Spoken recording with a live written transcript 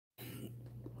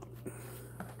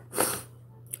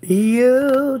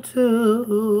YouTube.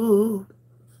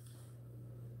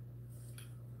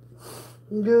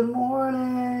 Good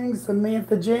morning,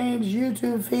 Samantha James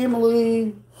YouTube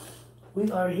family.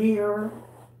 We are here.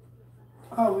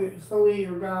 Oh, we're so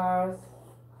here, guys.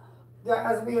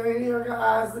 Guys, we are here,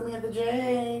 guys. Samantha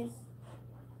James.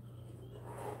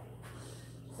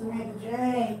 Samantha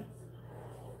James.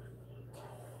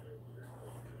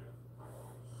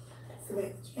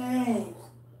 Samantha James.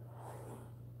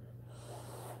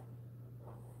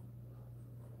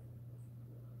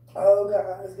 Oh,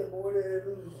 guys, good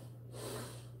morning.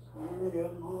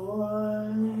 Good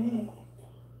morning.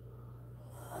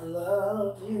 I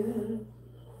love you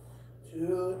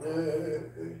today.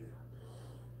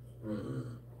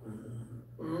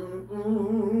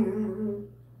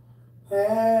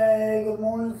 Hey, good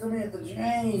morning, Samantha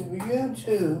James.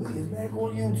 YouTube is back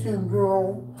on YouTube,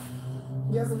 girl.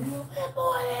 Yes, we are back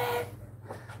on it.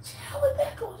 Shall we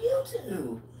back on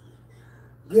YouTube?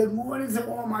 Good morning to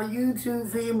all my YouTube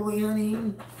family,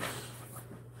 honey.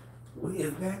 We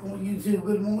is back on YouTube.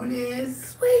 Good morning,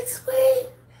 sweet, sweet.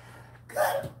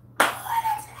 Good morning.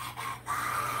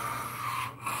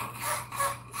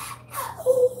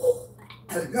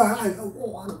 God,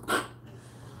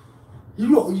 Big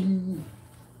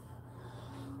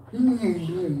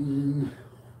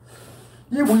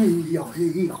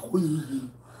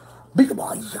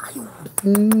boy,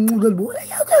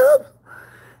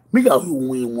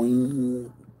 good morning,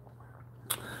 YouTube.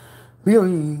 Big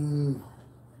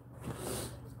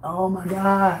oh my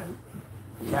God.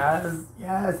 Yes,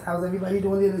 yes. How's everybody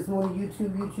doing there this morning?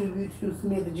 YouTube,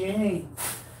 Samantha James.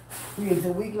 We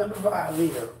into week number 5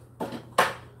 here.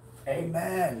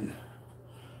 Amen.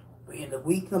 We into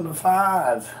week number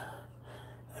 5.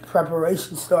 And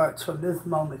preparation starts from this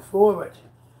moment forward.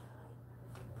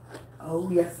 Oh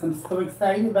yes, I'm so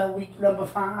excited about week number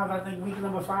 5. I think week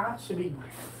number 5 should be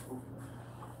beautiful.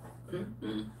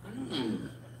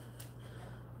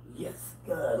 Yes,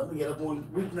 God. Let me get up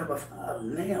on week number 5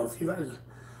 now. See if I can.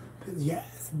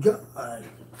 Yes, God.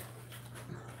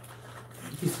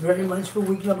 Thank you very much for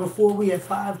week number 4. We had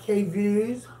 5K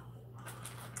views.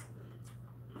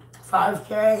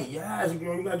 5K, yes,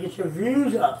 girl. You gotta get your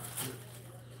views up.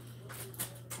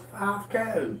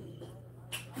 5K.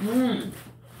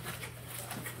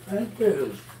 Thank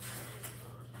you.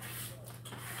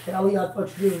 Kelly, I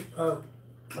thought you did a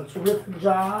terrific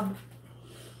job.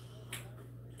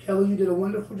 Kelly, you did a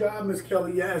wonderful job, Miss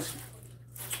Kelly, yes.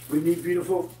 We need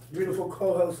beautiful, beautiful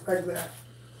co-hosts like that.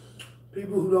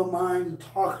 People who don't mind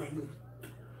talking,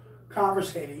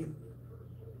 conversating.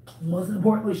 Most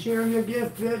importantly, sharing your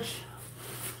gift, bitch.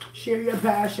 Share your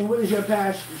passion. What is your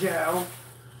passion, Joe?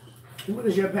 What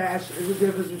is your passion? There's a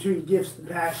difference between gifts and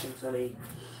passions, honey.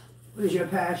 What is your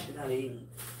passion, honey?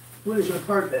 What is your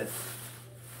purpose?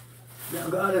 Now,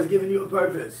 God has given you a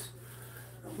purpose.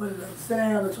 What is it? Sit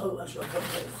down and talk about your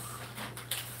purpose.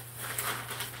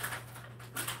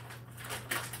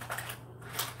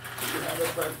 You have a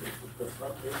purpose. What the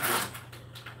fuck is it?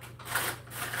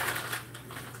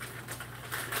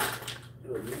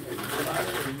 You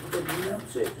didn't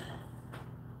announce it.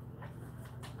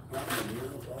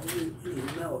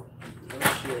 No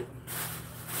shit.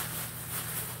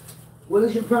 What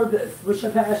is your purpose? What's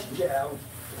your passion, Joe?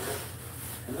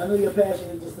 And I know your passion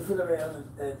is just to sit around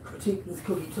and critique this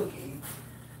cookie tookie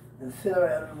and sit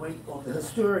around and wait on the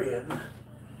historian.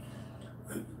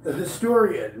 The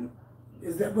historian,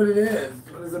 is that what it is?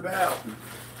 What it's about?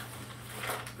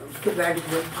 Don't sit back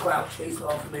and let the clout chase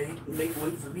off me and wait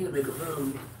for me to make a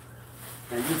move.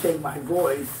 And you take my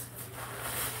voice,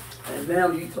 and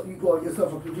now you call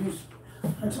yourself a producer.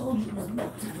 I told you it was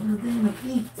melted from the thing of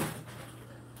heat.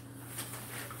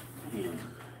 Man.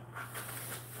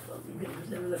 You get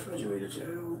this in the refrigerator,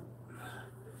 Joe.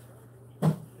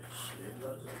 Shit,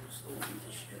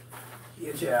 shit.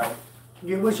 Yeah, Joe.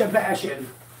 What's your passion?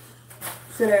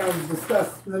 Sit down and discuss.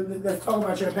 Let's talk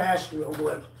about your passion real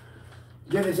quick.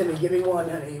 Give it to me. Give me one,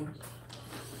 honey.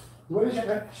 What is your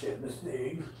passion, Miss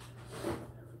Sneak?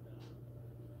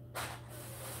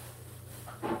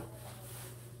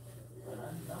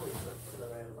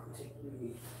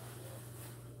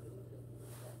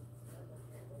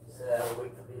 Wait for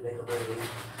me to make a baby.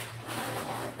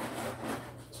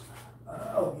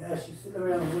 Oh, yeah, she's sitting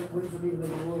around waiting for me to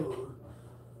make a move.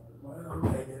 Well,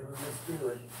 okay, then let's do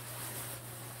it.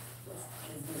 Let's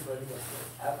get this ready.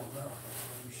 I don't know.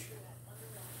 You should.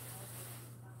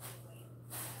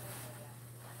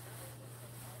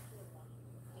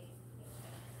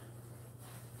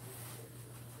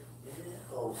 Yeah,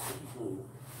 oh, seafood.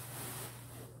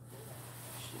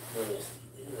 Shit nasty.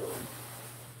 Ew.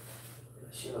 Get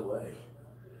that shit away.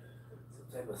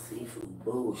 Type of seafood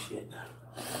bullshit.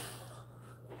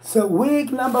 So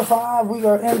week number 5 we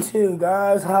are into,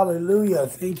 guys. Hallelujah.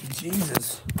 Thank you,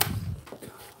 Jesus.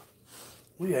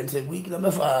 We are into week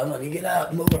number 5. Let me get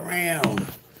up, move around.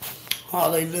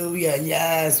 Hallelujah.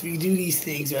 Yes, we do these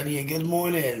things right here. Good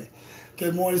morning.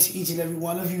 Good morning to each and every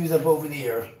one of you who's up over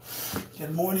there.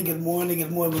 Good morning, good morning,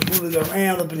 good morning. We're moving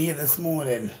around up in here this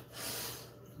morning.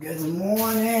 Good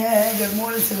morning. Good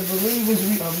morning to the believers.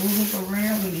 We are moving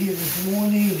around in here this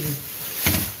morning.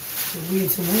 So we're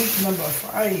into week number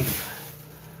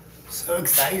 5. So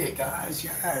excited, guys.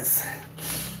 Yes.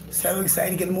 So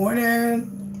excited. Good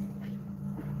morning.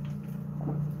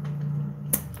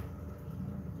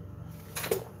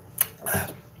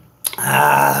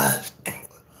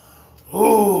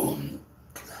 Oh.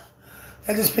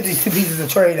 I just put these 2 pieces of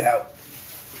trade out.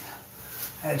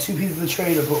 I had 2 pieces of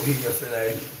trade up over here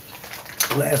yesterday.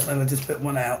 Last night I just put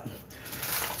one out.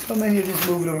 So many are just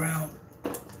moving around.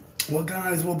 Well,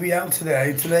 guys, we'll be out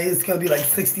today. Today it's going to be like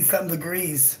 60-something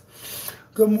degrees.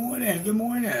 Good morning. Good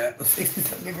morning.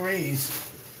 60-something degrees.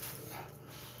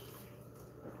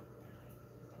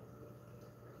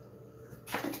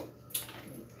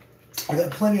 I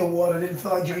got plenty of water. I didn't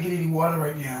feel like drinking any water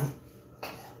right now.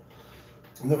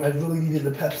 Look, I really needed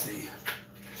a Pepsi.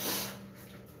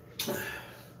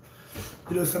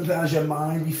 You know, sometimes your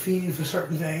mind be feeding for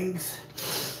certain things.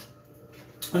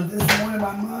 And this morning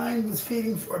my mind was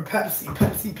feeding for a Pepsi.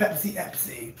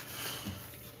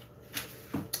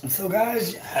 So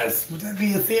guys, yes, with that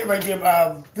being said right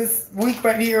there, this week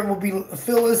right here will be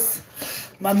Phyllis,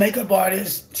 my makeup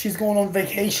artist. She's going on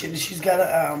vacation. She's got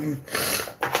a,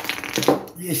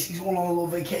 she's going on a little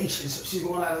vacation. So she's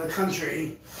going out of the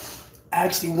country.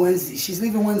 Actually Wednesday. She's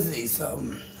leaving Wednesday, so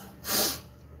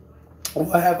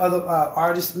I have other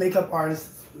artists, makeup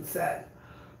artists set.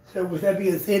 So with that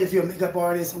being said, if you're a makeup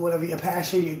artist or whatever your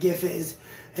passion, your gift is,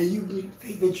 and you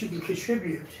think that you can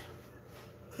contribute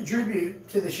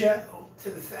to the show, to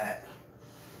the set,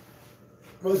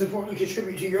 most importantly,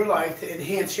 contribute to your life, to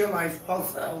enhance your life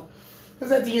also.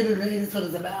 Because at the end of the day, that's what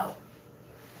it's about.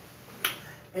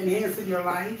 Enhancing your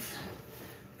life,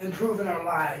 improving our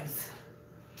lives.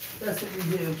 That's what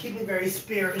we do. Keep it very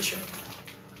spiritual.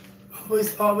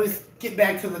 Always get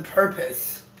back to the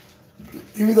purpose.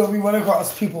 Even though we run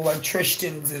across people like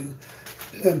Tristans and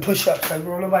push-ups, like,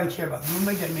 bro, nobody care about them. Don't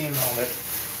make that man all that.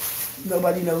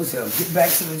 Nobody knows him. Get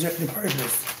back to the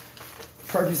purpose. The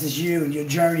purpose is you and your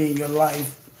journey and your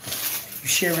life. You're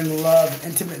sharing the love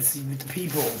and intimacy with the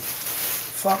people.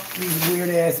 Fuck these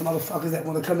weird-ass motherfuckers that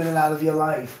want to come in and out of your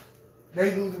life.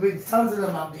 There's tons of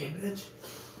them out there, bitch.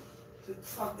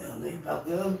 Fuck them, they about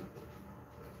them.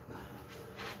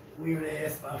 Weird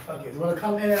ass motherfuckers wanna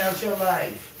come in and out your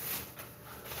life.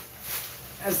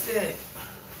 That's it.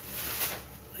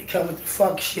 They come with the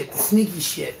fuck shit, the sneaky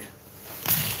shit.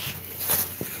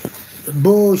 The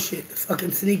bullshit, the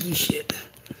fucking sneaky shit.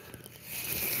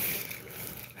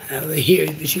 Now they're here,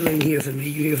 but you ain't here for me.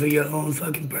 You're here for your own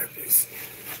fucking purpose.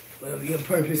 Whatever your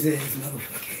purpose is,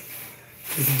 motherfucker.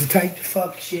 This is the type of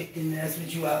fuck shit, and that's what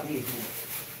you out here for.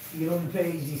 You get on the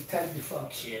page, these type of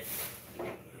fuck shit.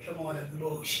 Come on, that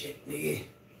bullshit, nigga.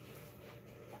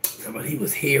 Somebody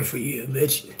was here for you,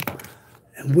 bitch.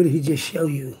 And what did he just show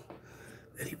you?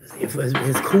 That he was there for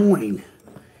his coin.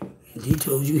 And he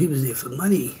told you he was there for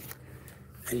money.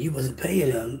 And you wasn't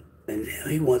paying him. And now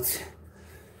he wants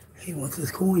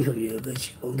his coin from you,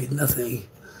 bitch. You won't get nothing.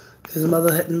 His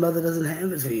mother doesn't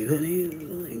have it for you, and he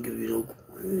didn't give you no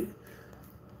coin.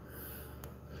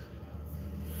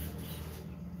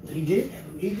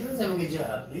 He does have a good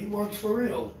job. He works for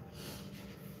real.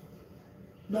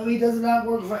 No, he does not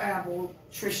work for Apple.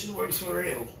 Tristan works for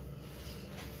real.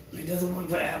 He doesn't work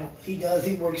for Apple. He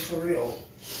works for real.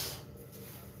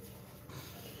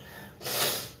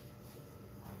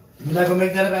 You're not gonna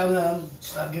make that about him.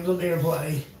 Stop giving him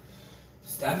airplay.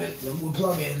 Stop it. No more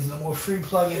plugins, no more free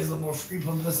plugins, no more free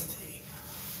publicity.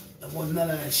 No more none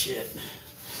of that shit.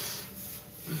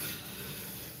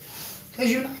 Because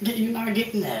you're not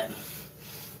getting that.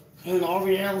 In all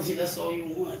reality, that's all you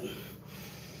want.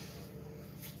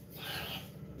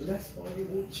 That's all you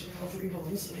want, child. Free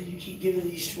publicity. You keep giving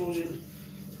these children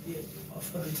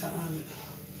motherfucking time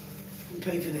and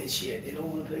pay for that shit. They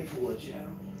don't want to pay for it,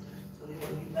 child. So they want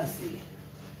to be messy.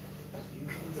 You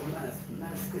come to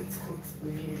mess cooks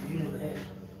with you. You know that.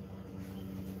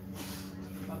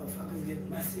 Motherfuckers get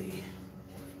messy.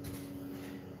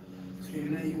 So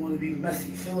now you want to be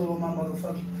messy. Fill it with my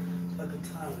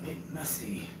motherfucking time to get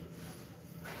messy.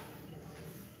 I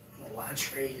don't know why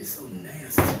trade is so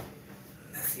nasty.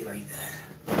 Messy like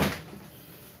that.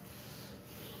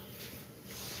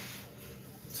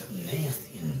 So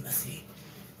nasty and messy.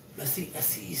 Messy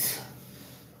Essies.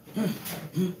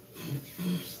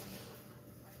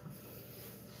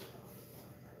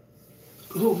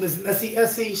 Who, Miss Messy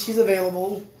Essie? She's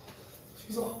available.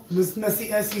 Miss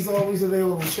Messy Essie's always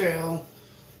available, child.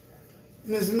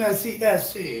 Miss Messy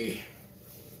Essie.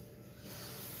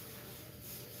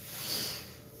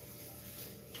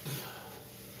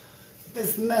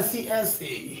 Miss Messy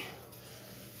Essie.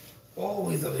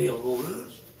 Always available.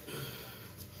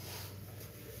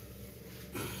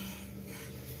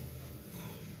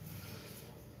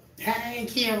 Hey,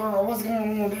 Kira, what's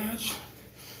going on, bitch?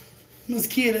 Miss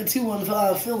Kid at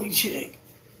 215 Philly chick.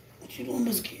 What you doing,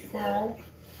 Miss Kid, girl?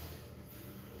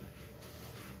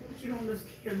 What you doing, Miss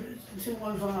Kid, bitch?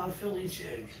 215 Philly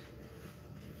chick.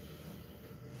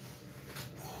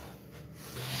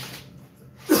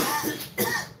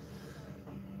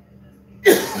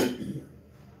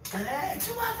 Hey,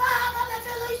 215 on that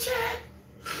Philly chick.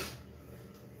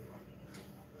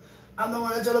 I'm the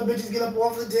one that tell the bitches get up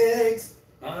off the dicks.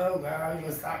 Oh, God, you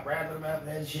gonna stop rapping about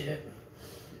that shit.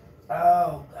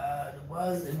 Oh God, it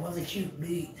was a cute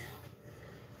beat.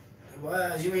 It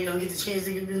was. You ain't gonna get the chance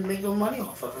to make no money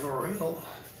off of it for real.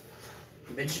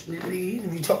 Bitch, you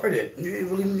retarded. You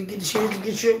ain't really need to get the chance to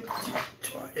get your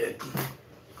retarded.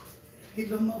 Get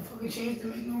the motherfucking chance to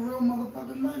make no real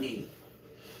motherfucking money.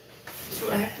 That's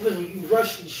what happens when you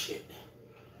rushing shit.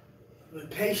 You're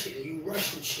impatient, you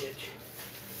rushing shit.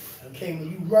 Okay,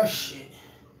 when you rush shit,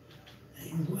 and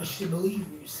you rush the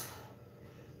believers.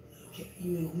 Okay,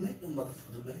 you ain't gonna make no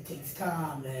motherfucker, but it takes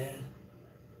time, man.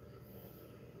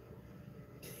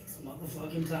 It takes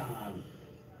motherfucking time.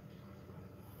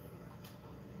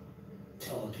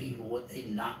 Telling people what they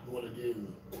not gonna do.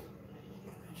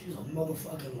 You're a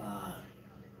motherfucking lie.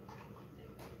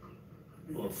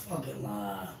 You're a fucking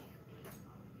lie.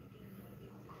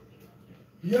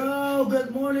 Yo,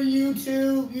 good morning,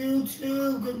 YouTube.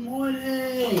 YouTube, good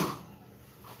morning.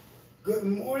 Good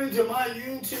morning to my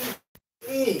YouTube.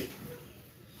 Hey.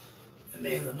 That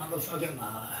man's a motherfucking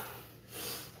lie.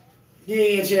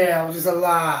 Yeah, child, just a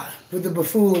lie with the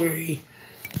buffoonery.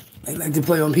 They like to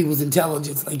play on people's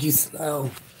intelligence like you slow.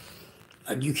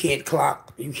 Like you can't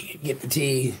clock, you can't get the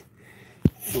tea.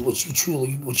 And what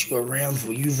you're around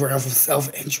for, you're around for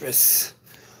self-interest.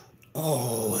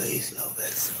 Always know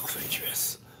that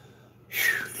self-interest.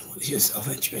 What is your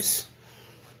self-interest?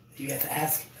 You have to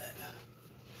ask that.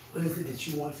 What is it that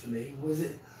you want from me? What is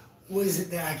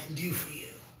it that I can do for you?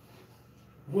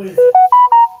 What is it?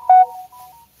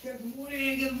 Good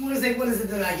morning. Say, what is it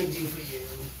that I can do for you?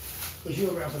 Because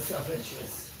you're around for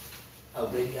self-interest. Oh,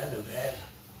 baby, I know that.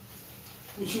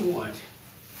 What you want?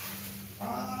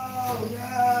 Oh,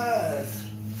 yes.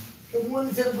 Good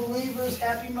morning to the believers.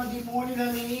 Happy Monday morning,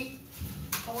 honey.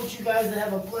 I want you guys to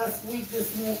have a blessed week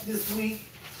this week.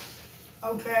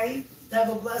 Okay? Have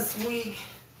a blessed week.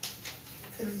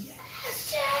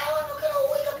 Yes, child. I'm going to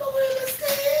wake up over here and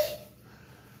stay.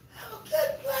 Have a good,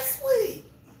 blessed week.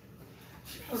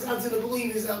 Shouts out to the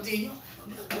believers out there. Y'all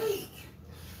have a good week.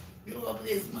 Get up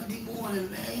this Monday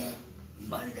morning, man.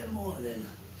 Monday morning.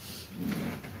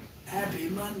 Happy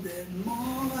Monday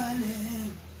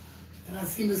morning. And I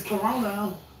see Miss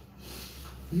Corona.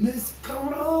 Miss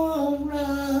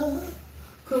Corona.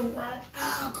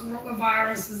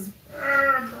 Coronavirus is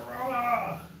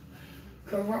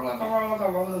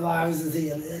Coronavirus is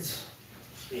here, bitch.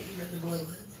 She ain't ready to play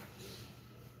with.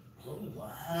 Oh,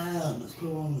 wow, Miss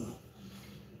Corona.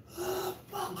 Oh,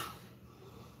 fuck.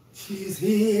 She's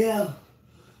here.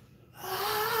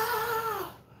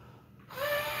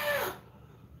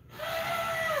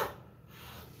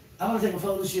 I want to take a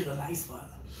photo shoot, a nice one.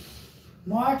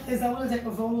 Marcus, I want to take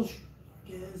a photo shoot.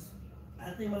 Marcus,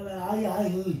 I think about that.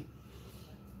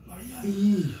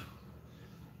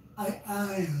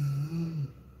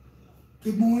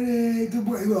 Good morning. Good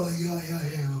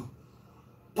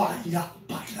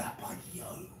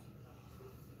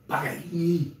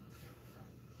morning.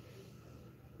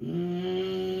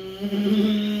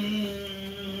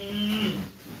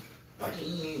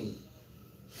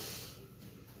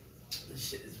 This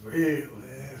shit is real,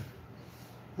 man.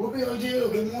 What we gonna do?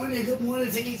 Good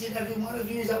morning to each and every one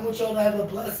of you. I want y'all to have a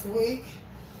blessed week.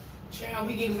 Child,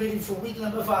 we getting ready for week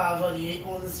number 5 on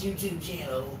this YouTube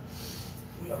channel.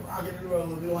 We are rocking and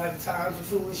rolling. We don't have time for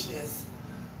foolishness.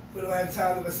 We don't have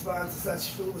time to respond to such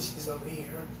foolishness over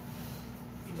here.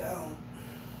 We don't.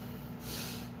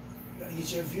 You gotta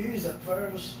get your views up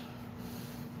first.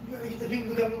 You gotta get the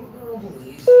people to come to the girl,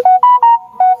 please. You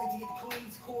like to get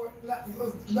Queen's Court,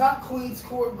 not Queen's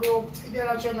Court, girl. Take that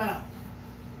out your mouth.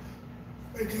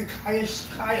 It's the Kaya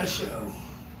show.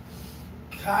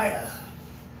 Kaya.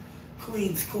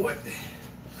 Queen's Court.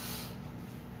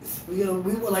 It's We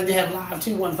would like to have Live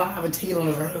 215 and take it on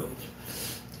the road.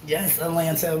 Yes,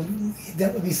 Atlanta.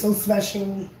 That would be so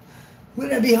special.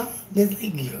 Wouldn't that be hard? This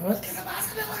girl,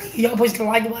 y'all push the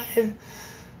like button.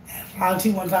 Live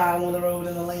 215 on the road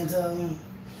in Atlanta.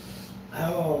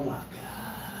 Oh my God.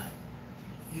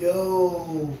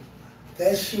 Yo,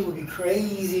 that shit would be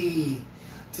crazy.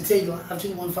 To take Live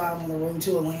 215 on the road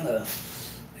to Atlanta.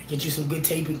 Get you some good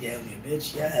taping down there,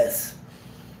 bitch. Yes.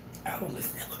 Oh,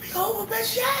 this never be over,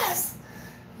 bitch. Yes.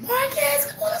 Marcus,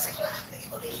 come on, let's go out. It's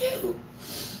gonna be cute.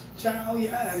 Child,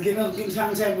 yeah. Get in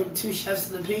contact with 2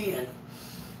 chefs in the pen.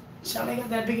 Child, they got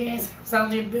that big ass house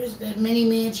out there, bitch. That mini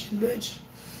mansion, bitch.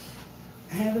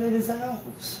 Have it in his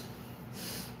house.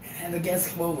 And have the guests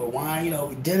come over, wine,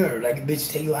 dinner. Like a bitch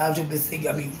take Live to a bitch thing.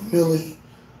 I mean, really.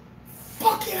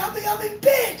 Fucking, I mean,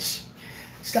 bitch.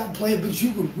 Stop playing, bitch.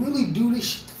 You could really do this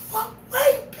shit the fuck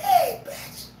way big,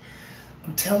 bitch.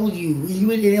 I'm telling you,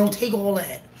 it don't take all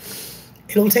that.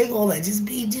 It don't take all that. Just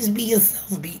be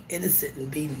yourself. Be innocent and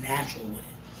be natural with it.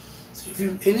 So if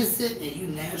you're innocent and you're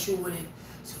natural with it,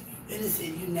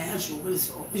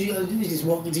 so all you gotta do is just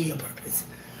walk into your purpose.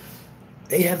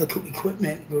 They have the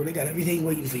equipment, bro. They got everything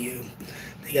waiting for you.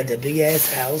 They got that big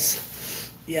ass house.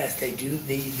 Yes, they do.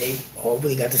 They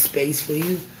already got the space for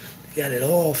you. They got it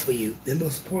all for you. Then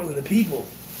most importantly, the people.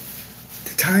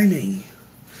 The timing.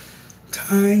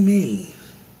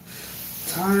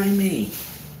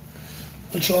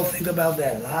 What y'all think about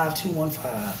that? Live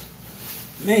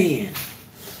 215. Man.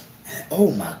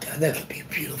 Oh my God, that could be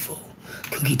beautiful.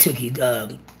 Cookie Tookie.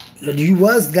 That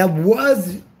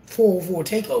was 404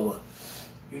 takeover.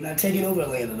 You're not taking over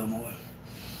Atlanta no more.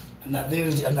 I'm not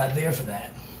there for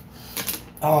that.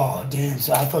 Oh damn!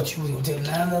 So I thought you was gonna take.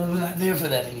 No, we're not there for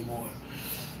that anymore.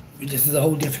 This is a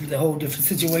whole different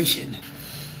situation.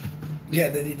 Yeah,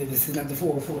 this is not the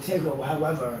 404 takeover.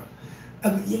 However, it's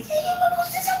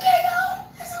okay though.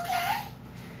 It's okay.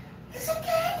 It's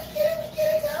okay. We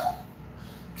get it though.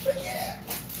 We get it.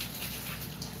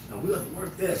 No, we gotta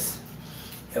work this.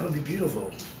 That would be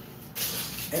beautiful.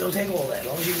 It don't take all that.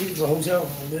 All you need is a hotel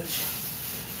room, bitch.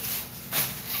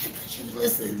 But you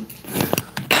listen.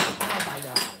 Oh my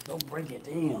God. Don't break it.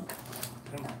 Damn. Don't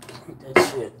break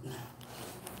that shit.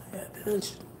 Yeah,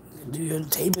 bitch. Do your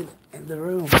taping in the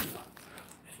room.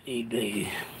 Need be.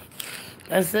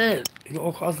 That's it. You go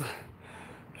across. You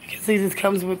can see this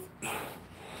comes with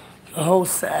the whole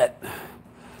set.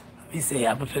 Let me see.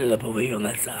 I'm gonna put it up over here on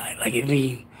that side. Like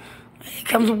it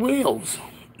comes with wheels.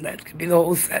 That could be the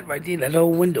whole set right there. That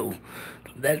whole window.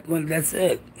 That one. That's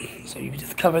it. So you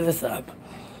just cover this up.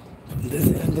 From this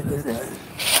end to this end.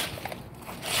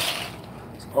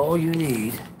 That's all you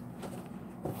need.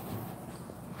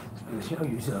 I'm gonna show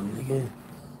you something again.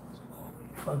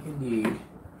 That's all you fucking need.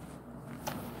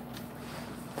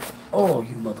 All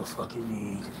you motherfucking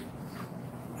need.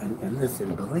 And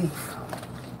listen,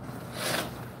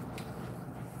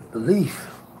 belief.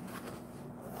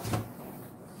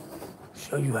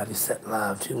 Show you how to set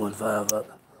Live 215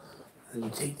 up. And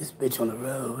you take this bitch on the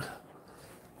road.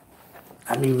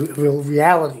 I mean,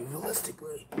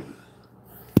 realistically.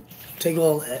 Take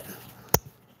all that.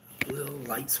 Little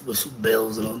lights, whistle,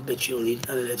 bells, and all. Bitch, you don't need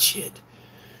none of that shit.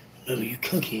 Remember, you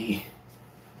cookie.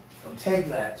 Don't take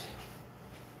that.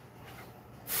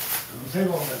 Don't take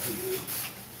all that for you.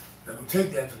 Don't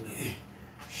take that from me.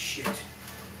 Shit.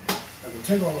 Don't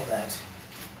take all of that.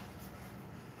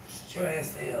 Sit your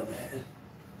ass down, man.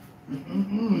 You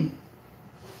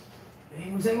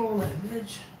ain't gonna take all that,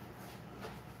 bitch.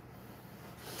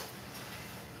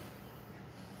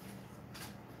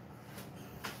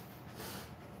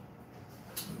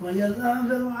 When you love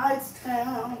the lights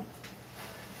down.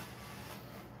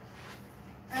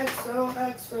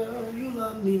 XO, you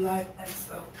love me like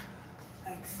XO.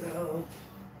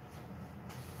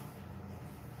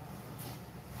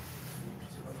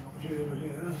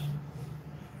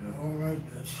 All right,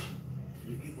 bitch.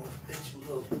 You get more bitch,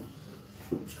 look.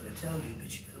 I'm trying to tell you,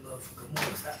 bitch, you gotta motherfucker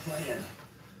more. Stop playing.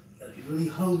 You gotta be really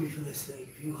hungry for this thing.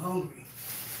 If you hungry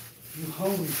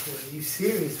for it, you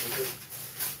serious with it,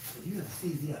 you gotta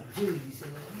seize the opportunity. You say,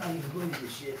 well, I'm not even going to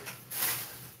this shit.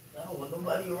 I don't want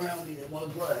nobody around me that wanna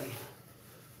play.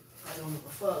 I don't give a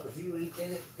fuck. If you ain't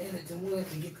in it to win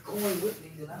to get the coin with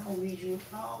me, then I don't need you.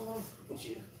 I don't wanna fuck with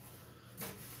you.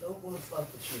 Don't wanna fuck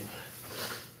with you.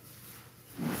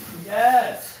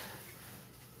 Yes.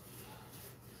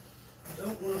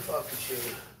 Don't wanna fuck with you.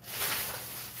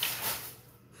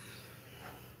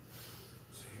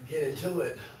 So you get into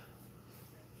it.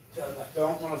 Tell them I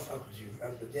don't wanna fuck with you.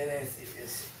 I'm the dead ass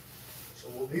serious. So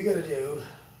what we're gonna do,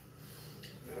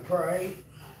 we're gonna pray.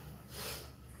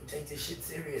 We'll take this shit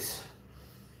serious.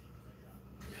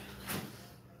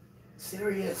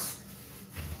 serious.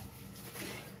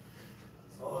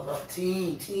 It's all about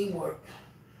teamwork.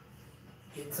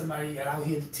 Getting somebody out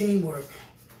here to teamwork.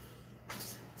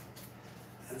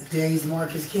 And the days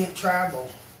Marcus can't travel.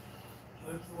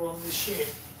 Look through all this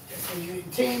shit. That's when you're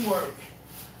in teamwork.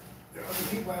 There are other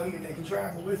people out here that can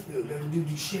travel with you, that can do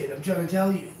the shit. I'm trying to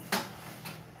tell you.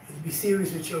 You be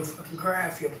serious with your fucking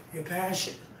craft, your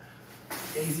passion.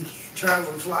 Daisy can't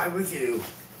travel and fly with you.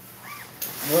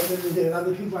 There are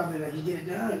other people out there that can get it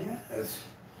done, yes.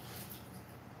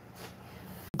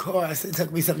 Of course, it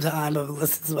took me some time, but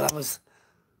listen to what I was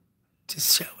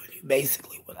just showing you,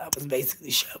 basically, what I was basically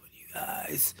showing you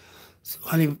guys. So,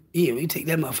 honey, yeah, we take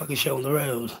that motherfucking show on the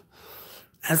road.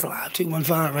 That's Live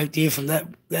 215 right there from that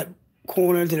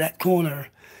corner to that corner.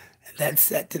 And that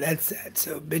set to that set.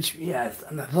 So, bitch, yes,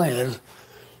 I'm not playing.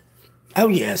 Oh,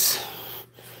 yes.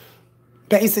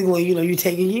 Basically, you know, you're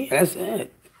taking, yeah, that's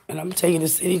it. And I'm taking it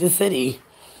city to city.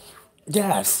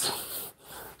 Yes.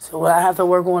 So what I have to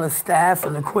work on is staff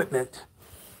and equipment.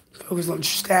 Focus on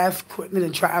staff, equipment,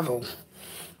 and travel.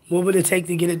 What would it take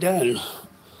to get it done?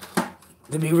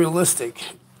 To be realistic.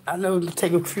 I know it would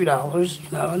take a few dollars,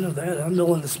 you know, I know that. I'm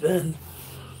willing to spend.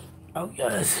 Oh,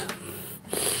 yes.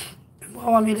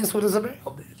 Well, I mean, that's what it's about,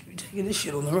 bitch. You're taking this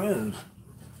shit on the road.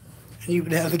 And you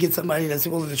would have to get somebody that's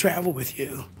willing to travel with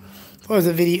you. Or as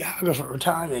a videographer or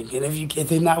timing. And if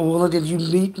they're not willing, then you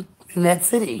meet in that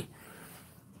city.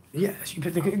 Yes, you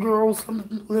pick the good girls.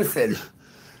 Listen,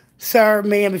 sir,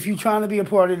 ma'am, if you're trying to be a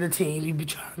part of the team,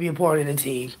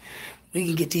 we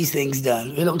can get these things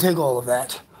done. It don't take all of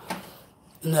that.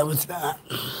 No, it's not.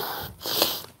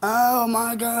 Oh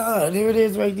my God, here it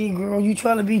is right there, girl. You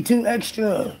trying to be too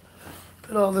extra.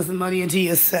 Put all this money into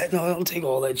your set. No, it don't take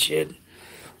all that shit.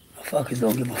 Fuckers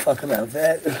don't give a fuck about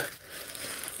that.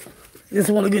 Just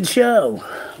want a good show.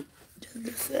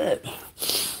 That's it.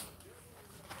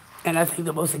 And I think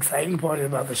the most exciting part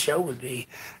about the show would be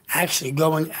actually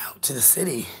going out to the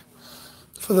city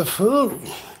for the food,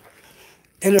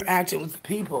 interacting with the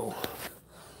people.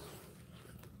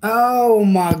 Oh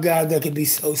my God, that could be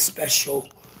so special.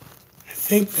 I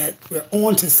think that we're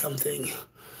on to something.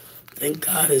 I think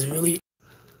God is really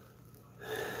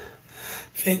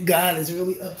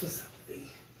up to something.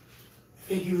 I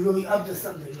think you're really up to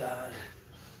something, God.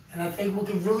 And I think what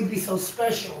could really be so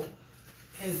special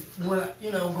is when,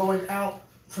 you know, going out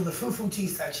for the Fufu Tea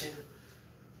section.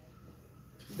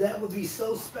 That would be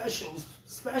so special,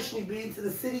 especially being to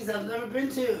the cities I've never been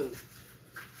to.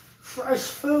 Fresh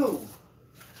food,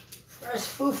 fresh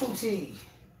Fufu Tea,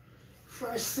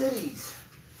 fresh cities.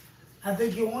 I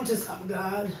think you're onto something,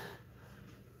 God.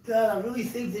 God, I really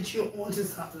think that you're onto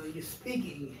something. You're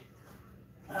speaking.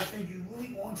 I think you're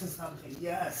really onto something,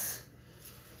 yes.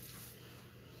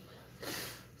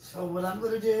 So what I'm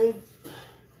going to do,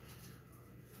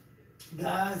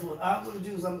 guys, what I'm going to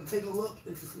do is I'm going to take a look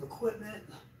into some equipment.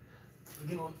 I'm going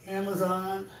to get on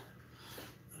Amazon.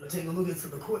 I'm going to take a look at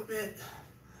some equipment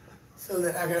so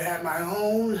that I can have my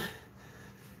own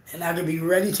and I can be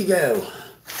ready to go.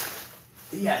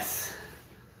 Yes.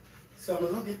 So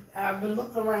I've been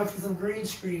looking around for some green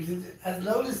screens. I've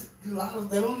noticed a lot of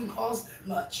them don't even cost that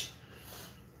much.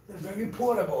 They're very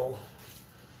portable.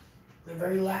 They're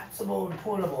very lapsable and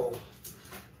portable.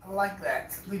 I like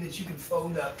that. Something that you can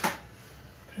fold up,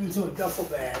 put into a duffel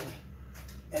bag,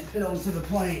 and put onto the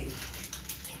plane,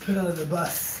 put under the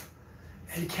bus,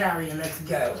 and carry and let's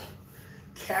go.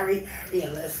 Carry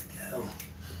and let's go.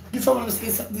 You told me to say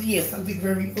something? Yeah, something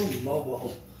very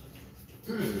mobile.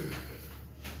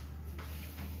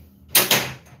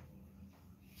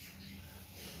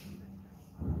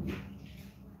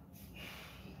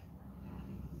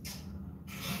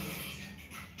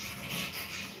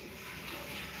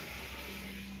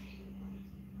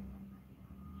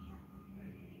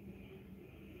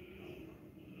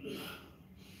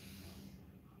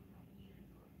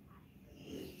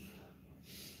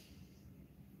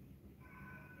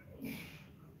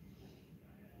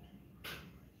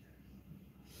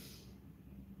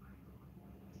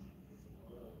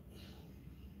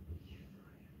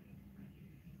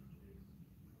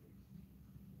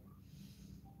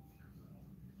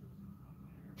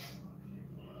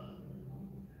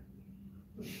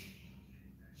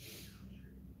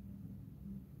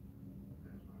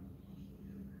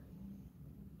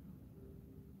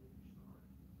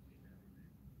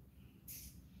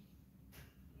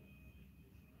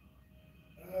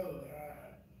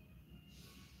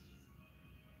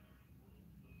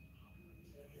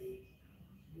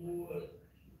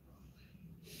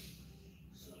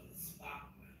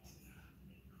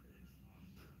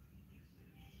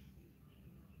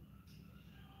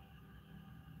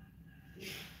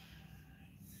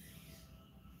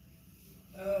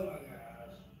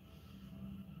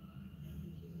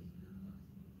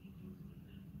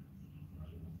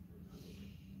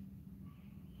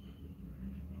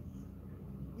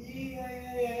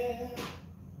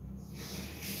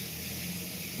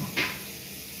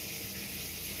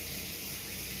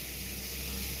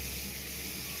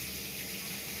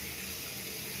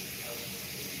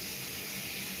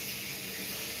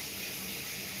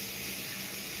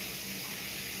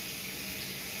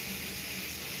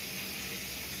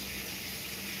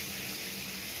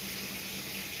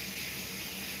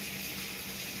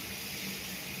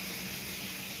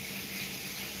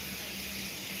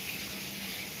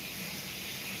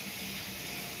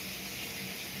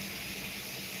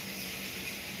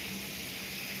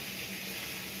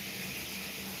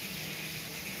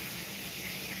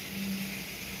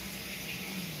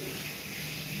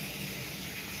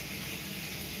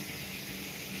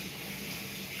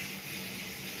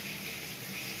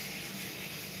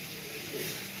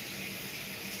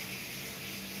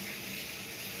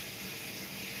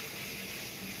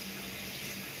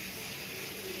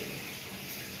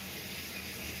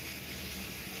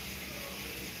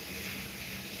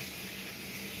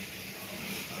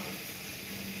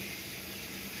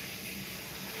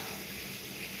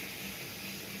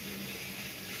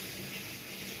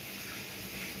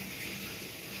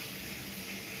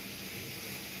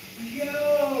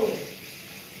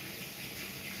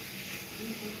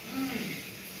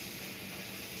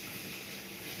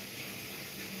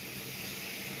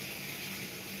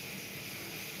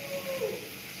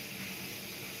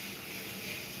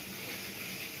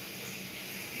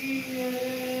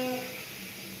 Yeah,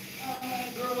 I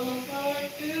grow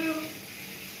like you.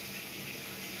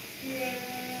 Yeah.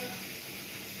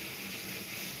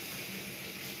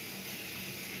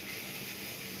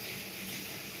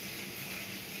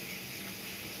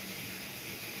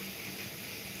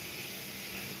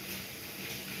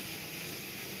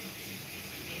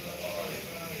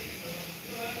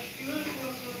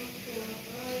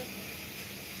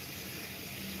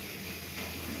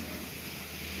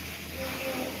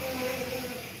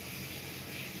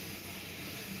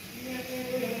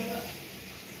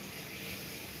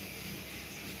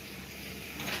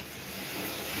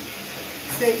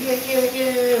 Say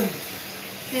yeah.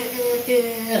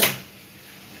 Yeah.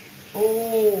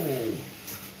 Oh.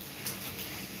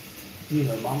 You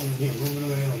know, mama's here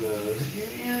moving around.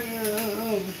 Yeah.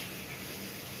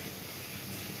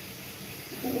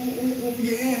 Oh,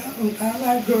 yeah. I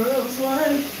like girls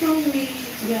like me.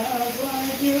 Girls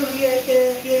like you. Yeah.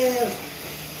 Yeah.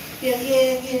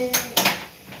 Yes.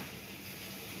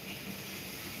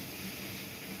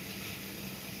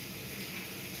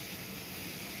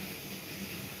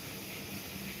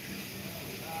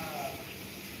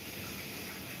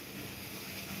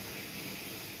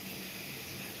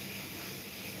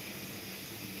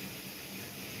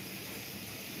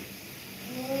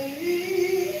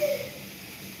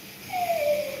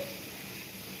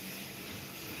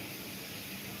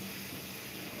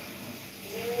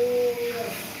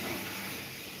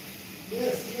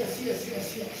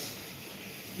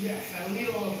 Yes, I need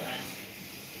all of that.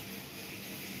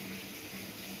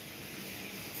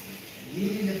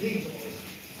 Needing the big boys.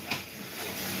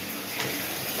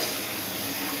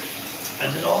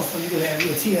 And then also you can have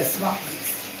your TS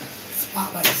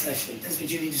spotlight session. That's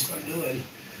what you need to start doing.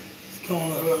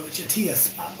 Going on with your TS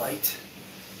spotlight.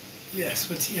 Yes,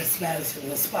 with TS Madison,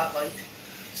 the spotlight.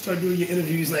 Start doing your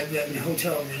interviews like that in the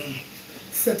hotel room.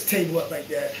 Set the table up like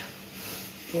that.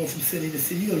 Going from city to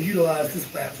city. You're gonna utilize this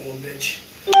platform, bitch.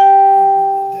 You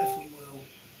definitely will.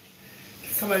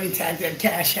 Somebody tap that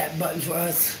Cash App button for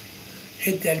us.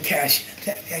 Hit that Cash App.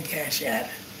 Tap that Cash App.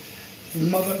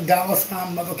 Mother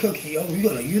 $ Mother Cookie. Oh, you're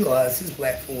gonna utilize this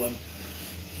platform.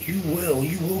 You will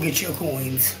get your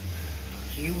coins.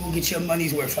 You will get your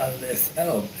money's worth out of this.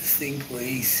 Oh, this thing,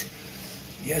 please.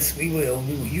 Yes, we will.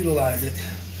 We will utilize it.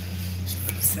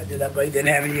 Set it up right then,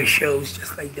 having your shows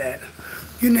just like that.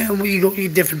 You know, we go to a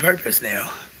different purpose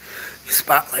now. Your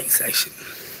spotlight section.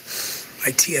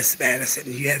 Like T.S. Madison.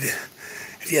 You have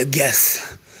if you're a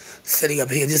guest sitting up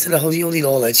here, just in the whole, you don't need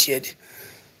all that shit.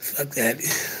 Fuck that.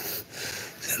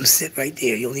 Let them sit right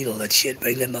there. You don't need all that shit.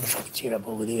 Bring that motherfucking chair up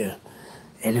over there.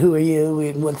 And who are you? We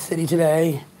in what city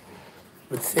today?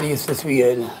 What city is this we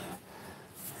in?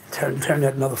 Turn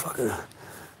that motherfucker.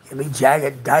 Give me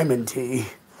jagged diamond tea.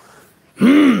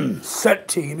 Set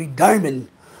tea. Give me diamond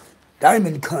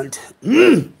cunt.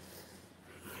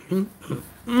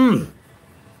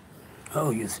 Oh,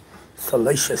 you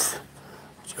salacious.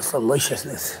 Just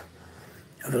salaciousness.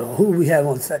 I don't know who we have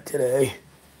on set today.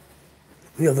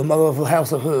 We have the mother of the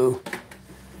house of who?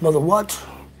 Mother what?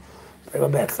 Bring her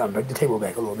back, son. Bring the table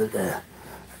back a little bit there.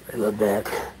 Bring her back.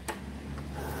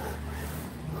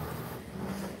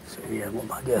 So yeah, well,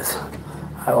 I guess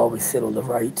I always sit on the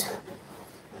right.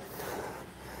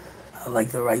 I like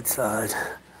the right side.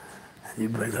 And you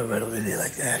bring her right over there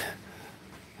like that.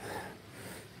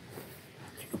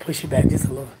 You can push it back just a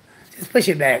little. Just push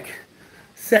it back.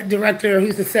 Set director.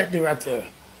 Who's the set director?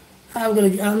 I'm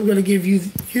gonna give you.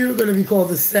 You're gonna be called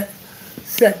the set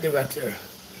director.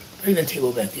 Bring the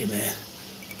table back there, man.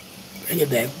 Bring it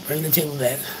back. Bring the table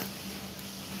back.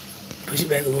 Push it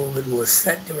back a little bit more.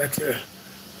 Set director.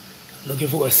 Looking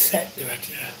for a set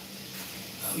director.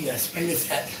 Oh yes, bring the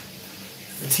set.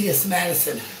 The T.S.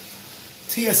 Madison.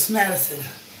 T.S. Madison.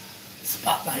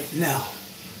 Spotlight. No.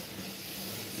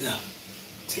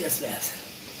 T.S. Madison.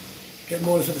 Get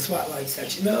more for the spotlight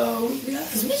section. No.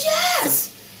 Yes.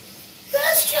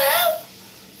 That's true.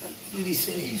 Look at these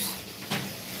cities.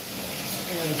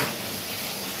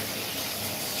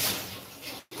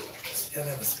 I'll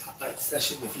have a spotlight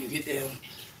session with you. Get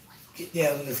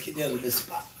down, let's get down to the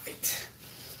spotlight.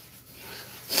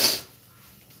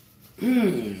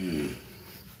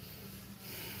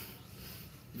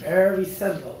 Very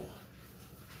simple.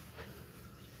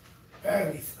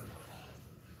 Very simple.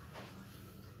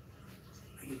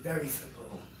 Make it very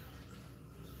simple.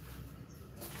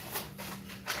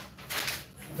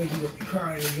 I think you're gonna be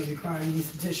crying. You're gonna be crying. You need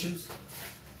some tissues.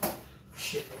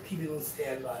 Shit, we'll keep it on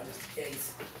standby just in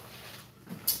case.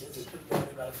 Just put it down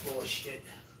about the floor. Shit.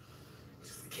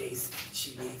 Just in case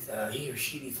he or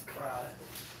she needs to cry.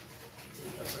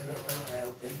 Take her, bring her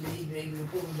around. If need, maybe we'll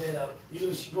pull the bed up.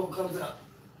 Usually she comes up.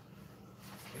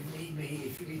 If need be,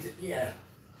 if you need to, yeah.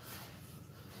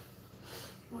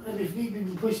 Well, and if need be,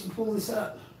 we push and pull this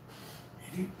up.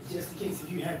 If you, just in case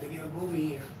if you have to get a movie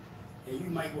here, and you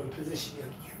might want to position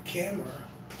your camera.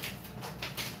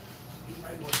 You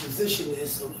might want to position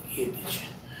this so look here, bitch.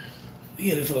 We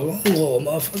get it for the long haul,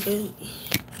 motherfucker.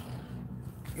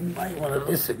 You might want to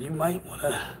listen.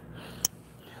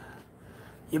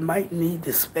 You might need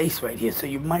this space right here, so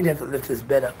you might have to lift this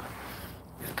bed up.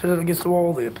 Just put it against the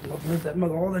wall there. Let that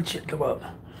mother, all that shit come up.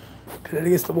 Put it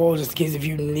against the wall just in case if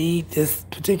you need this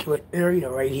particular area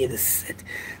right here to sit,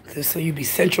 so you be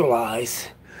centralized.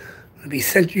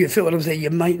 You feel what I'm saying?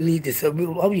 You might need this. So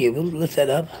we'll lift that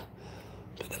up.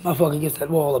 Put that motherfucker against that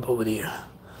wall up over there.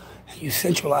 And you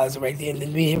centralize it right there, and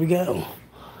then here we go.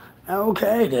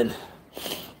 Okay, then.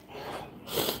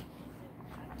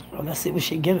 Well, let's see what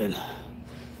she's giving.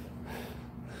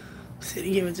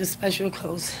 City giving just special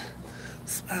close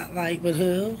spotlight with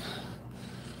who?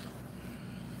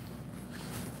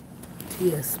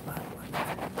 TS spotlight.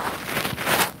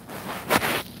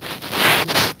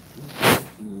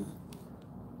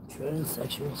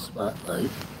 Transsexual spotlight.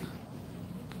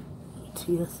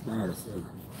 TS Madison.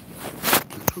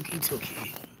 Cookie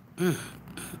Tookie.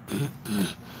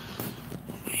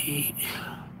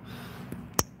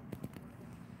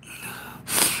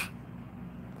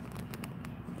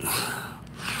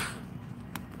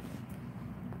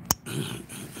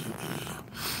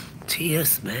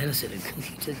 T.S. Madison and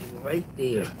Cookie Tookie right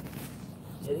there.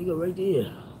 There you go, right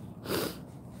there.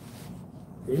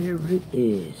 There it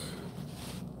is.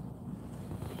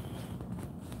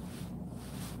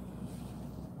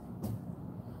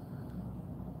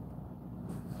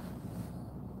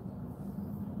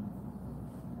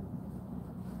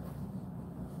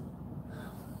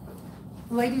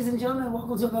 Ladies and gentlemen,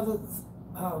 welcome to another.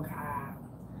 Oh God.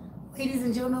 Ladies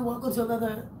and gentlemen, welcome to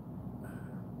another.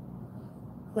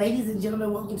 Ladies and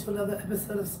gentlemen, welcome to another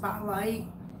episode of Spotlight.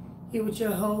 Here with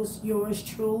your host, yours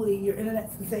truly, your internet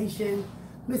sensation,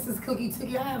 Mrs. Cookie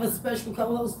Tookie. I have a special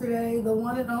co-host today, the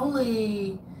one and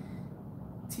only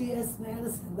T.S.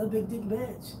 Madison, the big dick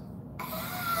bitch.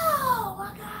 Oh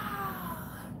my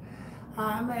God.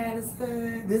 Hi,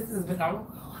 Madison. This has been oh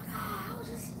my God. I was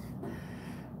just.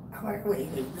 I'm like,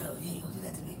 wait, no, you ain't gonna do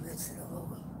that to me. Let's sit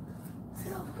over.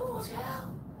 Sit over. Come on,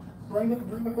 child. Bring her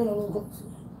in a little closer.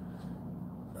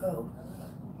 Oh.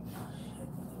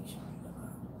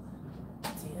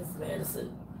 T.S. Madison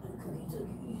and Cookie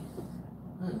Tookie.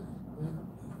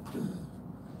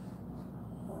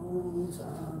 Long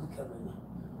time coming.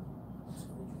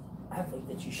 I think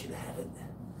that you should have it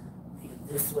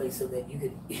this way so that you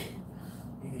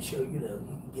can show, you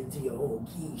can get into your whole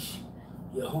quiche,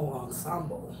 your whole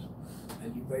ensemble.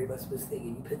 And you very much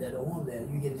mistaken. You put that on there,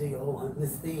 you get into your whole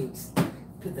Miss Things.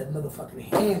 Put that motherfucking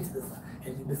hand to the side.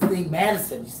 And you mistake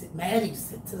Madison. You sit, Maddie,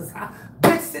 sit to the side.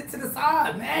 Bitch, sit to the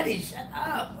side. Maddie, shut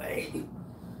up, wait.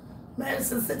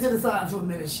 Madison, sit to the side for a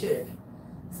minute, shit.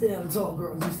 Sit down, tall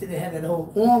girl. You sit there, have that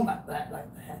whole arm like that.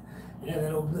 And have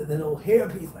that old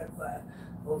hairpiece like that.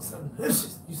 Oh, something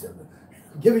vicious. You said,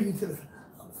 I'm giving you to the side.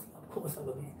 Oh, of course I'm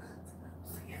going to be.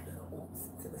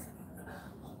 Sit to the side.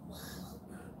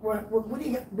 What do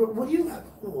you got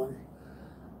going on?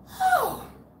 Oh.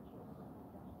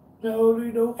 No,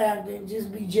 you don't acting.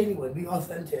 Just be genuine. Be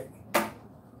authentic.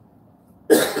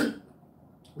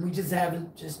 We just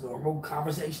having just normal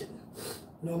conversation,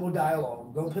 normal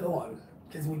dialogue. Don't put on,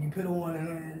 because when you put on,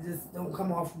 it just don't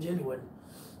come off genuine.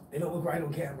 They don't look right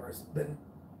on cameras. But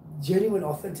genuine,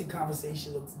 authentic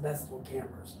conversation looks best on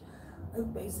cameras. That's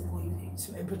basically,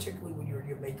 and particularly when you're in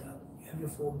your makeup, you have your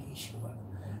full geisha on.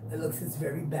 It looks its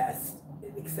very best.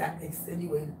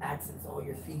 Extenuating accents all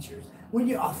your features when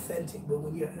you're authentic, but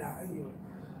when you're not,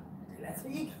 that's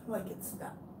when you kind of like it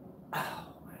stuck. Oh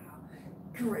wow,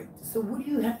 great. So what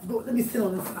do you have to go? Let me sit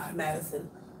on the side, Madison.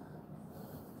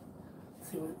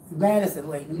 See what Madison?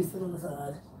 Wait, let me sit on the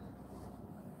side.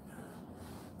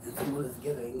 And see what it's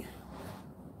giving.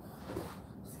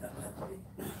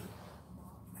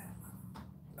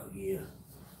 Oh yeah.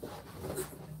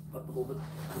 Up a little bit.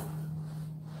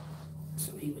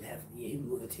 So he would have, he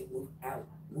would move out,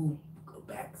 go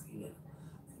back, so you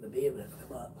know, be able to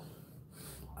come up.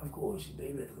 Of course, you'd be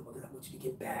able to come up, because I want you to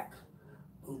get back,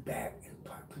 move back, and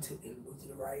move to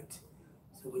the right.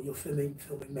 So when you're filming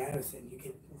Madison, you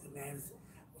get into Madison.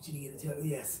 I want you to get into,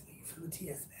 yes, you film the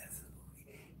T.S. Madison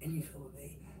movie, and you film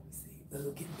me. See,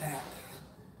 they'll get back.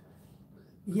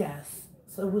 Yes.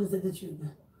 So what is it that you,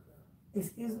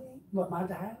 excuse me, what, my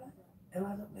dialect? Am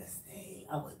I the best thing?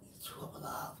 I would eat you up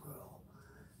alive, girl.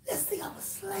 This thing, I would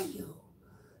slay you.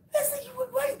 This thing, you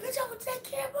would wait. Bitch, I would take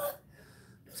camera.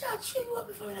 Bitch, I'll chew you up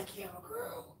in front of that camera,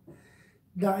 girl.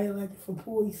 dialect for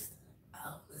poised.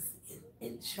 Oh, listen,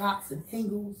 in shots and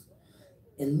angles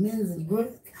and men's and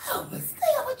grits. Oh, listen,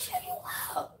 I'm gonna check you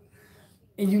out.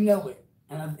 And you know it.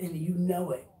 And you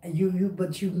know it. And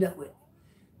but you know it.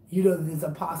 You know there's a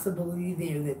possibility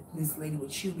there that this lady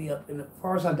would shoot me up. And as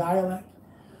far as her dialect,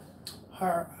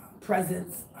 her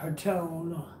presence, her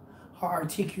tone, her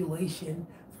articulation,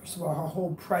 first of all, her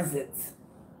whole presence.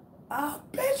 Oh,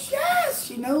 bitch, yes,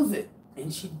 she knows it.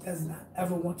 And she does not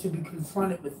ever want to be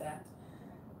confronted with that.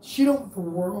 She don't want the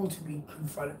world to be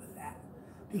confronted with that.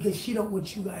 Because she don't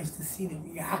want you guys to see the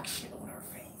reaction on her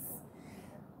face.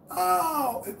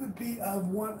 Oh, it would be of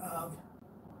one of,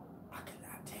 I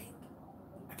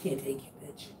can't take you,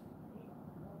 bitch.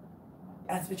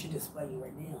 That's what you're displaying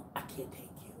right now. I can't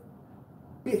take you.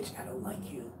 Bitch, I don't like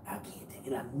you. I can't take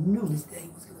it. I knew this day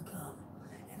was going to come.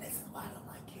 And this is why I don't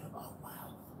like you. Oh, wow.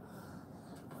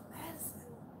 But Madison,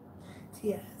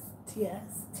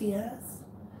 TS.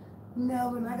 No,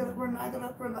 we're not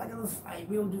gonna fight.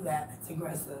 We don't do that. It's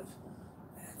aggressive.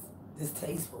 That's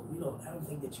distasteful. I don't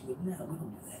think that you would. No, we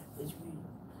don't do that, bitch.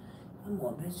 Come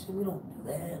on, bitch. We don't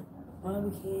do that. Why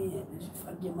we can't? Bitch, you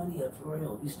fuck your money up for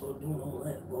real. You start doing all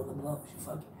that, blowing the blows. You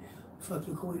fuck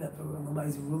your coin up for real.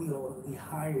 Nobody's really gonna really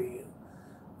hire you.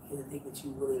 They think that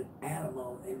you really an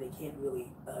animal and they can't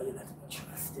really, you're not to be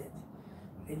trusted.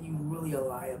 And you really a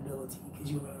liability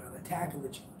because you run around attacking the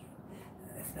children.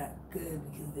 And that's not good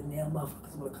because the now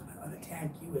motherfuckers want to come out and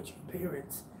attack you at your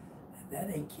parents. And that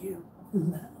ain't cute.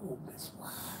 No, bitch,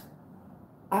 what?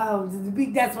 Oh,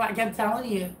 that's why I kept telling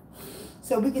you.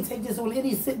 So we can take this on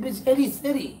any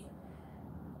city.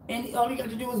 And all you got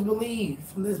to do is believe.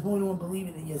 From this point on,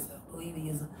 believing in yourself.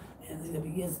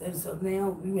 And so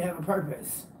now we have a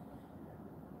purpose.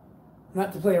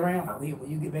 Not to play around out here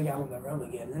when you get back out on the road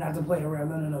again. Not to play around.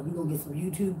 No. We're going to get some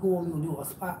YouTube going. We're going to do a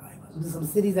spotlight. Some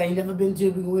cities I ain't never been to.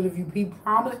 We're going to interview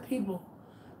prominent people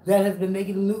that has been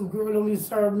making the news. Girl, don't even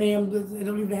serve, ma'am. It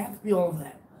don't even have to be all of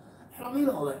that. I don't need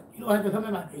all that. You don't have to come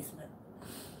in my basement.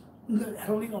 I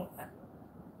don't need all that.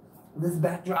 This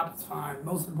backdrop is fine.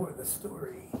 Most important, the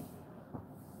story.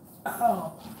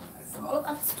 Oh, it's all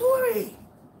about the story.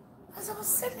 As I was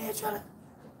sitting here trying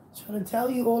to tell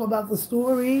you all about the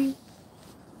story.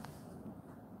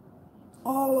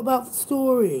 All about the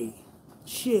story.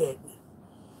 Shit.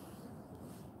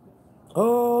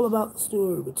 All about the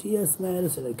story with T.S.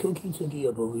 Madison and Cookie Tookie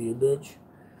up over here, bitch.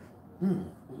 What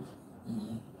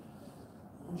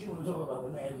you want to talk about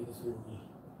with Maddie this morning?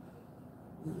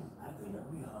 I think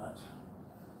that'll be hot.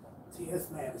 T.S.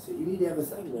 Madison, you need to have a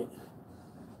segment.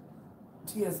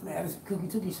 T.S. Madison, Cookie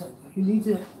Tookie segment. You need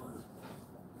to have one.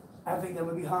 I think that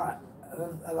would be hot.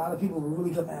 A lot of people will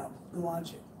really come out and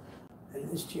watch it. And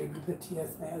this chair could put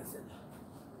T.S. Madison.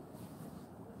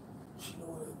 She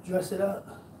want to dress it up.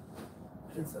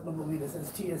 It's a movie that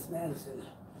says T.S. Madison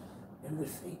in the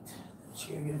seat. The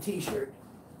chair get a t-shirt.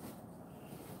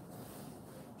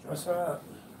 Dress her up.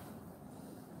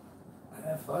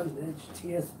 Have fun, bitch.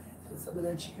 T.S. Madison. Some of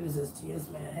that cheer says T.S.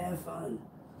 Madison. Have fun.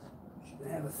 She's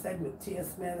gonna have a segment.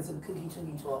 T.S. Madison Cookie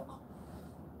Tookie Talk.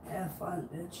 Have fun,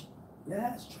 bitch.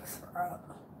 Yes, dress her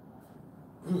up.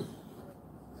 Oh,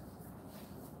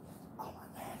 my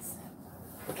Madison.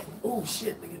 Oh,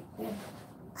 shit, nigga. Oh.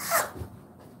 Ow!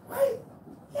 Wait.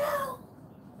 Yo.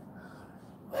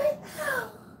 Wait.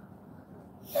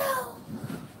 Yo.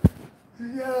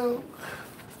 Yo.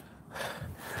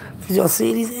 Did y'all see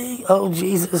anything? Oh,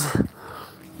 Jesus.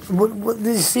 What did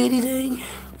you see anything?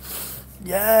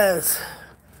 Yes.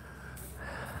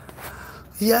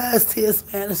 Yes, T.S.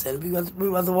 Madison. We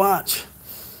about to watch.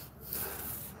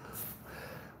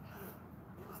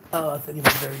 Oh, I think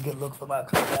it's a very good look for my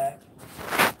comeback.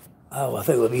 Oh, I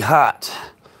think it would be hot.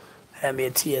 Have me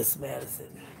a T.S.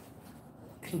 Madison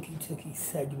Cookie Tookie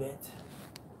segment.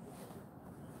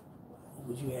 What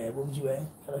would you have? What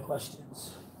kind of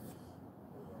questions?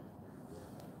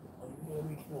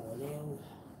 Come on, now.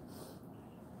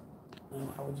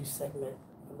 How would you segment?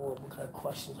 What kind of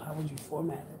questions? How would you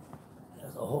format it?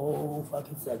 That's a whole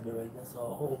fucking segment, right? That's a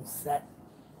whole set.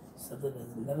 Something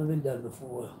that's never been done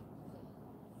before.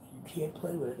 You can't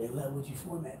play with it. How would you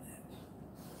format that?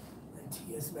 The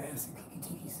T.S. Madison Cookie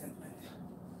Tookie segment.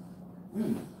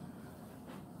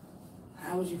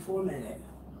 How would you format it?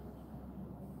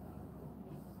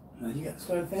 Now you got to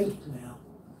start thinking now.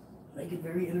 Make it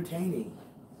very entertaining.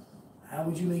 How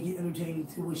would you make it entertaining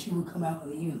to where she would come out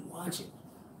and even watch it?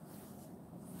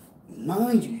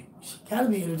 Mind you, she got to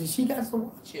be entertaining. She got to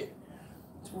watch it.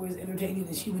 To where it's entertaining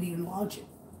that she would even watch it.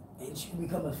 And she would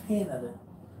become a fan of it.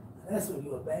 That's when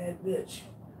you're a bad bitch.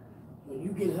 When you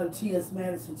get her T.S.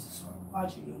 Madison to start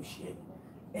watching your shit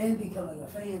and becoming a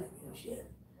fan of your shit.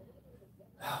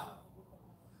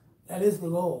 That is the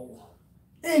goal.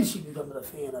 And she becomes a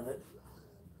fan of it.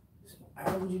 So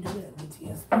how would you do that?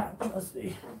 BTS back, trust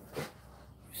me. You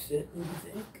sit and you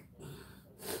think.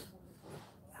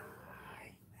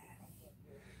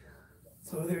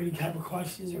 So are there any type of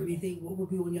questions or anything? What would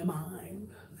be on your mind?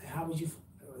 How would you feel?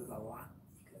 There was a lot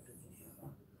you could really do. A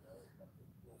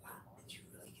lot that you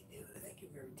really could do. I think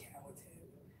you're very talented.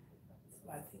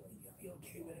 So I think that you'll be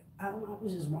okay with it. I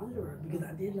was just wondering because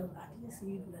I did see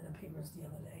you in the papers the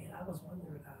other day, and I was wondering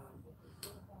when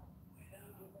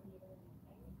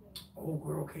old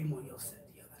girl came on your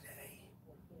set the other day.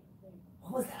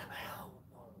 What was that about?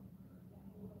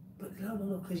 But no,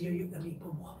 because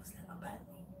but what was that about?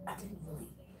 I didn't really.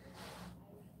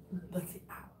 But see,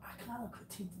 I kind of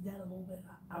critiqued that a little bit.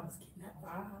 I was getting that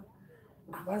vibe.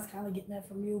 I was kind of getting that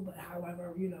from you, but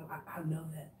however, I know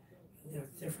that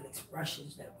there's different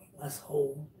expressions that we must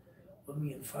hold when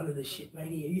we're in front of the shit right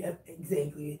here. Yeah,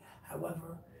 exactly.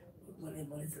 However, when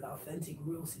it's an authentic,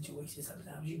 real situation,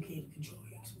 sometimes you can't control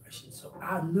your expression. So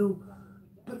I knew,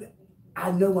 but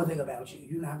I know one thing about you.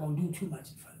 You're not going to do too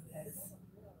much in front of this.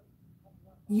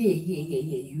 Yeah.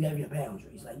 You have your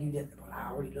boundaries. Like you did. I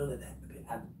already know that.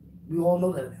 We all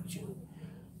know that about you.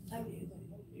 I mean,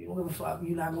 you don't give a fuck.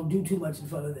 You're not gonna do too much in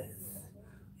front of this.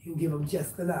 You give them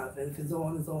just enough. And if it's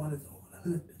on, it's on, it's on.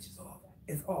 And if it's off,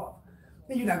 it's off.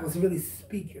 Then you're not gonna really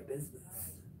speak your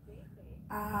business.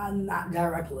 Not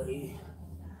directly.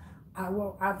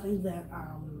 I think that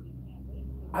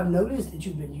I've noticed that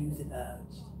you've been using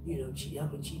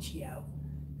helping Chi out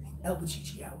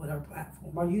with her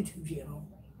platform, our YouTube channel.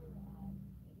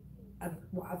 I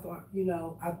thought,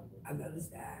 I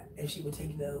noticed that, and she would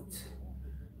take notes.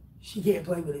 She can't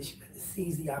play with it. She had to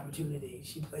seize the opportunity.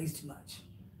 She plays too much.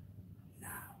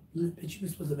 But you were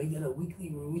supposed to make that a weekly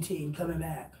routine coming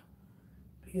back.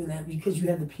 Because you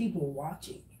had the people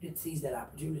watching. You didn't seize that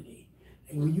opportunity.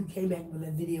 And when you came back with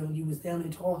that video and you was down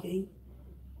there talking,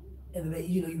 and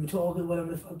you were talking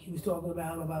whatever the fuck you was talking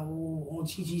about on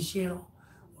Chi Chi's channel,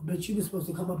 but you were supposed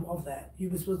to come up off that. You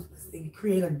were supposed to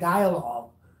create a dialogue.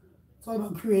 It's all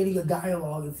about creating a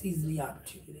dialogue and seizing the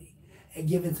opportunity and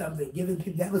giving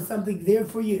people, that was something there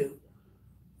for you.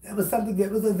 That was something that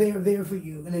was there for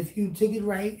you. And if you took it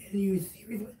right and you were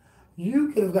serious,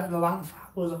 you could have gotten a lot of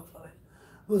followers off of it.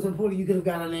 It was important. You could have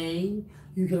got a name,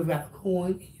 you could have got a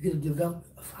coin, you could have developed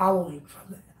a following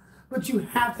from that. But you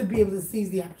have to be able to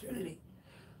seize the opportunity.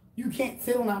 You can't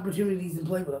sit on opportunities and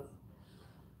play with them.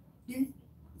 You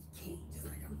can't. Just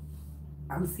like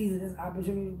I'm seizing this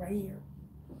opportunity right here.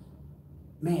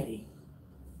 Madison.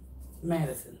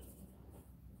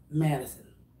 No,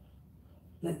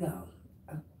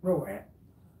 Rohat.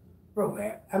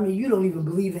 I mean, you don't even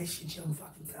believe that shit your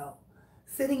fucking self.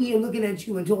 Sitting here looking at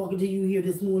you and talking to you here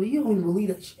this morning, you don't even believe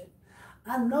that shit.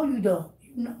 I know you don't.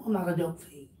 You know I'm not a dope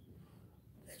fiend.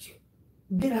 That you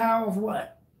get high off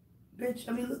what? Bitch,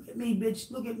 I mean, look at me,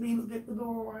 bitch. Look at me. Look at the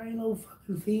girl. I ain't no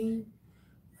fucking fiend.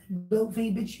 Dope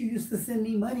fiend, bitch. You used to send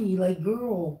me money. Like,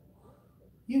 girl,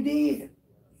 you did.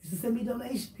 To send me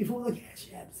donations before the cash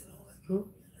apps and all that, girl.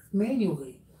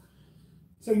 Manually.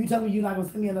 So you tell me you're not gonna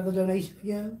send me another donation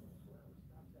again?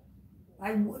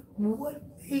 Like what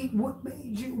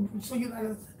made you so you're not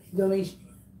gonna send me a donation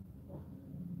again?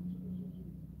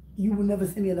 You would never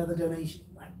send me another donation.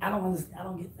 Like I don't understand. I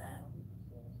don't get that.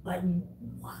 Like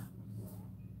what?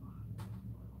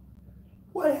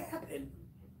 What happened?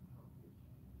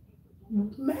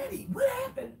 Maddie, what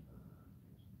happened?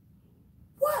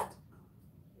 What?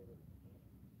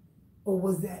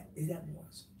 Or is that more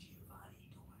so Giovanni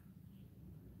doing?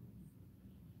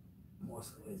 More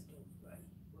so his doing, right?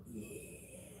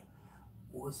 Yeah.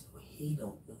 More so he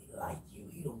don't really like you.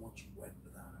 He don't want you working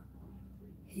with her.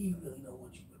 He really don't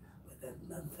want you. But that's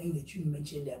another thing that you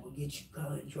mentioned that will get you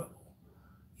kind of in trouble.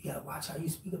 You gotta watch how you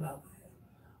speak about that.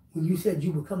 When you said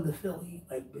you would come to Philly,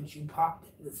 like bitch, you popped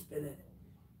it and spin it,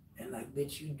 and like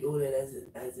bitch, you doing it as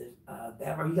if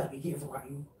that way. You gotta be careful how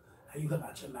you come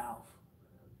out your mouth.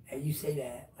 And you say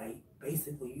that, like,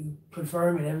 basically you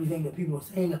confirming everything that people are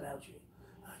saying about you.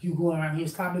 You going around here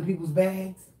stopping people's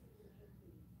bags,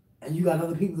 and you got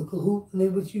other people to cahoot and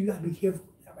live with you. You got to be careful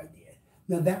with that right there.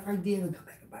 Now, that right there will come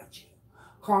back and bite you.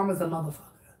 Karma's a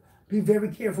motherfucker. Be very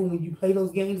careful when you play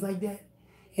those games like that,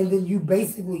 and then you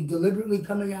basically deliberately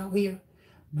coming out here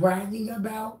bragging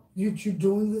about you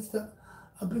doing this stuff,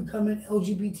 becoming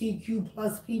LGBTQ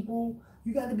plus people.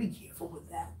 You got to be careful with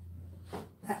that.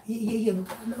 Yeah.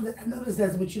 I know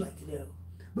that's what you like to do.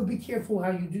 But be careful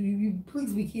how you do. You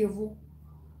please be careful.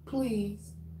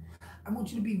 Please. I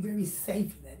want you to be very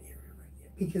safe in that area right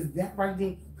there. Because that right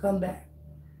there can come back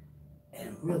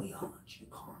and really haunt you.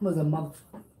 Karma's a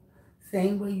motherfucker.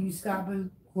 Same way you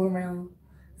stopping going around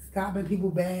stopping people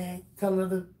bad,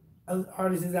 telling other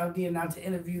artists out there not to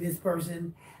interview this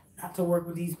person, not to work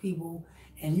with these people,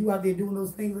 and you out there doing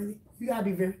those things, you gotta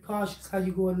be very cautious how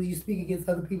you go and you speak against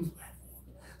other people's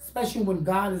platforms, especially when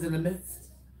God is in the midst.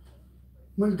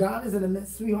 When God is in the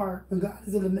midst, sweetheart, when God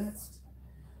is in the midst,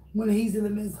 when He's in the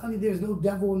midst, honey, there's no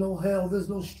devil, no hell, there's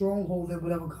no stronghold that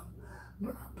would ever come.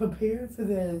 But I'm prepared for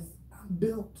this. I'm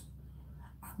built.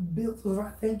 I'm built for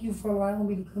it. Thank you for allowing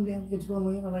me to come down here to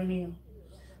Atlanta right now.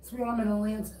 Sweetheart, I'm in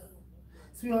Atlanta.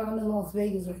 Sweetheart, I'm in Las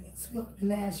Vegas right now. Sweetheart, I'm in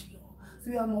Nashville.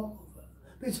 Sweetheart, I'm all over.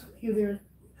 Bitch, I'm here, there.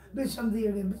 Bitch, I'm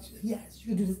there. Bitch, yes, you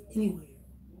can do this anywhere.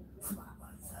 Smile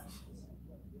body section.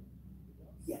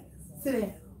 Yes. Sit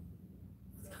down.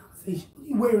 This conversation. What are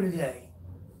you wearing today?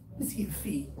 Let me see your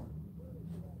feet.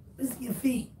 Let me see your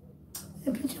feet.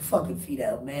 Man, put your fucking feet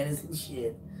out, man. It's and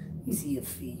shit. Let me see your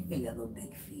feet. You ain't got no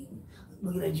big feet. I'm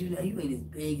looking at you now. You ain't as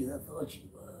big as I thought you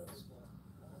was.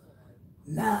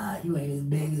 Nah, you ain't as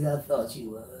big as I thought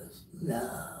you was.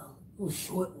 Nah. Little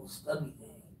short, little stubby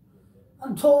thing.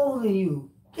 I'm taller than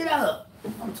you. Get up.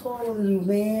 I'm taller than you,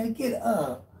 man. Get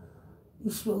up.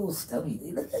 You short, little stubby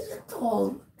thing. Look at you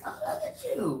tall. Look at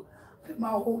you. I put my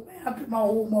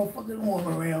whole motherfucking arm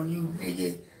around you,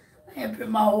 nigga. Man, put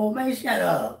my whole, man, shut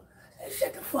up. Hey,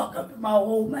 shut the fuck up. Put my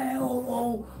whole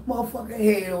motherfucking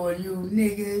head on you,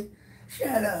 nigga.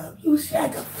 Shut up. You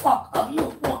shut the fuck up.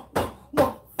 You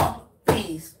motherfucking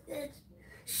face, bitch.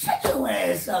 Shut your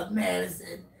ass up,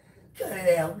 Madison. Cut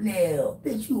it out now.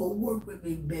 Bitch, you will work with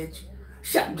me, bitch.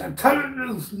 Shut up. Cut it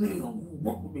loose, nigga. You will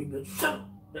work with me, bitch. Shut up.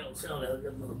 Don't sound like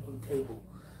that motherfucking table.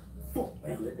 Fuck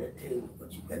around at that table,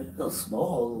 but you got a little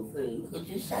small little thing. Look at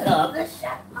you, shut up. Let's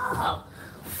shut up.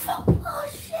 Fuck, oh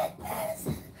shit,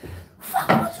 Madison. Fuck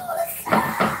what you wanna say.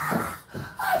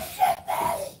 Oh shit,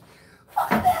 Maddie. Fuck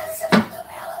Madison, fuck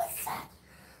around on the set.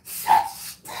 Shut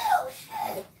still,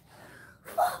 shit.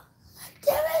 Fuck,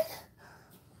 damn it.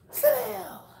 Sit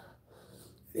down.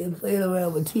 Been playing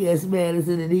around with T.S.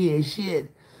 Madison in here,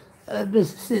 shit. I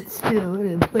just sit still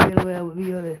and playing around with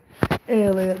me on the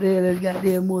airway up there. That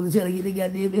goddamn morning trying to get the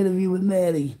goddamn interview with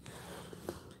Maddie.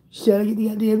 Trying to get the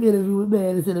goddamn interview with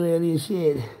Maddie sitting around here,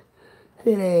 shit.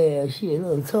 Sit down, shit.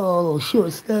 Little tall, little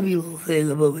short, stubby little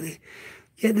thing up over there.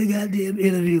 Get the goddamn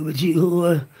interview with you,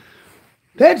 whore.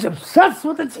 Bitch, obsessed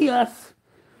with the TS.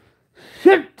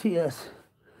 Shit, TS.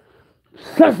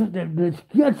 Obsessed with that bitch.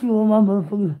 Got you on my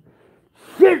motherfucking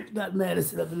shit. Got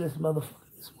Madison up in this motherfucker.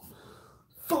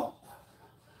 Fuck.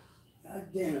 God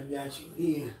damn it, got you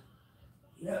here.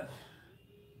 Yep.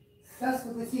 That's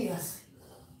what this is.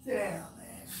 Sit down,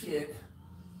 man. Shit.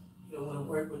 You don't want to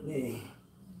work with me.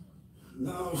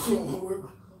 No, she don't want to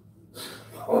work.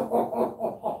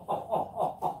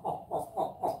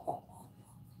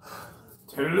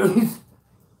 Turn it loose.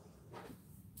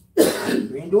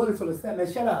 We ain't doing it for the set,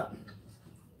 man. Shut up.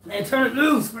 Man, turn it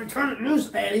loose. Man, turn it loose,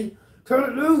 Maddie. Turn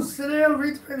it loose. Sit down.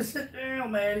 Reach for sit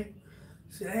down, Maddie.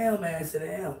 Sit down, man. Sit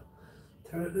down.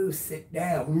 Turn it loose. Sit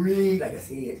down. Read like I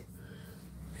said.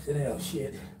 Sit down.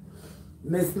 Shit.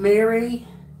 Miss Mary.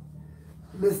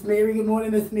 Miss Mary. Good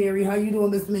morning, Miss Mary. How you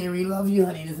doing, Miss Mary? Love you,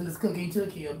 honey. This is Miss Cookie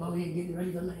took here. I'm over here getting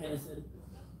ready for Madison.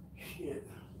 Shit.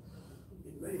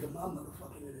 Getting ready for my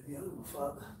motherfucking interview. I don't give a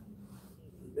fuck.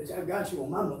 Bitch, I got you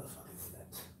on my motherfucking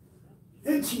steps.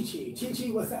 Then Chi-Chi.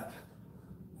 Chi-Chi, what's up?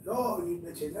 Oh, you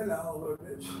bitches. Hello, Oliver,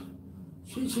 bitch.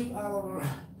 Chi-Chi, Oliver.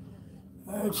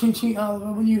 Chi-Chi,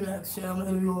 Oliver, when you next? I'm going to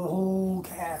interview the whole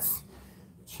cast.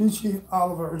 Chi-Chi,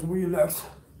 Oliver, when you next?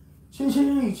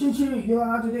 Chi-Chi, Chi-Chi, you're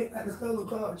out today. Let's go to the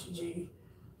car, Chi-Chi.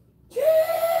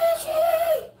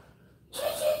 Chi-Chi!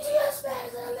 Chi-Chi, yes,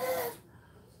 Madison, live.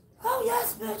 Oh,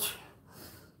 yes, bitch.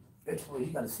 Bitch, boy, you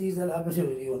got to seize that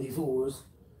opportunity on these whores.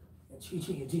 And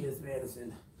Chi-Chi and T.S.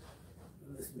 Madison.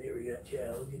 Miss Mary got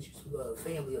child. We'll get you some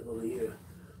family up over here.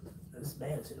 Miss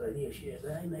Madison right here. She has,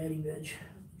 hey, Maddie, bitch.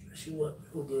 Dress you up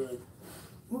real good.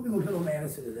 What we gonna put on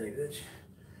Madison today, bitch?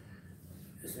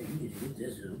 This thing, you need to get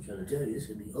this. I'm trying to tell you, this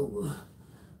could be over.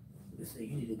 This thing,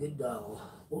 you need a good doll.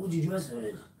 What would you dress her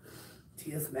in?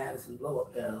 T.S. Madison blow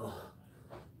up doll.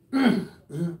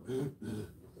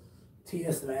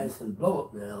 T.S. Madison blow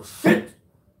up doll. Shit!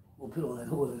 We'll put on that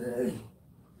whore today.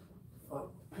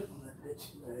 Fuck, put on that bitch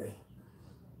today.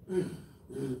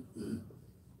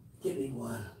 Give me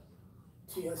one.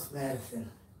 T.S. Madison.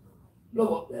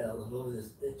 Blow up doll all over this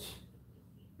bitch.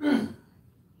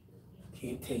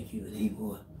 Can't take you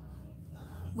anymore.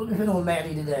 What we put on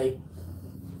Maddie today?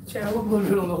 Child, what we gonna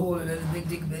put on the whore of this big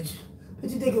dick bitch?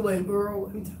 Put your dick away, girl.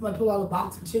 Every time I pull out a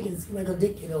box of chicken, it seems like a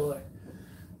dick get hard.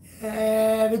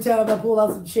 Every time I pull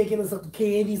out some chicken or some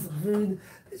candy, some food,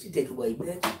 put your dick away,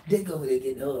 bitch. Dick over there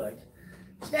getting hard.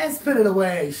 Just put it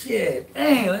away. Shit.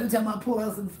 Hey, every time I pull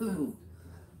out some food,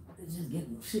 it's just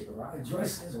getting shit right.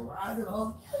 Dresses rising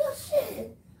off. Yeah,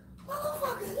 shit.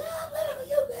 Motherfucker, yeah, I'm better than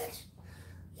you, bitch.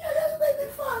 You just make me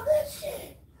fun, bitch.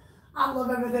 Shit. I love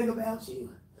everything about you.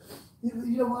 You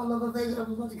know what I love everything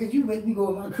about you? Because you make me go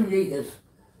on my creative.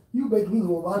 You make me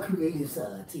go on my creative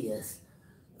side, TS.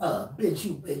 Bitch,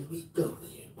 you make me go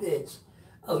there, bitch.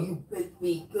 Oh, you make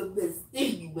me go this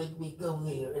thing, you make me go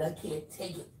there, and I can't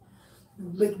take it.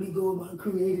 You make me go on my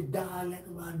creative dialect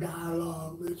of my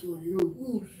dialogue, bitch. When you,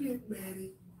 ooh, shit,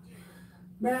 Manny.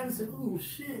 Man said, ooh,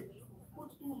 shit.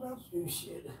 What's about you,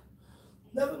 shit?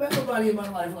 Never met nobody in my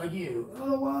life like you. I don't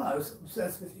know why I was so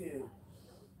obsessed with you.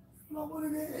 I don't know what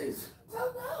it is. I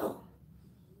don't know.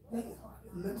 Maybe it's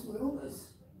mental illness.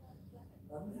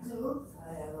 Mental illness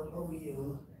I have over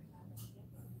you.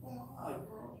 Oh my,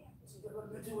 bro. It's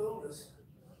a mental illness.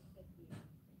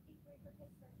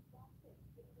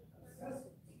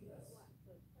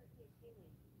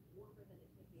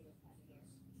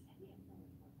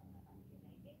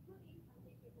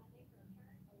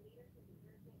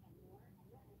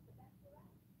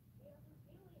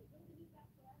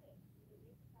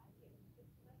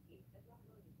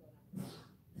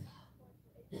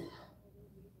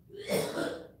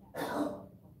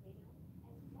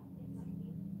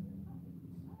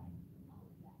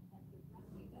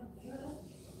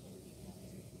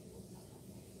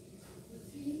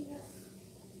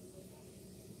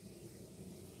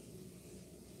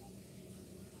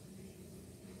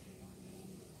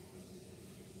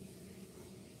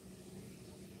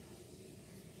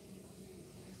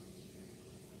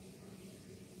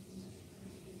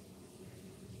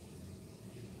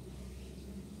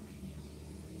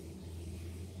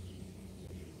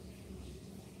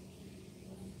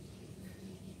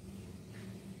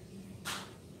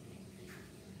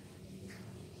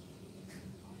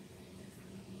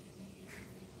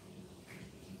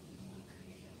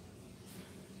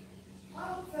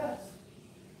 I'm obsessed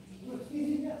with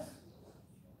TDS.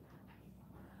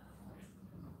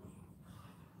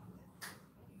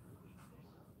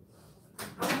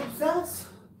 I'm obsessed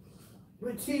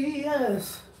with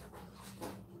TS.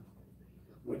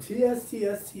 With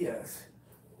TS.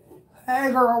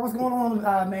 Hey girl, what's going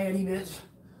on, Manny, bitch?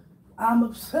 I'm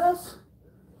obsessed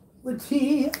with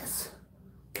TS.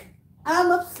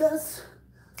 I'm obsessed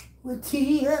with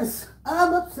TS.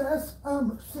 I'm obsessed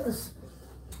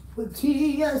with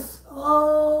TS.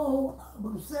 Oh, I'm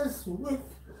obsessed with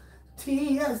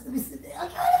TS. Let me sit down.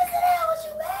 Okay, let me sit down with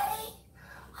you, Manny.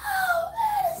 Oh,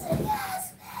 man, I said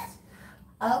yes, bitch.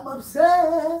 I'm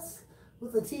obsessed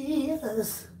with the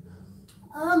TS.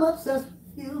 I'm obsessed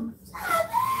with you. I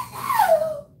miss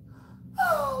you.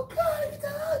 Oh, God, I get to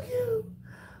hug you.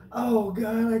 Oh,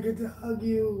 God, I get to hug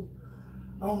you.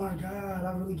 Oh, my God,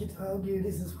 I really get to hug you.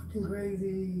 This is fucking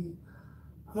crazy.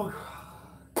 I'm gonna cry.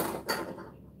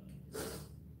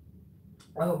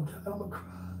 Oh, God, I'm gonna cry.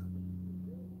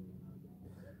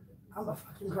 I'm gonna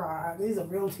fucking cry. These are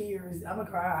real tears. I'm gonna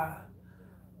cry.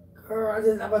 Girl, I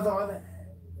just never thought that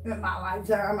in my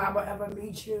lifetime I would ever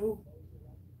meet you.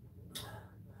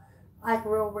 Like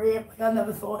real rare. Like I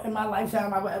never thought in my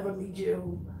lifetime I would ever meet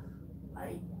you.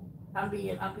 Like I'm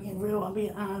being real. I'm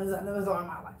being honest. I never thought in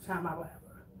my lifetime I would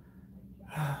ever.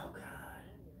 Oh God.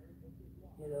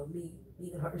 You know,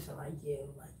 meet a person like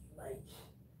you. Like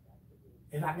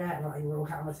if I could have like real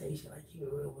conversation, like you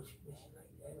real with you like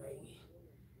that, like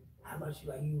how much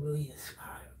like you really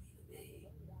inspire me to be.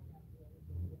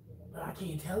 But I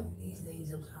can't tell you these things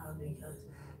sometimes because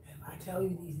if I tell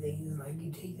you these things, it's like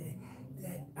you take that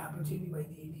opportunity right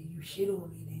there, then you shit on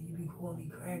me, then you be calling me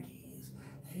crackheads,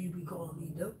 and you be calling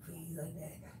me dope fiends like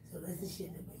that. So that's the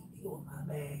shit that make me go in my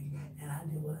bag, and I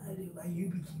do what I do. Like you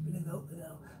be keeping it open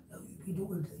though. No, you be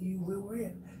doing you real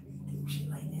rap. You do shit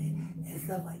like that and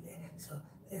stuff like that. So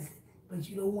listen, but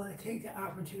you don't want to take the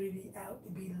opportunity out to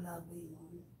be loving.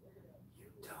 You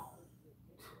don't.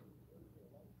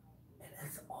 And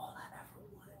that's all I ever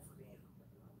wanted from you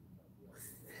was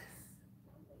this.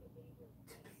 To be able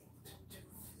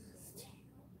to do this to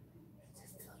you and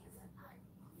just tell you that I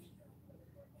love you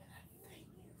and I thank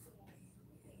you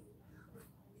for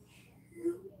being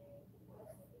you.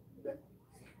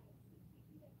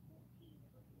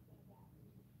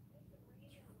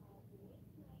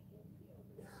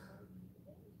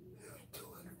 You're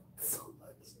doing so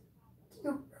much.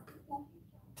 You're people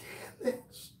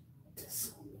damage to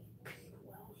so many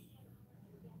people out here.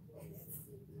 And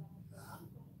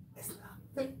it's not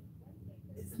fair.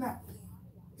 It's not fair.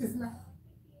 It's not.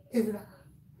 It's not.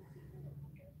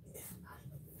 It's not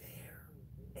even fair.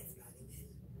 It's not even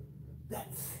that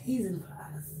season for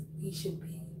us. We should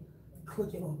be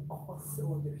clicking on all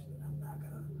cylinders, and I'm not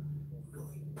gonna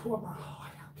really pour my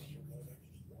heart out to you like that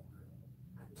anymore.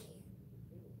 I can't.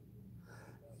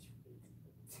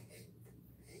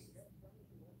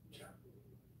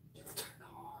 Just turn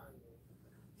hard.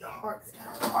 Your heart is kind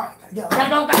of hard. Gotta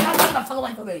go, get the fuck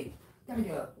away from me. Gotta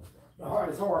go. Your heart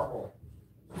is horrible.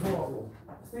 It's horrible.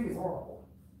 This thing is horrible.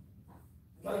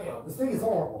 Gotta go. This thing is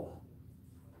horrible.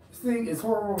 This thing is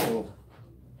horrible.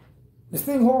 This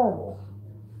thing horrible.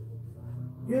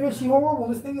 Yeah, she horrible.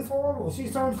 This thing is horrible.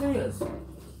 She's turned fierce.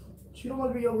 She don't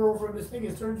want to be your girlfriend. This thing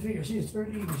is turned fierce. She is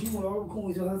turned evil. She want all the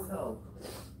coins to herself.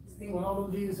 This thing want all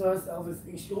the views to herself. This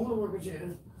thing, she don't want to work with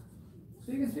you. This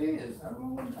thing is fierce. I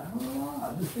don't know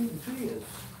why. This thing is fierce.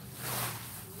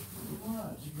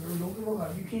 Why? Girl, don't give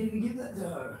her. You can't even give that to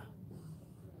her.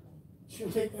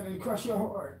 She'll take that and crush your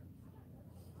heart.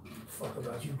 Fuck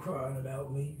about you crying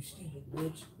about me, you stupid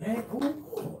bitch. Man,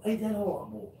 ooh, ain't that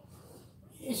horrible?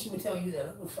 Yeah, she would tell you that.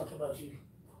 I don't fuck about you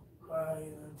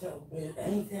crying and tell me,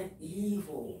 ain't that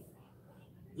evil?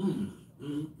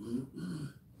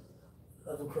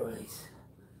 Love of Christ.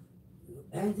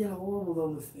 Ain't that horrible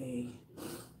on this thing?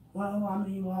 Well, I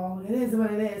mean, well, it is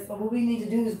what it is. So what we need to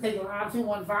do is take a live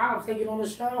 215, take it on the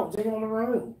show, take it on the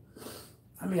road.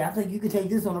 I mean, I think you could take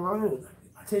this on the road.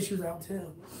 My tissues out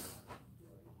too.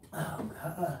 Oh,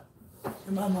 God.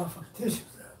 Get my motherfucking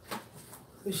tissues out.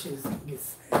 This shit's gonna get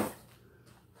sad.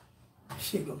 This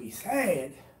shit gonna be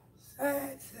sad.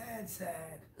 Sad.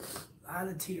 A lot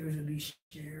of tears will be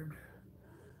shared.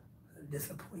 The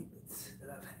disappointments that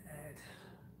I've had.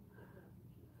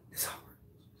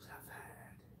 Disheartenments I've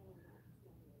had.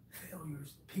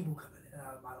 Failures, people coming in and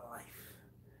out of my life.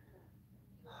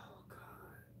 Oh,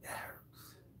 God. That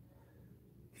hurts.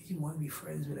 You want to be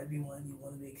friends with everyone. You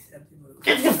want to be accepted.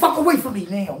 Get the fuck away from me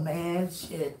now, man.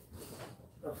 Shit.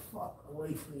 The fuck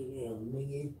away from me now,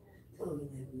 nigga. Tell me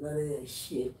none of that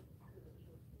shit.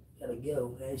 Gotta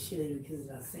go, man. Shit ain't because it's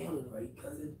not sounding right,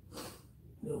 cousin.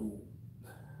 No.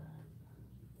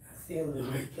 Not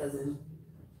sounding right, cousin.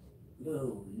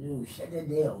 No. Shut that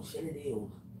down. Shut it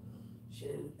down.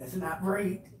 That's not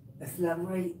right. That's not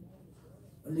right.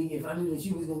 I think if I knew that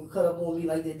you was gonna cut up on me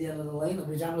like that down in the lane,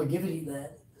 bitch, I would have given you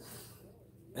that.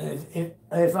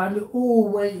 If I knew, oh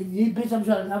wait, you bitch, I'm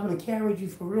gonna carry you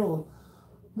for real.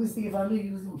 Let's see if I knew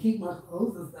you was gonna keep my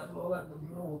clothes and stuff and all that. But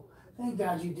girl, thank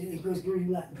God you did, because girl, you're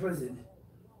not in prison.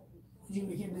 Would you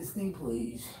make this thing,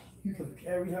 please? You could have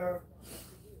carried her.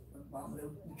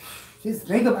 Just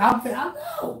think about it. I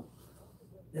know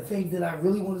the things that I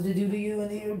really wanted to do to you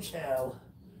and your child.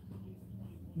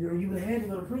 Girl, you would have had to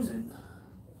go to prison.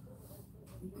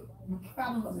 You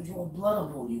probably wasn't drawing blood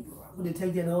up on you, girl. I'm gonna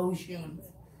take that whole shoe and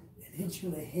hit you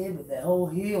in the head with that whole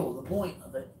heel, the point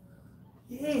of it.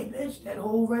 Yeah, bitch, that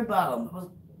whole red bottom.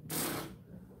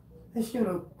 That shit,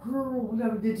 girl,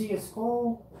 whatever did to your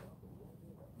skull.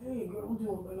 Hey, girl,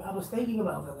 I was thinking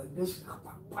about that, like, bitch, I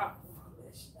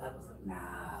was like,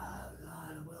 nah,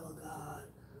 God, well, God.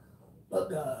 But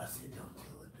God, I said, don't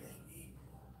do it, baby.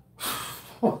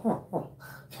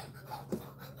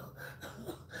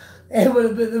 It would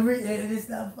have been and it's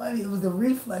not funny, it was the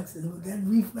reflexes. But that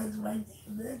reflex right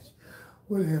there, bitch,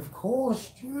 would have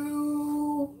cost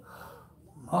you,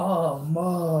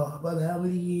 about how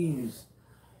many years?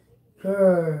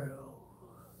 Girl.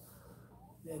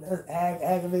 Yeah, that's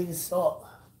aggravated assault.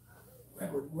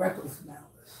 Reckless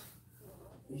malice.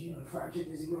 You know,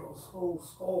 fractured this girl's whole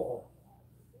skull.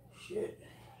 Shit.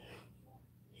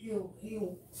 He'll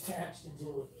attached into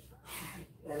it.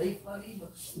 That ain't funny,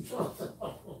 but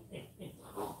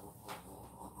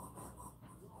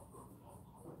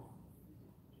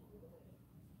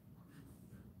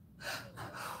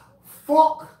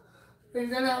fuck! Is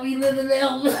that how we living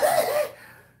now?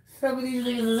 Some of these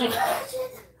niggas is like,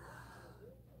 shit.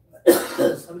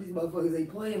 Some of these motherfuckers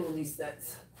ain't playing on these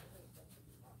sets.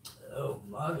 Oh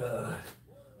my God.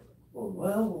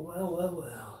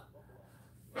 Well.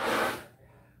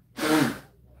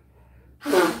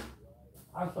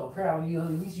 I'm so proud of you.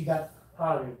 At least you got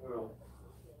out of it, girl.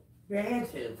 You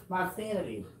had to. My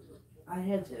sanity. I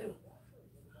had to.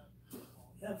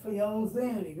 That's for your own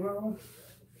sanity, girl.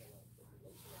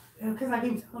 Because I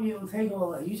keep telling you, don't take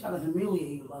all that. You trying to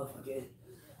humiliate the motherfucker.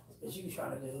 That's what you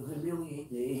trying to do.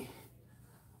 Humiliate me.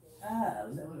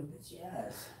 Was that what a bitch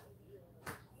ass? I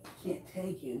can't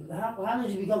take you. How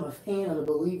did you become a fan of the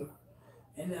believer?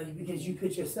 And because you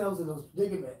put yourselves in those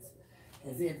predicaments.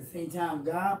 And then at the same time,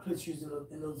 God puts you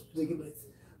in those predicaments.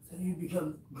 So you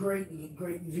become great and get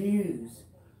great views.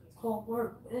 It's called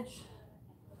work, bitch.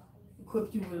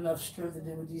 Equip you with enough strength to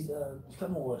do with these,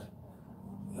 come on,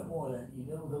 you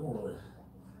know, come on.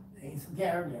 Ain't some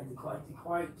character,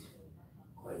 quite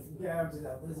Quite some characters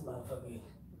out this motherfucker.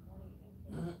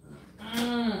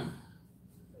 Mm-mm.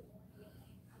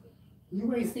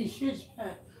 You ain't see shit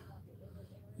yet.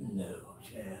 No,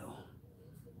 child.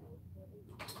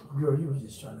 Girl, you was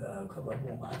just trying to come up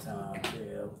on my time,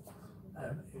 child.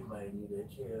 Everybody knew that,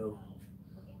 child.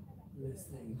 This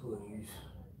thing, please.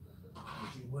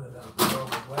 But you went about the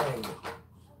wrong way.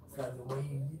 It's not the way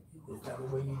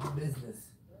you do business.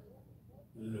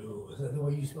 No, it's not the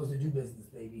way you're supposed to do business,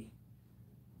 baby.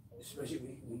 Especially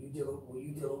when you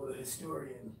deal with a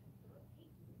historian.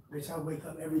 Bitch, I wake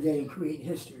up every day and create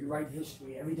history, write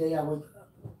history. Every day I wake up.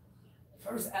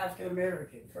 First African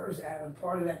American, I'm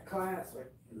part of that class,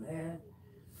 right? Man,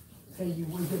 say you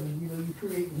wake up and you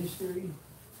create history.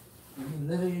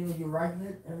 You're living it and you're writing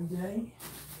it every day.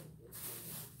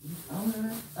 You own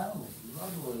it. Oh,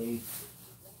 lovely.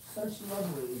 Such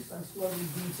lovely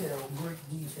detail, great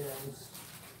details.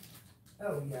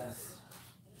 Oh yes.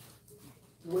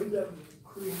 Wake up and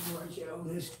create and write your own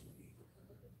history.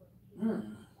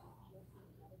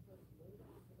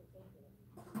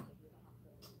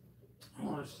 I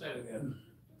want to say it again.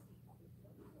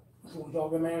 So we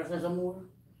talking Madison some more?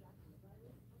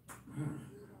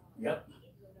 Yep.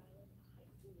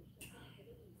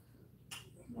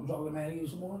 I'm talking Madison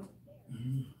some more?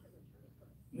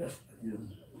 Yes, I do.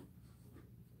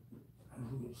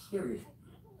 I'm serious.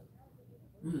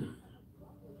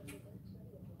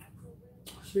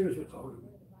 Serious with talking.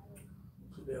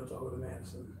 Today I'm talking to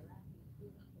Madison.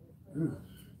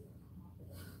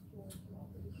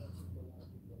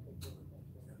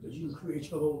 But you can create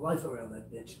your whole life around that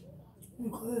bitch. You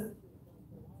could.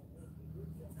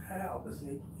 How? But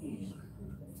say, please.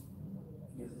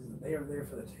 Because they are there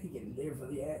for the taking, there for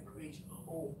the act, create your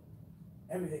whole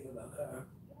everything about her.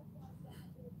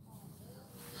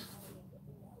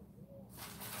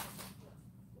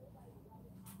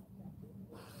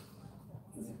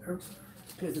 It hurts her,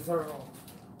 pisses her off.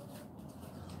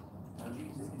 And you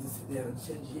just sit there and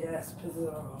say, yes, pisses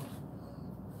her off.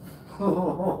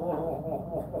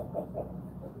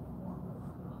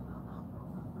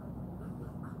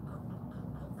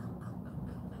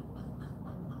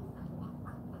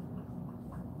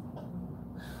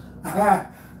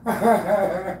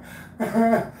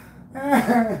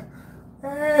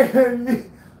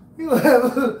 You have a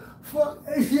fuck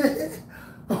shit.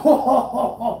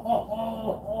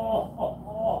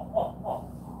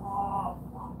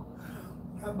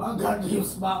 My goddamn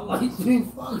spotlight, you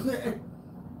fuck that.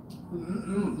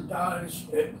 Darn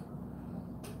shit.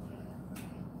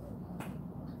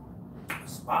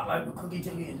 Spotlight with Cookie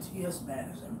Tippy and T.S.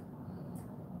 Madison.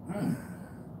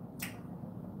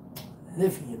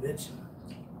 Live for you, bitch.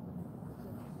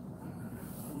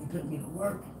 You put me to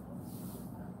work.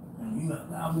 And you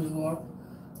allow me to go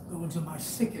into my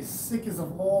sickest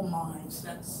of all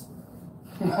mindsets.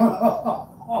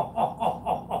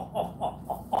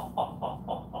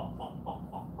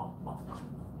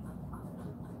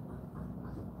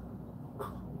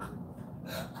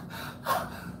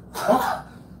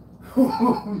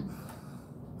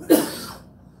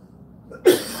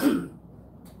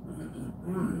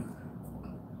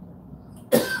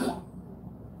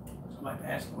 Somebody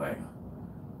passed away.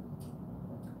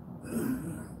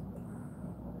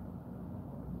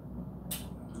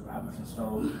 Robinson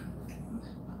Stone.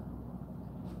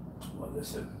 Well,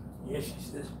 listen. Yeah, she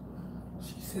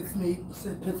puts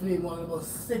me in one of the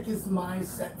most sickest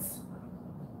mindsets.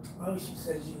 Oh, she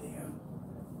says you there.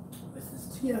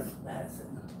 Mrs. T.S.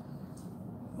 Madison.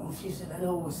 Oh, she said that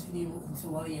whole city into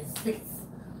one of your sickest,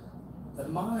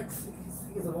 demonic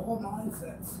sickest of all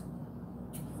mindsets.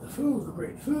 The food, the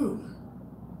great food.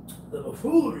 The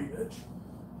buffoonery, bitch.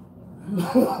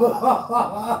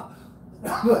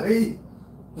 Somebody.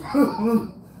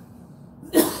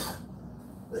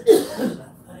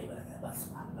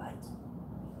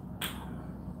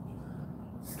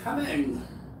 It's coming.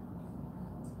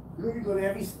 You're going to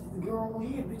every girl over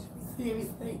here, bitch.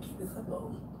 Everything, keep it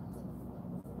simple.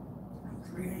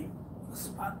 Create a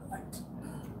spotlight.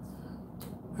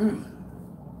 Gotta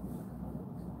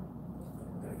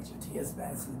get your T.S.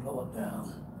 Madison blow up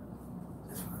down.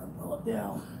 Just want to blow up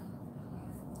down.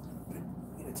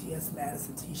 Get a T.S.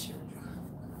 Madison t-shirt.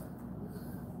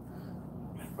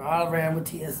 Ride around with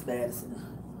T.S. Madison.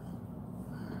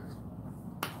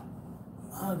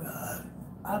 Oh God.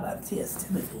 How about T.S.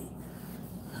 Timothy?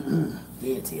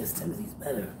 Yeah, T.S. Timothy's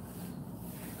better.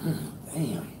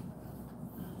 Damn.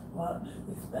 What?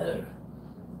 It's better.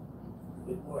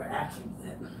 With more action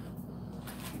then.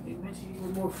 They mention you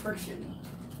with more friction.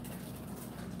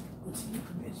 Which you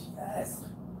bitch, yes.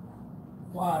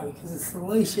 Why? Because it's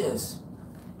salacious.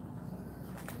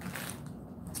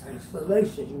 And it's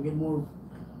salacious. You get more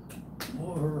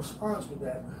response with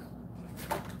that.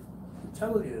 I'm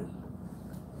telling you.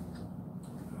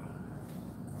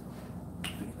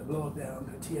 Get the blow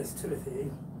down to T.S.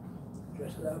 Timothy.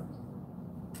 Dress it up.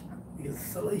 Because it's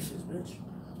salacious, bitch.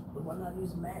 But why not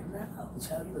use Mac now?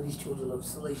 Child, you know these children love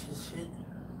salacious shit.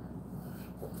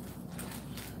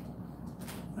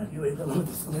 Like you ain't coming with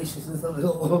the salaciousness of it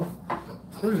all.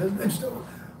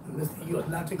 Bitch, you are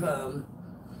not to come.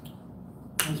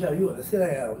 I'm telling you, sit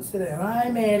down, sit down. I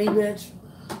ain't Maddie, bitch.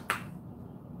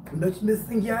 Bitch, Miss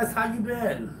Thing, yes, how you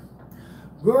been?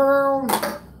 Girl,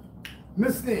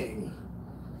 Miss Thing.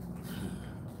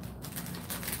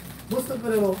 What's up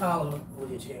with that little collar on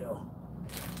your tail?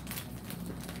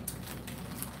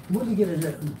 What did you get in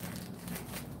there?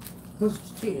 What's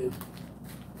your tail?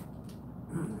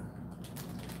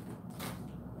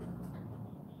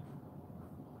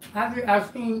 I have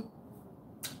seen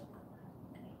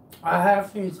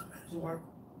some of his work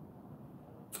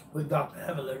with Dr.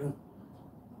 Evelyn.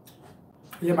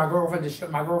 Yeah, my girlfriend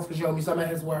showed me some of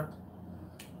his work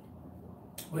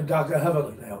with Dr.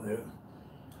 Evelyn out there.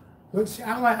 Which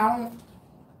I don't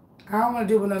want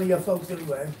to deal with none of your folks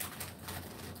anyway.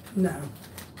 No.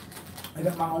 I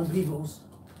got my own peoples.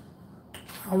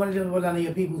 I don't want to deal with none of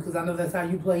your people because I know that's how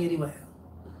you play anyway.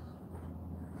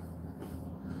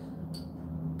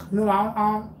 No,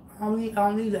 I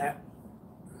don't need that.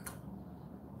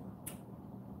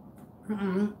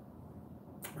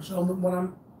 So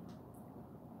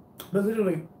but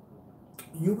literally,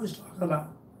 you was talking about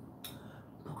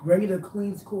regular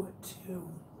Queen's Court to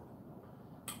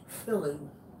Philly,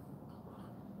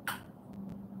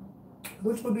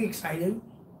 which would be exciting.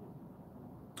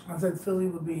 I think Philly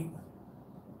would be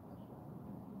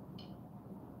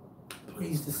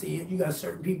pleased to see it. You got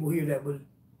certain people here that would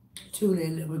tune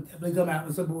in, that would definitely come out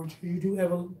and support you. You do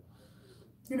have a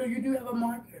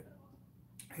market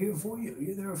here for you.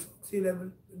 There are folks here that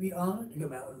would be honored to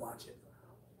come out and watch it.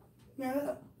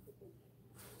 Yeah.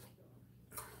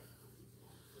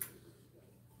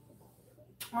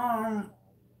 I'm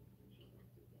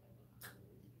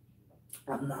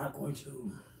not going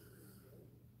to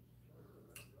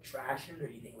trash it or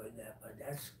anything like that, but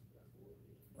that's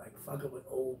like fucking with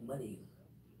old money.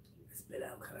 It's been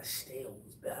out kind of stale.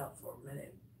 It's been out for a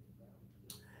minute.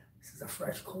 This is a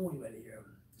fresh coin right here.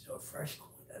 So a fresh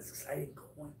coin, that's an exciting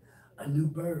coin. A new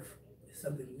birth is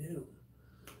something new.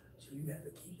 So you have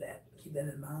to keep that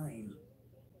in mind.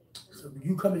 So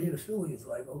you coming here to Philly, it's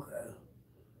like, okay,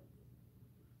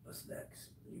 what's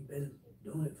next? You've been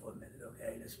doing it for a minute,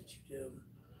 okay? That's what you do.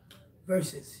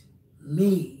 Versus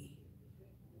me,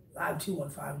 Live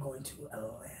 215 going to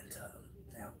Atlanta.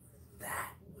 Now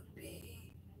that would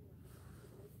be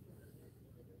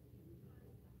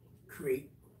create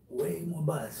way more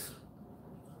buzz.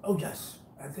 Oh yes,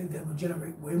 I think that would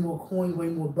generate way more coin, way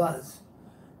more buzz.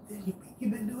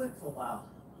 You've been doing it for a while.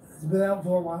 It's been out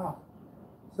for a while.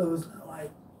 So it's not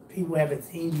like people haven't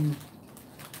seen you.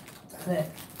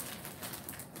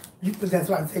 But that's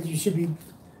why I said you should be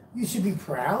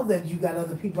proud that you got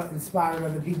other people, inspiring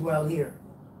other people out here.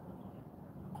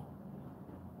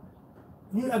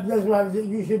 That's why I said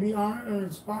you should be honored and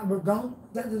inspired. But don't,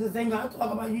 that's the thing I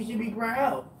talk about. You should be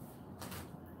proud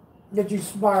that you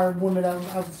inspired women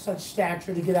of such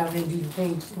stature to get out and do the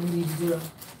things we need to do.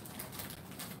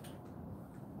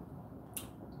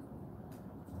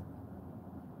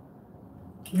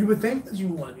 You would think that you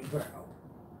want to be proud.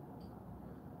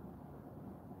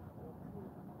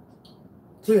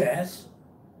 Yes.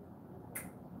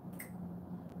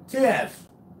 Yes.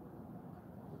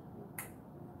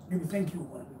 You would think you would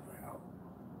want to be proud.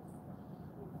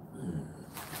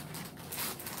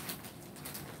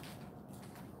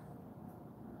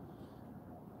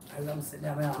 As I'm sitting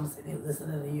down there, I'm sitting here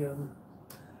listening to you.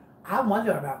 I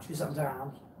wonder about you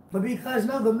sometimes. But because,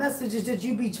 no, the messages that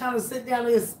you be trying to sit down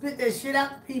there and spit that shit out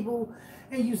to people,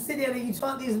 and you sit there and you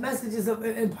talk these messages of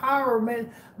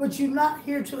empowerment, but you're not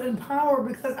here to empower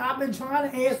because I've been trying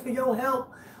to ask for your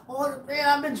help. Man,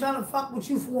 I've been trying to fuck with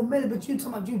you for a minute, but you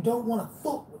talking about you don't want to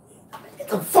fuck with me. Get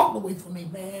the fuck away from me,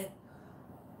 man.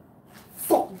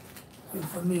 Fuck away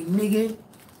from me, nigga.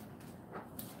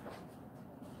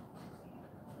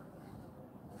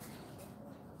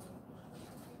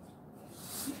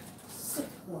 Sick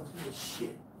of this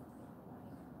shit.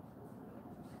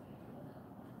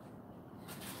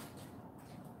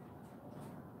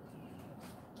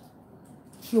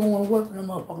 She don't want to work with no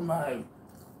motherfucking mind.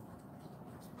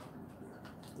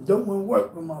 Don't want to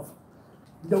work with motherfucking.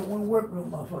 Don't want to work with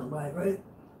no motherfucking mind, right?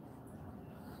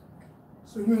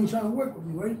 So you ain't trying to work with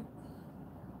me, right?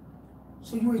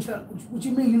 So you ain't trying. What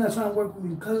you mean you're not trying to work with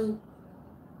me, cousin?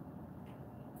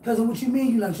 Cousin, what you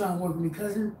mean you're not trying to work with me,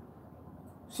 cousin?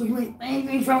 So you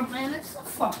ain't Trump, man. That's the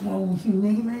fuck wrong with you,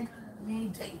 nigga, man. We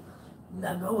ain't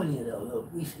not going here though.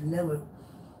 Look, we should never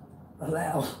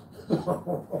allow.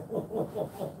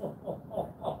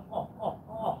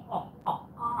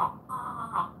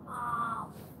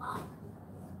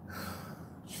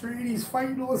 Trinity's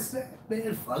fighting on set,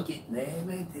 man. Fuck it, man.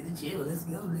 Man, to the jail. Let's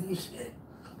go, nigga. Shit.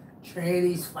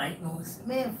 Trinity's fighting on set,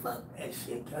 man. Fuck that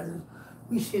shit, cousin.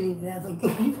 We shouldn't even have to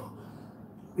go.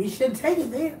 We shouldn't take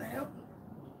it there now.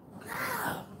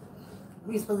 Nah.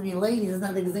 We supposed to be ladies. It's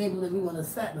not the example that we want to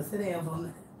set, but sit down for a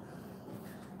minute.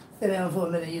 Sit down for a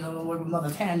minute, you know, don't work with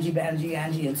Mother Tangi, Banji,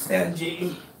 Angie, and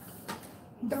Stanji.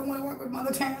 Don't want to work with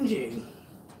Mother Tangi.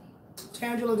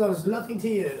 Tangela does nothing to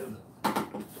you.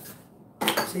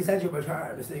 She said you were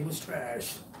tired. This thing was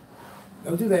trash.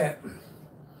 Don't do that.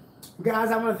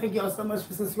 Guys, I want to thank y'all so much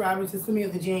for subscribing to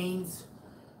Samantha James,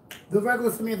 the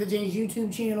regular Samantha James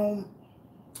YouTube channel.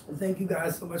 And thank you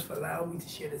guys so much for allowing me to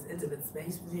share this intimate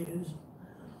space with you.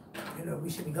 You know, we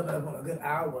should be coming up on a good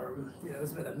hour. You know,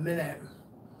 it's been a minute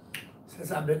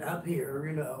since I've been up here,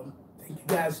 you know. Thank you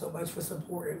guys so much for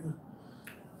supporting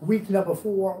week number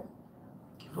 4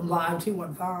 from Live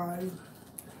 215.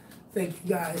 Thank you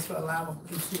guys for allowing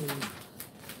me to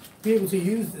be able to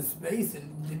use this space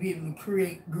and to be able to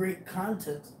create great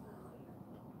content.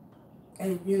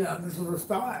 And, you know, this was a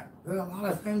start. There are a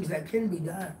lot of things that can be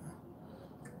done.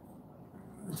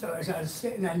 So as I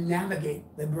sit and I navigate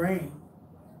the brain,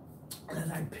 and as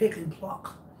I pick and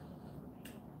pluck,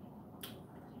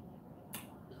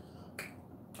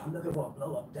 I'm looking for a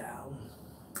blow-up down.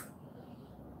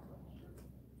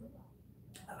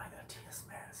 I like a T.S.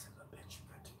 Madison, a bitch,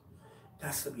 but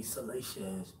that's to be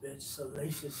salacious, bitch.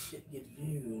 Salacious shit get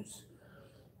views.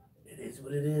 It is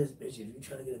what it is, bitch. If you're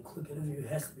trying to get a quick interview, it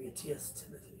has to be a T.S.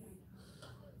 Timothy.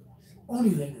 It's the only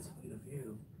thing that's going to get a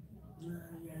view. Yeah,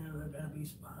 I gotta be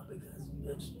smart because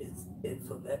bitch, it's it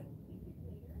for that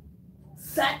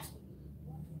set.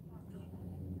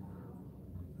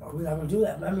 Oh, we're not gonna do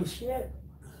that, but I mean shit.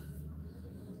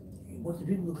 You want the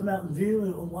people to come out and view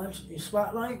and watch the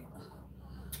spotlight?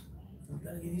 You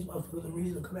gotta give these motherfuckers a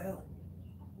reason to come out.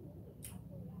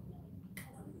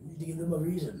 You need to give them a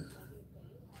reason.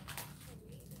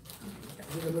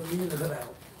 Give them a reason to come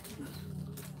out.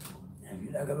 And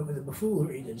you're not gonna with the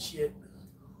buffoonery and shit.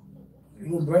 If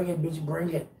you gonna bring it, bitch, bring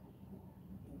it.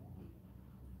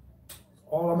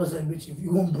 All I'm gonna say, bitch, if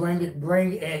you gonna bring it,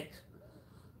 bring it.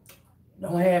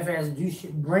 Don't half-ass do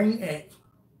shit, bring it.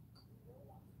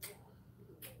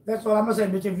 That's all I'm gonna say,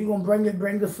 bitch. If you gonna bring it,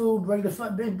 bring the food, bring the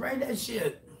fun, bitch, bring that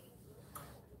shit.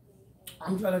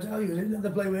 I'm trying to tell you, there's nothing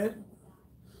to play with.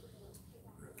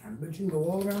 And bitch, you can go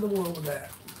all around the world with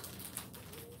that.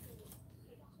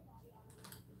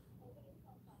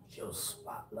 Show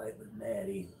spotlight with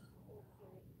Maddie.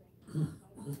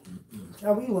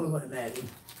 How we want to go to Maddie?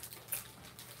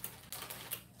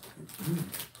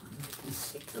 He's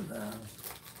sick sometimes.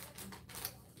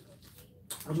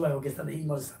 I'm trying to go get something to eat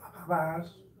most Popeyes.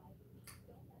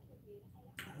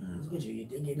 Look at you,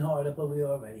 you're getting hard up over here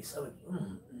already. So,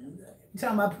 every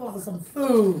time I pull out some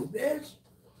food, bitch.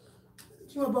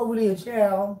 You up over there,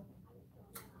 child.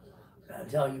 I'm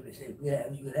telling you,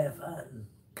 bitch, you could have fun.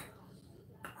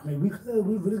 I mean, we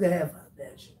really could have fun,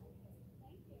 bitch.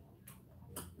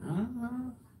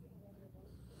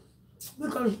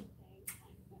 Because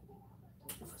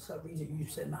for some reason you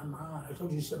set my mind. I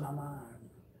told you set my mind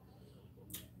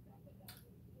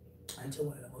into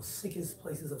one of the most sickest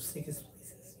places of sickest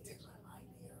places. You take my mind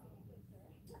there.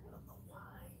 I don't know why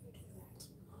you do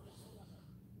that.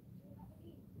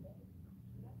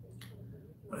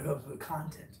 When it comes to the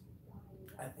content,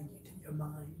 I think you take your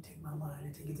mind, you take my mind,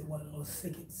 and take it to one of those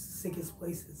sickest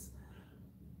places.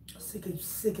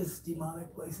 Sickest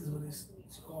demonic places when it's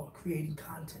called creating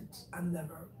content. I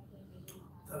never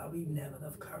thought I would even have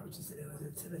enough courage to sit there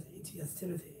with Timothy, T.S.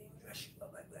 Timothy, dress you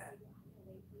up like that,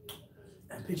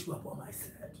 and pitch you up on my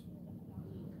set.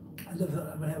 I never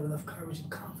thought I would have enough courage and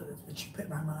confidence, but you put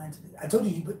my mind to me. I told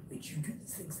you, you do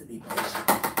these things to me, bitch.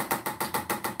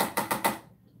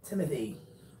 Timothy,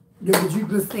 but you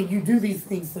just think you do these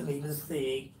things to me, this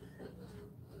thing.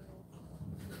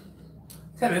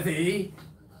 Timothy.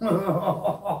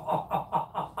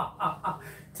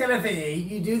 Timothy,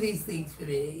 you do these things for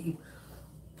me.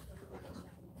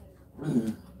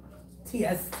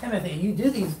 T.S. Timothy, you do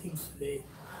these things for me.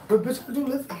 But bitch, I do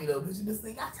live for you though. Bitch, you just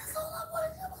think, that's all I want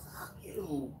to do was hug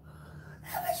you. I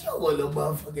bet you don't want no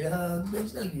motherfucking hug,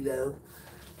 bitch. No, you don't.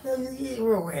 No, you ain't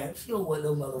real rap. She don't want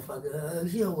no motherfucking hug.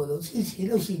 She don't want no Chi-Chi.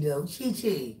 No, she don't.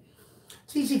 Chi-Chi.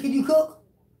 Chi-Chi, can you cook?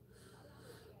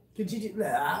 Can Chi?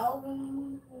 Nah,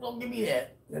 don't give me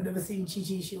that. I've never seen Chi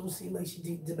Chi. She don't seem like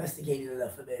she's domesticated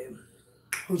enough for me.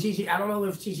 Who Chi Chi? I don't know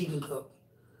if Chi Chi can cook.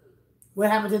 What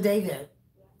happened to David?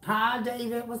 Hi,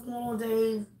 David. What's going on,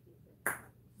 Dave?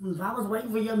 I was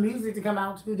waiting for your music to come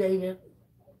out too, David.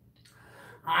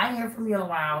 I ain't heard from you in a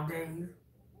while, Dave.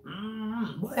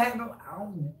 What happened?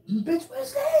 Bitch,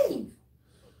 where's Dave?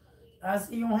 I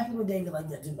see you don't hang with David like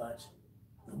that too much.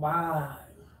 Why?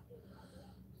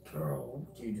 Girl,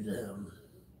 what you do to him?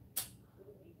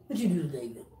 What you do to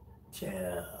David?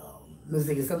 Chill. Let's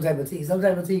think of some type of tea. Some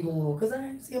type of tea going on. Because I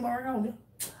ain't see him around.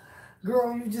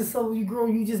 Girl, you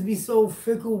just be so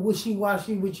fickle,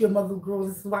 wishy-washy with your mother, girl.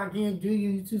 This is why I can't do you.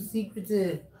 You too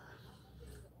secretive.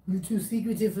 You too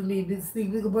secretive for me, big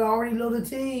sneak nigga. But I already know the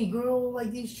tea, girl. Like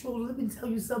these children, let me tell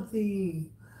you something.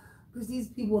 Because these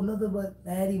people are nothing but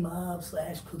Maddie Mob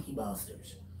 / Cookie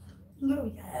Monsters.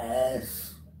 Girl,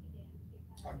 yes.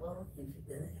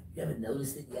 You haven't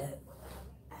noticed it yet?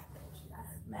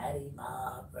 Maddie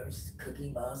Mob versus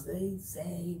Cookie Monster. They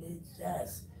same, it's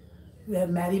just. You have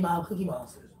Maddie Mob Cookie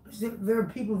Monsters. There are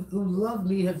people who love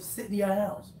me have sit in your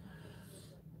house.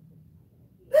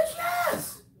 Bitch,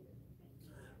 yes!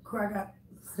 Girl, I got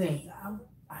thing.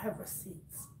 I have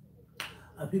receipts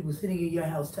of people sitting in your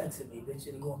house texting me, bitch,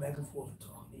 and going back and forth and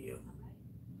talking to you.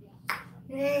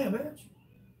 Yeah, bitch.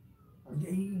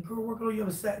 You girl working on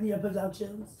your set and your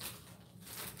productions.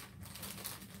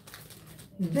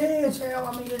 Bitch, hell,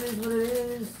 I mean, it is what it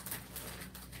is.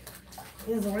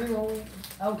 It's real.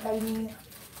 Okay, then.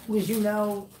 As you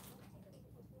know,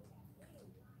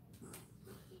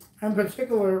 in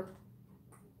particular,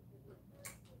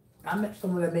 I met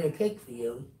someone that made a cake for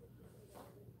you.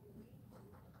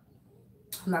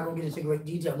 I'm not going to get into great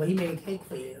detail, but he made a cake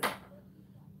for you.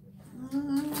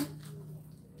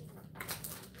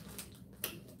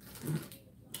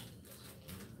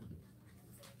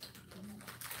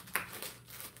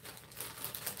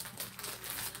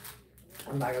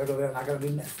 I'm not going to go there. I'm not going to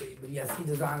be messy. But yes, he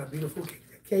designed a beautiful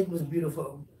cake. The cake was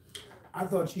beautiful. I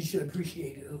thought you should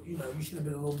appreciate it. You know, you should have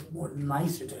been a little more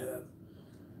nicer to him.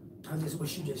 I just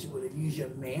wish you just would have used your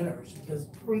manners because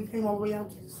he came all the way out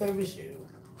to service you.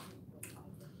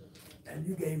 And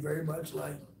you gave very much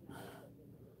like,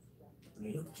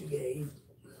 you know what you gave.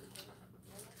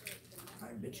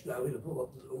 I bet you got me to pull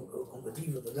up on the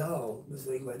teeth of the dog. This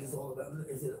thing like it's all about,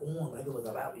 is it on like it was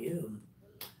about you?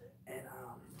 And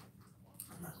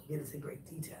I'm not gonna get into great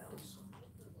details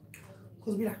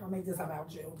because we're not gonna make this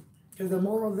about you. Because the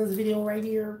moral of this video right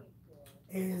here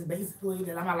is basically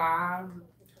that I'm alive.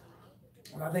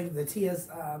 And I think the T.S.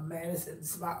 Madison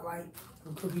spotlight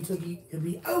from Cookie Tookie could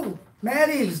be, oh,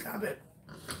 Maddie, stop it.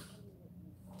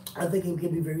 I think it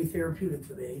could be very therapeutic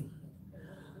for me.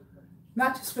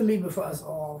 Not just for me, but for us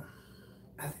all.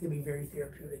 I think it'd be very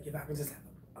therapeutic if I could just have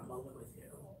a moment with you.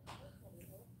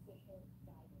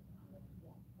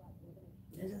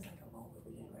 It's just like a moment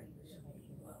with you, like this.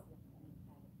 Well,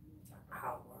 an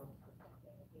hour,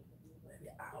 maybe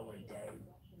an hour a day.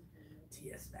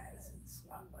 T.S. Madison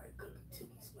spotlight, Cookie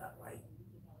Tookie spotlight.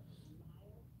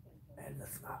 And the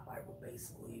spotlight will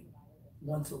basically,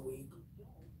 once a week,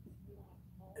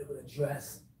 it would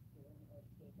address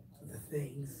the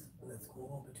things that's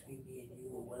going on between me and you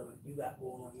or whatever you got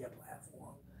going on your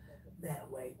platform. That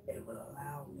way, it would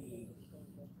allow me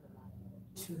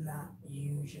to not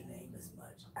use your name as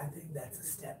much. I think that's a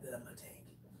step that I'm going to take.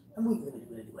 I'm going to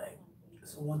do it anyway.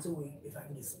 So once a week, if I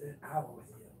can just spend an hour with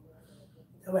you.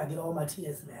 That way I get all my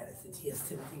T.S. Madison, T.S.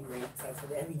 Timothy rates. I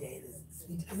said every day, this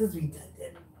is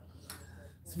redundant.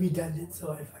 It's redundant,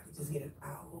 so if I could just get an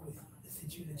hour with you to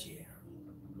sit you in a chair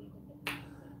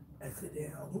and sit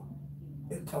down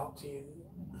and talk to you.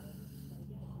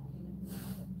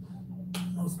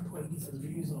 Most important, get some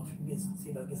views off you, see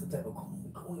if I can get some type of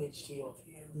coinage to off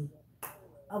you.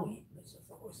 I'll eat, bitch.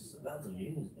 Of course, it's about the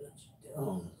views, bitch. Damn,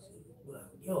 what I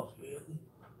can get off you.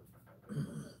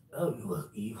 Oh, you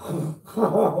look evil. I'm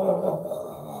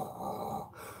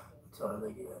trying to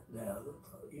make it up now.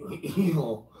 You look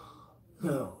evil.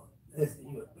 No, listen,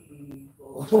 you look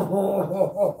evil.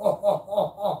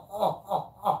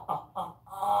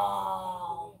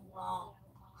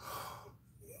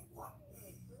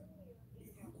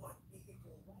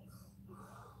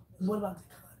 What about the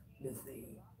cut? This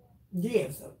thing. Yeah,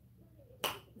 so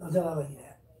I'll tell her like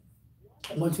that.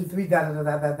 1, 2, 3, that,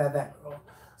 girl.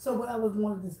 So what I was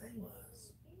wanted to say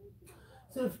was,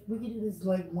 so if we could do this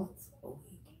like once a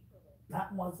week,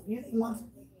 not once. You think once a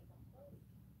week?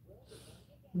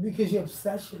 Because your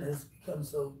obsession has become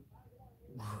so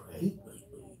great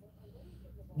lately.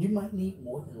 You might need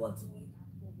more than once a week.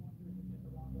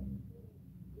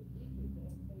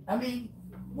 I mean,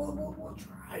 We'll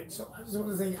try. So I just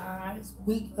want to say, guys,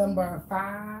 week number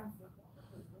 5,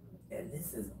 and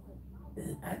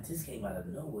I just came out of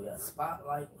nowhere. A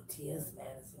spotlight with T.S.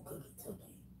 Madison, Cookie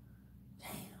Tookie.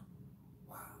 Damn.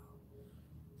 Wow.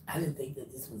 I didn't think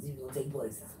that this was even going to take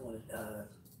place this morning.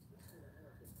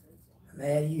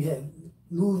 Man, you have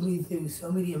moved me through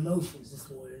so many emotions this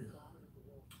morning.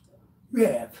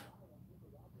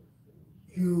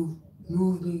 You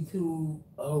moved me through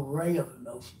an array of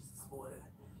emotions this morning.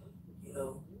 You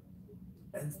know,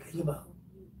 and think about,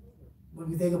 when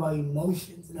we think about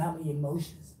emotions and how many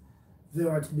emotions there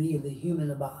are to be in the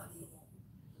human body,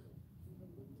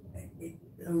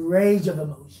 a range of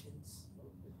emotions.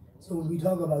 So when we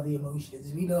talk about the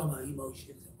emotions, we know about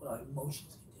emotions and what our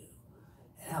emotions can do,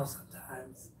 and how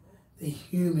sometimes the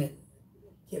human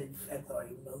can infect our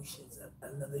emotions,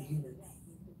 another human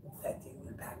being infecting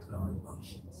and impacting our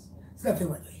emotions. It's nothing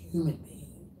like a human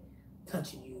being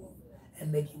touching you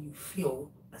and making you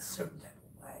feel a certain type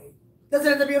of way. Doesn't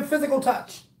have to be a physical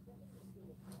touch.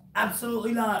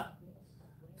 Absolutely not.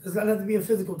 Does not have to be a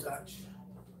physical touch.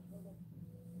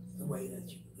 It's the way that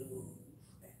you move,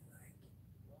 and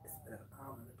it's been an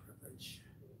honor and a privilege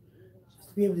just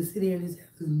to be able to sit here and just have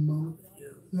this moment with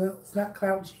you. No, it's not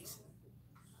cloud chasing.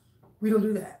 We don't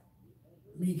do that,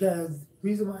 because the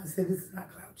reason why I said this is not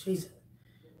cloud chasing,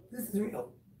 this is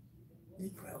real.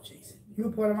 You're cloud chasing. You're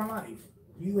a part of my life.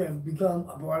 You have become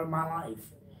a part of my life.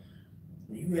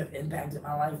 You have impacted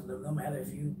my life, no matter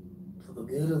if you, for the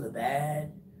good or the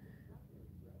bad,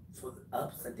 for the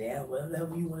ups and downs,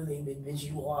 whatever you want to think, bitch,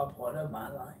 you are a part of my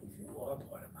life. You are a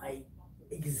part of my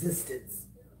existence.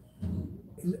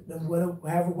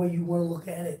 However way you want to look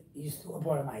at it, you're still a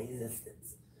part of my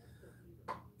existence.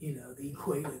 You know, the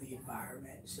equator, the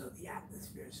environment, so the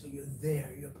atmosphere, so you're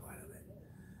there, you're a part of it.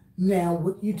 Now,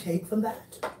 what you take from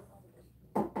that,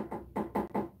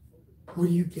 what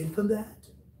do you get from that?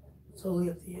 It's totally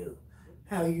up to you.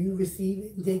 How you receive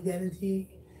it and take that into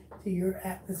your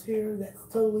atmosphere, that's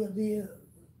totally up to you.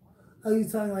 Oh, you're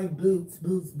talking like Boots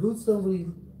don't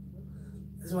really,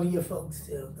 that's one of your folks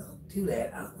too. Don't do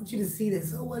that. I don't want you to see that.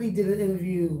 Somebody did an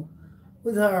interview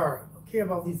with her. I don't care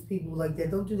about these people like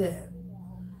that. Don't do that.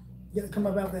 You gotta come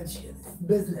about that shit. It's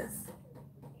business.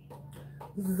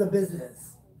 This is a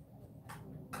business.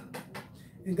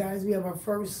 And guys, we have our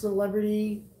first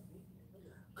celebrity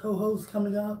co-host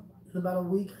coming up in about a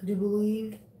week, I do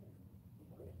believe.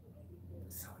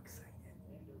 So excited.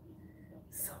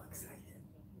 So excited.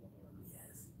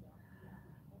 Yes.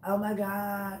 Oh my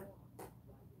God.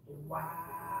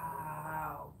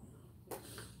 Wow.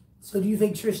 So do you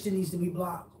think Tristan needs to be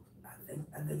blocked?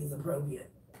 I think it's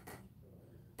appropriate.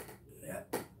 Yeah.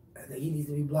 I think he needs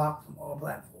to be blocked from all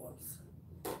platforms.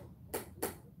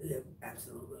 Yeah,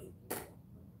 absolutely.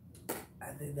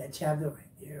 I think that chapter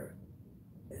right there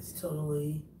is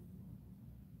totally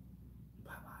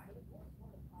bye-bye.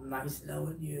 Nice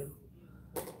knowing you.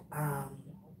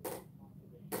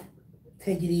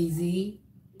 Take it easy.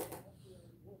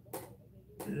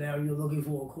 Now you're looking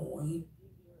for a coin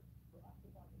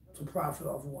to profit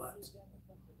off what?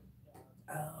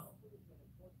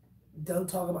 Don't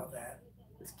talk about that.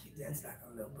 That's not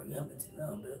gonna bring him into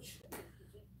no, bitch.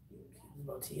 It's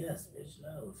about TS, bitch.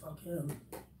 No, fuck him.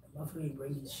 I'm not ain't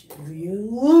bringing shit for you.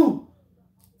 Woo!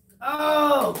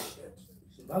 Oh shit!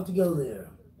 She's about to go there.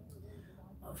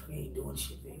 Motherfucker ain't doing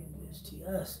shit for you, bitch.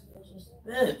 TS,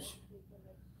 bitch.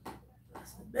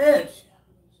 That's the bitch.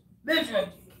 Bitch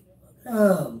right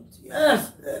there. TS,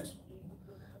 bitch.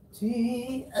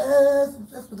 TS,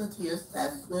 that's what the TS,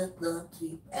 that's what the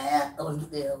TS. I wanna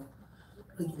get down.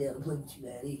 Get down, play with you,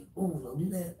 Maddie. Oh, don't do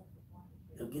that.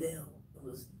 Don't get out.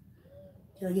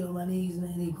 Can I get on my knees,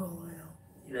 Maddie? Crawl around.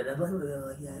 You better play with her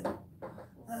like that.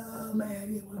 Oh,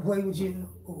 Maddie, I want to play with you.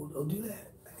 Oh, don't do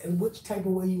that. And which type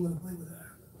of way you want to play with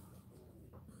her?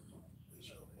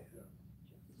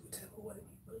 What type of way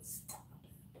you want to stop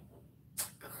it?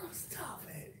 Girl, stop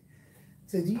it.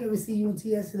 So, do you ever see you and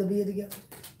TS in the bed together?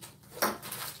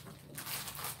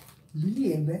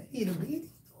 Me and Maddie in the bed?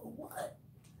 Or what?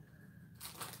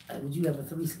 Would you have a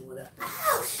threesome with her?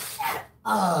 Oh, shut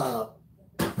up.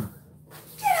 Get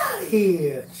out of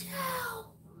here. Child.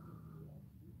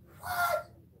 What?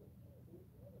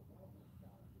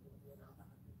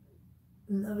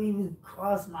 Never even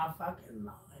crossed my fucking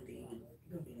mind to even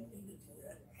do anything to do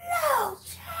that. No,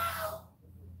 child.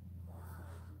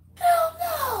 Hell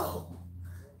no.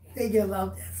 Thinking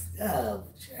about that stuff,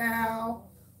 child.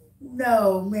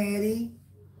 No, Maddie.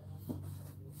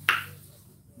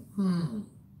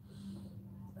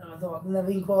 I thought never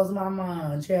even crossed my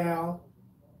mind, child.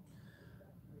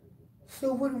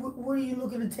 So what are you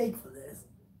looking to take from this?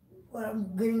 What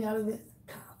I'm getting out of this?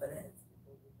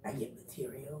 I get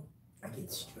material. I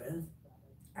get strength.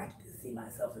 I get to see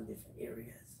myself in different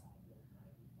areas.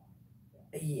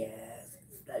 Yes,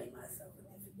 study myself in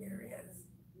different areas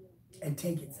and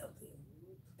take it something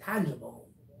tangible,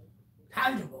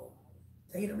 tangible.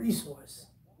 Take it a resource.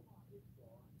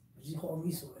 What you call a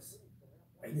resource?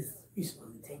 Right? This resource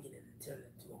and take it and turn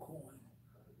it into a coin.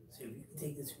 So if you can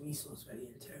take this resource right here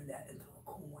and turn that into a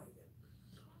coin,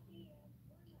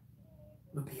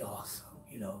 it would be awesome.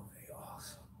 Very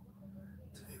awesome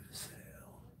to be able to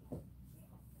sell.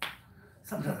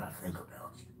 Sometimes I think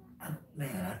about, I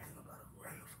think about a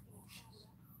array of emotions.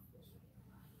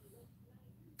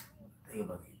 Think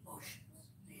about the emotions,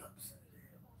 the ups and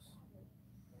downs.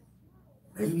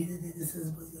 Maybe this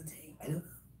is what's gonna take. I don't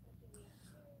know.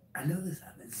 I notice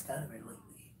I've been stuttering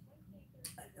lately.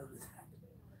 I notice that.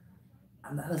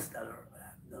 I'm not a stutterer, but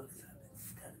I've noticed I've been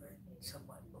stuttering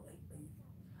somewhat lately.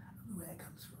 I don't know where that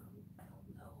comes from. I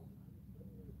don't know.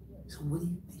 So what do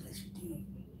you think I should do?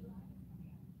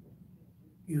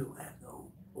 You don't have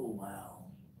no, oh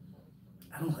wow.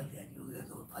 I don't like that. You don't have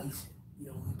no advice. You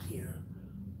don't really care.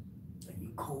 Like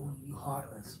you cold, you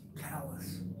heartless, you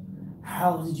callous.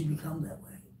 How did you become that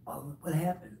way? What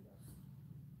happened?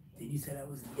 Then you said I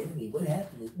was the enemy. What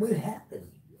happened? What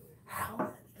happened? How did I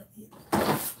become the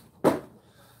enemy?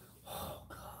 Oh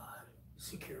God.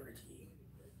 Security.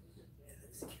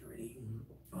 Security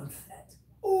on set.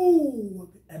 Oh,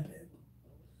 epic.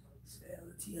 So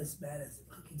the T.S. Madison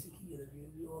cookie cookie interview.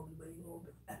 You all be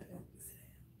epic.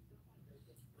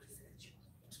 What is that you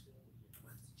want?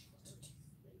 What is it you want to do?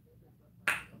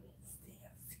 Stay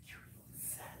have security on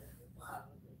set. What?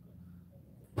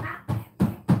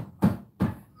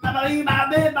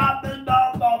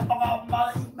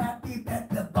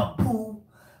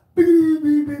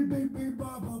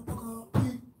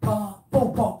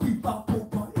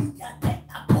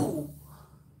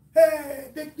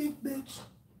 Hey, big dick bitch.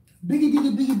 Biggie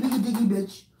diggy, biggie diggy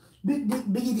bitch. Big dick,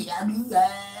 biggie dick, I mean,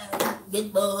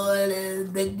 big boy,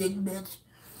 big dick bitch.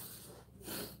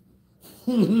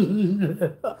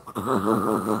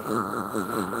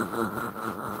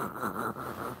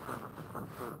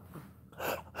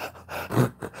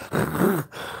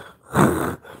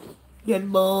 Get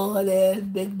more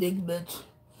than big dick bitch.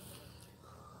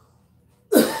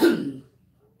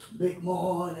 Big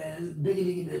more than biggie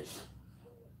diggy bitch.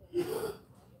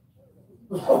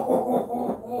 Oh,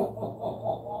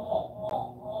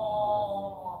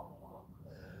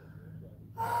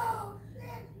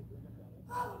 shit.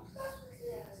 Oh,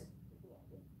 yes.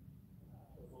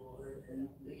 More than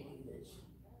biggie diggy bitch.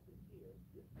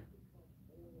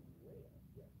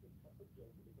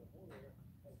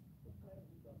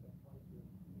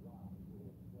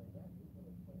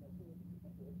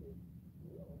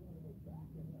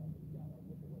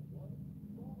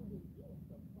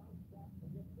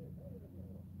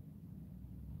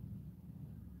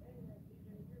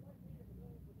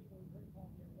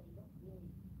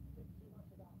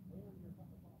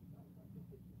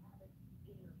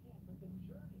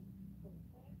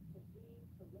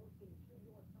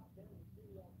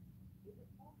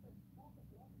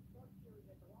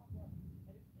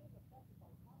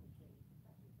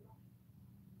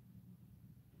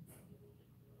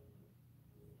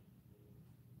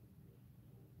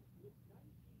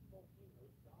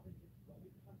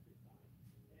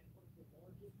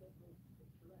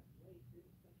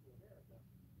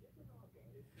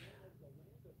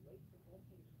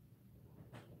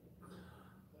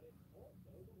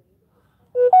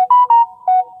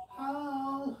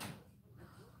 Oh,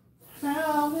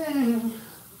 oh, man.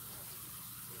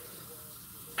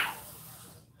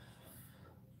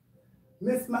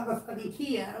 Miss motherfucking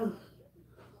Kia.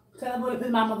 Tell her boy to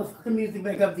put my motherfucking music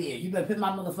back up there. You better put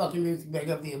my motherfucking music back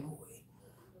up there, boy.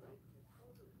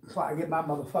 Before I get my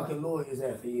motherfucking lawyers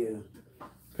after you.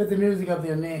 Put the music up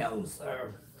there now,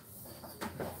 sir.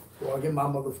 Before I get my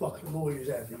motherfucking lawyers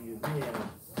after you. Yeah.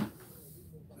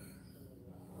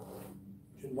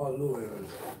 Get my lawyers.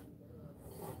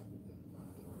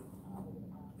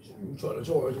 You try to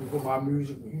charge me for my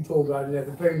music. You told me I didn't have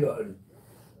to pay nothing.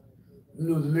 You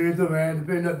know, the man told me I had to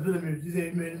pay nothing for the music. He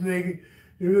said, man, to make it,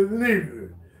 you know, believe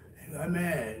it. And I'm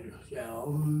mad. You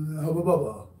know, hubba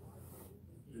bubba.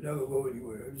 You're not gonna go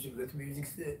anywhere. You should let the music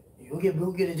sit. We'll get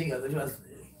it together, trust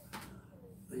me.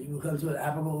 And you will come to an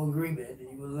applicable agreement,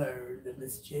 and you will learn that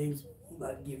Miss James will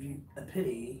not give you a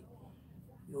penny.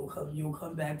 You'll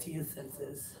come back to your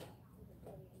senses.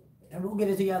 And we'll get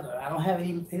it together. I don't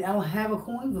have a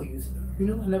coin for you, sir. You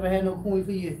know, I never had no coin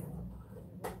for you.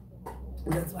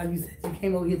 And that's why you said you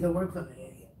came over here to work for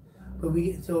me. But we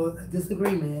get to a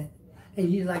disagreement,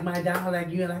 And you like my dog, like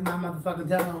you like my motherfucking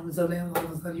telephone. So now all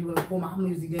of a sudden you want to pull my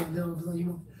music in, and all of a sudden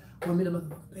you want me to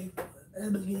motherfucking pay for it.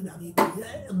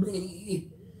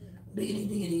 Biggity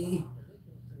diggity.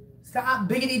 Stop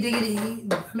biggity diggity.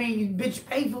 I mean, bitch,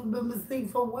 pay for this thing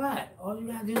for what? All you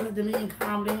gotta do is let the man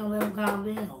calm down, let him calm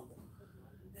down.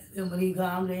 And then when he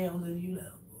calm down, then you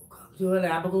know, come to an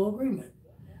amicable agreement.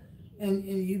 And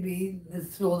you be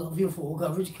this Philadelphia full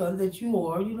coverage cunt that you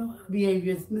are, you know how to behave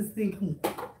yourself. This thing, come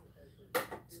on.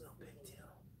 It's no big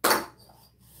deal.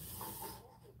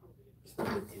 It's no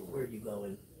big deal. Where are you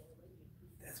going?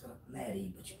 That's what I'm mad at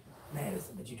you,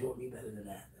 but you taught me better than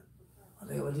that. One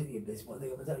thing I'm gonna tell you, bitch. One thing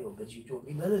I'm gonna tell you, bitch. You taught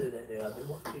me better than that. I've been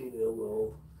watching you,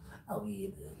 well, I'll be a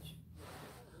bitch.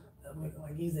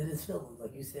 Like he's in his feelings,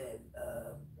 like you said.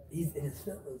 He's in his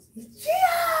feelings. He's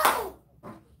Gio!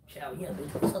 Chow, yeah,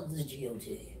 bitch. What's up with this GOT?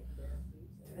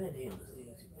 God damn,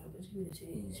 bitch. Give me the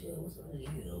tea. Chow, what's up with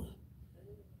Gio?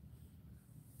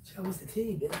 Chow, what's the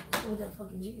tea, bitch? What's up with that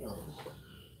fucking Gio?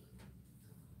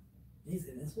 He's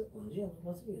in his feelings. Yeah,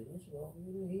 what's it, bitch? Well,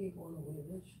 he ain't going nowhere,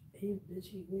 bitch.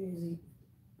 Where is he?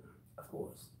 Of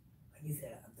course. Like you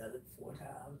said, I've done it 4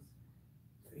 times,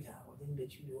 3 times. Then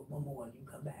bitch, you do it one more and you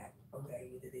come back. Okay,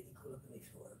 you did it, you cool up in their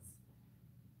feelings.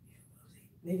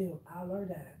 They do. I learned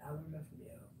that. from you.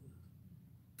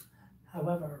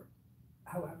 However,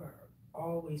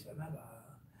 always remember,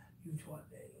 you taught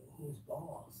me who's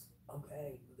boss.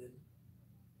 Okay, but then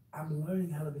I'm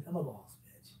learning how to become a boss,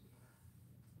 bitch.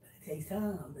 But it takes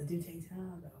time. It do take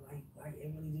time, though. Like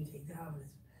it really do take time. And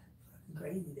it's fucking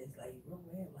crazy. That's like, bro,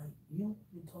 man, like you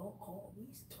call. We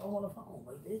used to talk on the phone,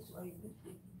 like this, like this.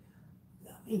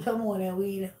 I mean, come on, now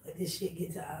we let this shit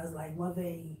get to us. Like one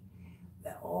thing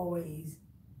that always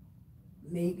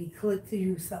made me click to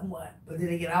you somewhat, but then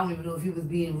again, I don't even know if you was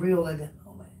being real at that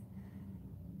moment.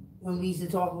 When we used to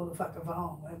talk on the fucking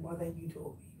phone, like one thing you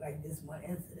told me, like this one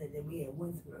incident that we had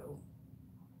went through.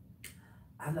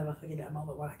 I'll never forget that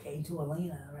moment when I came to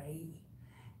Atlanta, right?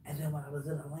 And then when I was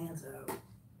in Atlanta,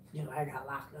 you know, I got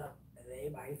locked up, and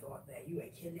everybody thought that you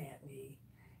had kidnapped me,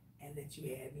 and that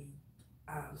you had me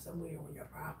somewhere on your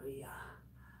property,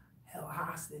 held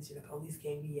hostage, and the police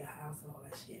came to your house and all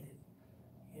that shit, and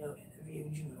you know,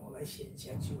 interviewed you and all that shit, and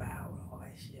checked you out and all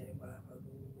that shit, and whatever.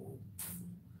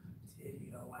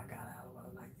 You know, I got out or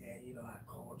whatever like that. You know, I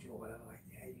called you or whatever like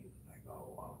that. You was like,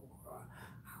 oh, I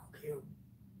don't care.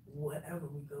 Whatever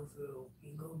we go through,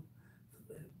 we go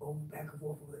over back and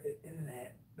forth with the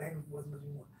internet, back and forth what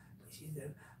you want. But she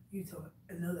said, you told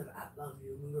her, know that I love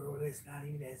you. We were, it's not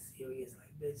even that serious.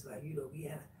 Like, bitch, like, you know, we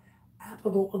had an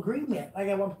applicable agreement. Like,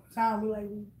 at one time, we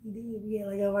did. We had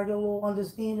like a little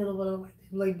understanding or whatever.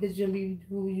 Like bitch, you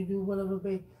do what you do, whatever,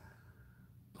 babe.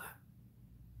 But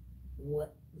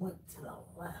what went to the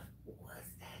left was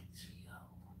that Gio.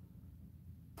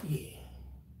 Yeah.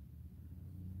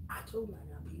 I told you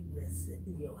I got people that sit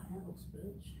in your house,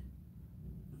 bitch.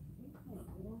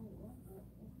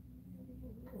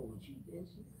 What you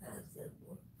bitch? I said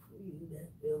work for you that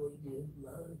really do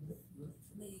love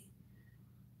me.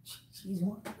 She's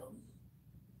one of them.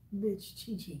 Bitch,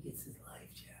 Chi gets his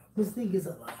life, child. This thing is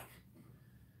a life.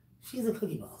 She's a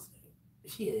cookie monster.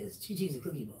 She is. Chi-Chi's a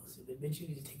cookie monster. But bitch, you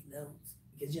need to take notes.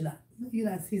 Because you're not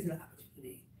seizing the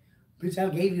opportunity. Bitch, I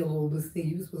gave you a little bit thing.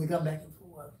 You were supposed to come back and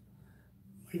forth.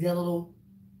 Like that little,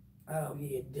 oh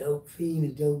yeah, dope fiend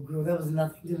and dope girl. That was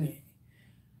nothing to me.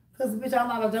 Because, bitch, I'm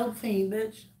not a dope fiend,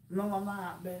 bitch. No, I'm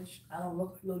not, bitch. I don't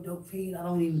look like no dope fiend. I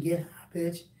don't even get high,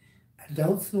 bitch. I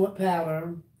don't snort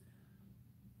powder.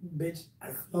 Bitch,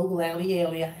 I smoke loudly.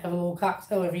 I have a little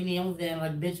cocktail every now and then.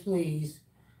 Like, bitch, please.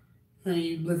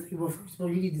 Honey, listen, well, first of all,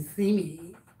 you need to see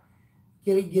me.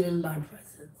 Get in my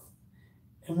presence.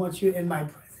 And once you're in my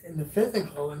presence, in the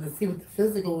physical, and to see what the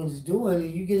physical is doing,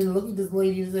 and you get in and look at this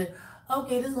lady and say,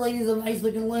 okay, this lady's a nice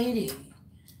looking lady.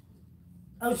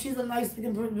 Oh, she's a nice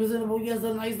looking, presentable, yes,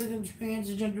 a nice looking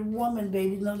transgender woman,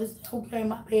 baby. No, this is okay,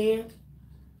 my bad.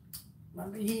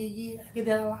 Yeah, I get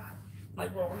that a lot.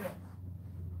 Like, well,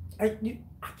 I get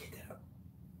that.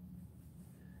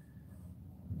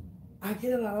 I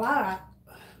get it a lot.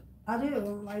 I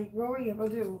do. Like, growing up, I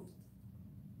do.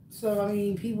 So, I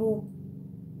mean, people,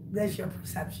 that's your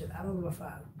perception. I don't give a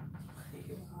fuck.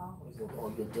 I always go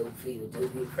call you a dope feed, a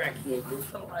dope feed, crackhead, bitch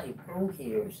for life. Who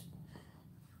cares?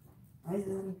 I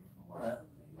said, what?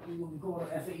 You want me to call it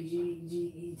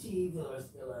F-A-G-G-E-T for the rest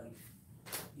of your life?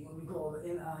 You want me to call it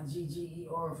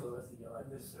N-I-G-G-E-R for the rest of your life?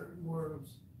 There's certain words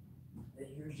that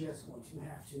you're just going to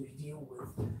have to deal with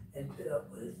and put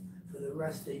up with for the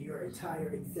rest of your entire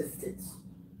existence.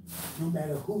 No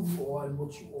matter who you are and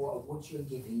what you are, what you're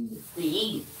giving.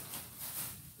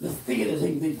 Let's think of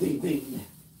the thing.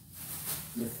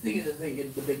 The thing is,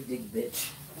 the big dick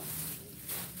bitch.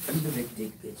 I'm the big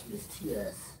dick bitch, Miss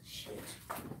TS. Shit.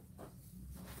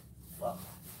 Fuck.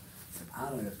 It's an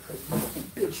honor to pray.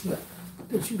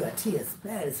 Bitch, you got T.S.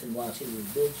 Madison watching you,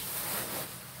 bitch.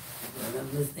 And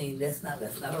I'm listening, that's not a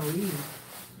read.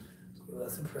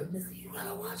 That's a pregnancy. You're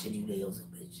not watching you, nails,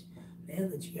 bitch. Now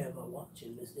that you have a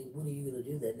watching this thing, what are you gonna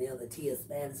do that now that T.S.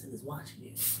 Madison is watching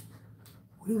you?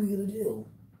 What are we gonna do?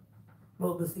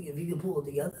 Well, this thing, if you can pull it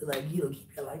together, like, you know, keep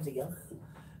your life together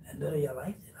and better your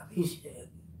life, then I mean, shit.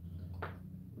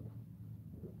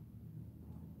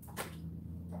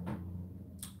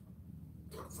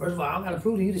 First of all, I gotta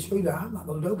prove to you the street that I'm not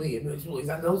gonna dope here, bitch.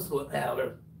 I don't snort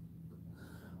powder.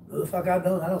 No, the fuck I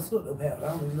don't. I don't snort no powder. I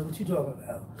don't even know what you're talking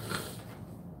about.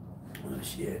 Oh,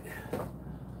 shit.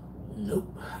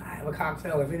 Nope. I have a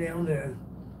cocktail every now and then.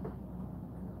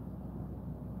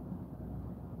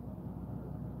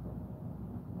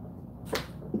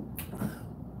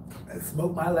 I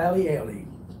smoke my Lally Alley.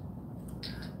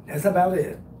 That's about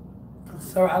it.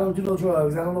 Sir, I don't do no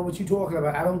drugs. I don't know what you're talking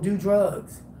about. I don't do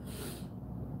drugs.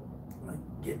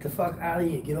 Get the fuck out of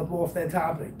here. Get up off that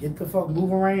topic. Get the fuck,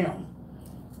 move around.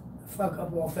 Fuck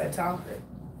up off that topic.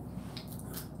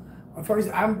 First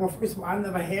of all, I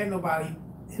never had nobody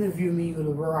interview me with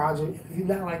a garage or interview,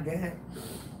 not like that.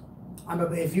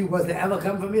 If you was to ever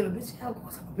come for me, the bitch, yeah, of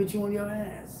course I'm gonna put you on your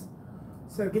ass.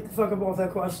 So get the fuck up off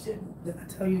that question. Then I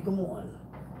tell you to come on.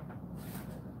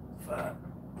 Fuck.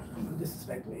 Don't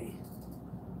disrespect me.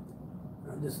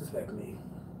 Don't disrespect me.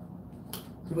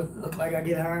 Do it look like I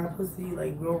get high on pussy,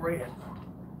 like real red?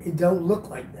 It don't look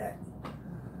like that.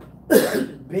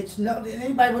 Bitch, no,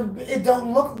 anybody would, it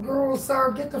don't look, girl,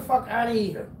 sir, get the fuck out of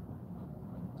here.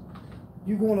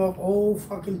 You going off old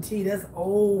fucking tea, that's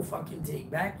old fucking tea.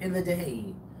 Back in the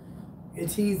day, your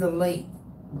teas are late.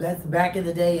 That's back in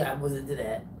the day, I was into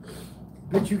that.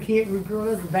 But you can't, girl,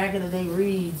 that's back in the day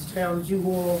reads, tell that you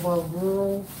going off of,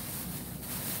 girl.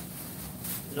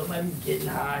 Nobody's getting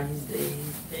high these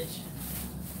days, bitch.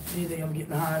 Anything I'm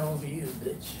getting high off of you,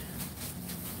 bitch.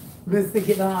 Bitch, they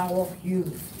getting high off of you,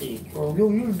 girl.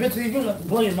 You bitch, you're not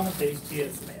playing my face,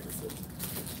 T.S. Madison.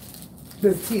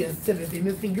 This T.S. Timothy,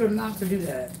 Mister, you're not to do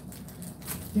that.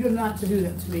 You're not to do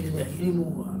that to me today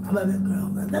anymore. I'm a big girl.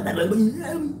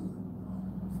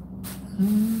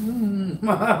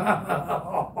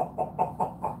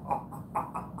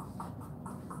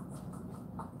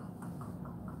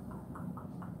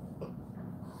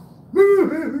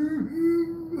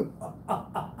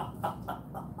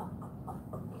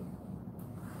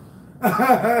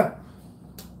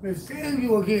 Miss Sandy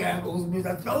will get apples, because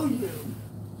I told you.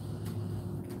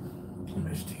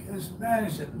 Miss T.S.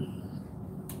 Madison.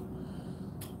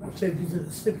 I'll take you to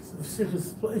the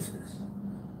sickest places.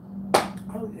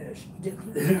 Oh yeah, she did.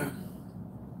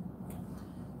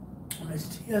 Miss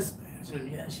T.S.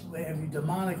 Madison, yeah, she will have you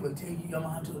demonically, take your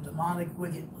mind to a demonic,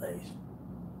 wicked place.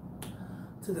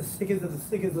 To the sickest of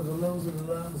the lows of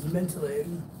the lows, mentally.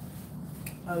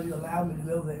 How you allow me to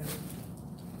go there?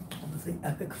 I'm gonna say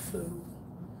epic food.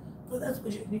 Well, that's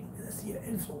what you need. That's your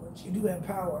influence. You do have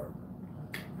power.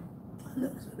 I know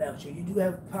this about you. You do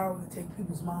have power to take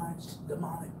people's minds to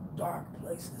demonic, dark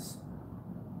places.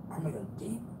 I'm gonna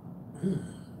deep. You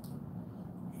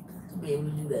got to be able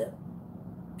to do that.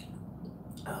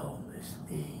 Oh, Miss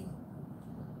Thing.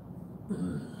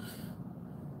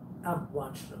 I've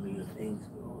watched some of your things,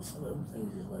 girl. Some of them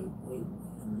things is like, wait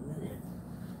a minute.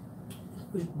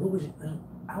 What was it?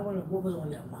 I wonder what was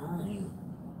on your mind.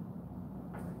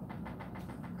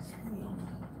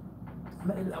 I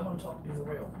want to talk to you for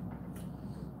real.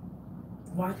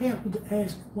 Why can't we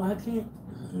ask? Why can't?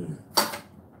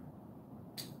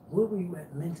 Where were you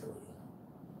at mentally?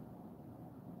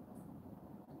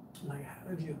 Like, how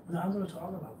did you? No, I'm going to talk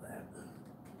about that.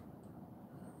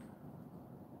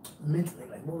 Mentally,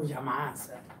 like, what was your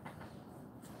mindset?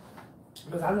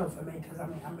 Because I know for me, because I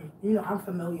mean, you know, I'm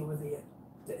familiar with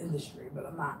the industry, but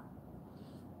I'm not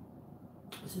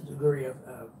to the degree of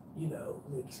you know,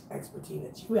 the expertise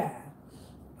that you have.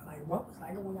 But like, what was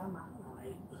like on your mind?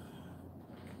 Like,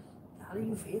 how do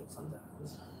you feel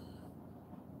sometimes?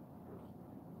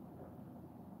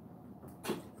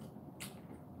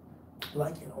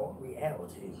 Like in all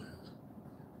reality.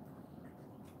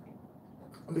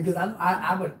 Because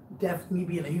I would definitely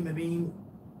being a human being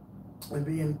and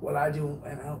being what I do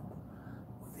and what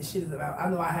this shit is about. I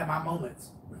know I have my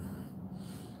moments.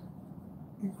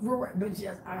 But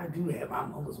yes, I do have my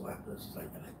moments where I'm just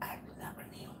like, not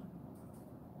right now.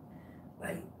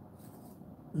 Like,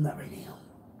 not right now.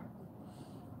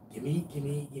 Give me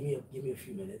a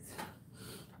few minutes.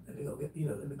 Let me go let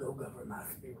me go govern my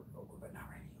spirit real quick, but not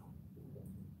right now.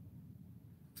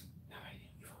 Not right now.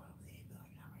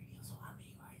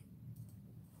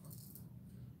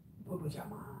 with your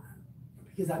mind.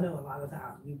 Because I know a lot of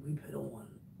times we put on,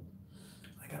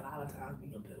 like a lot of times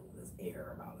we can put on this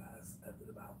air about us,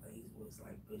 about things where it's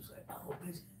like, oh,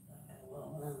 bitch,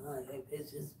 like,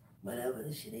 it's just, whatever,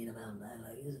 this shit ain't about that.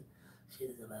 Like, this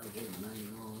shit is about getting money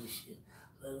and all this shit.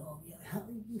 But, yeah, how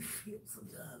do you feel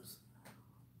sometimes?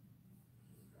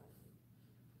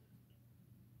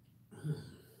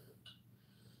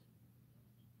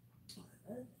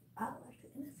 I'd like to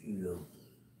interview you.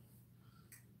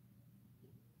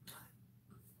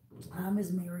 Hi,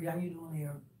 Miss Mary. How you doing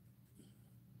here?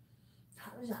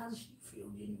 How does she feel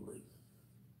genuinely?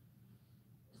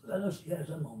 I know she has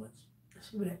some moments.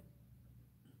 She would have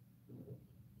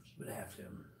to.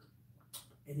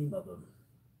 Any mother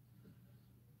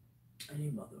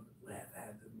would have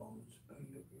had the moments.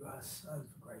 You are a son,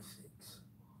 for Christ's sakes,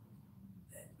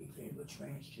 that became a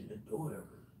transgender daughter.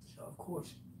 So of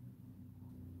course,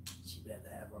 she would have to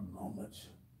have her moments.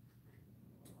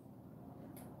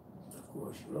 Of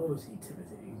course, you'll always see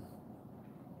Timothy,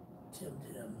 Tim.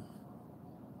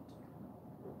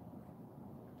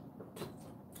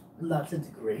 Not to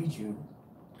degrade you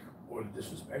or to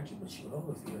disrespect you, but you'll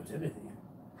always see Timothy.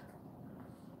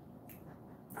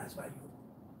 That's why you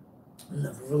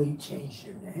never really changed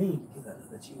your name, because I know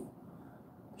that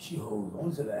she holds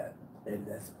on to that, and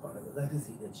that's part of the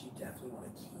legacy that you definitely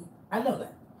want to keep. I know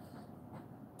that.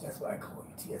 That's why I call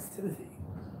you T.S. Timothy.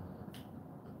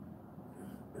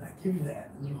 And I give you that,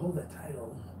 and you hold that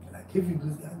title, and I give you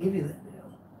that now.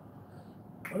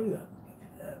 Oh yeah, I give you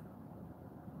that.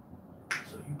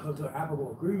 So you come to an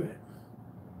amicable agreement.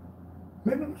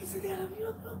 Maybe we can sit down and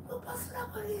we'll bust it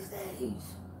up one of these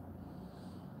days.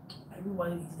 Maybe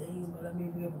one of these days, but I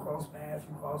mean, we have cross paths,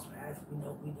 we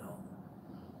know we don't.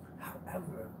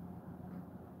 However,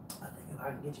 I think if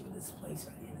I can get you in this place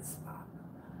right here, in this spot,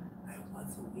 like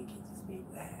once a week, and just be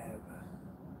able to have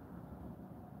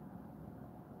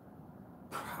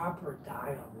proper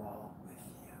dialogue with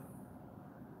you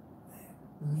that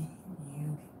me and you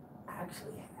can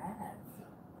actually have.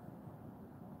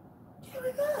 Yeah,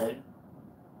 we good.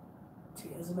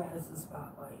 T.S. Madison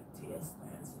Spotlight, T.S.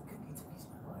 Madison Cookie Cookie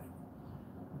Spotlight.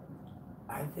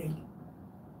 I think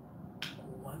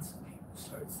once people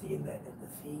start seeing that in the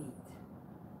feed,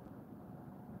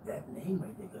 that name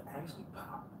right there could actually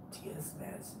pop. T.S.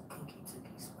 Madison Cookie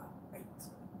Cookie Spotlight.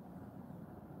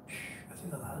 I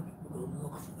think a lot of people go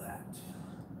look for that.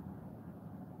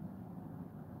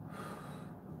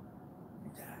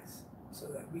 You guys, so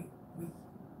that we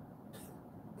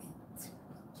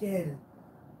begin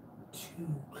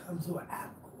to come to an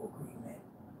amicable agreement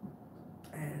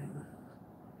and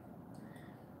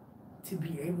to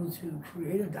be able to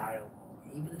create a dialogue,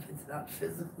 even if it's not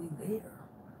physically there.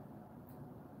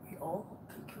 We all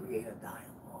can create a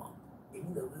dialogue,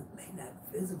 even though it may not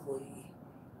physically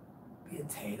be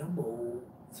attainable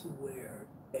to where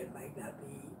it might not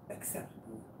be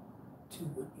acceptable to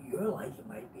what your like it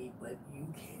might be, but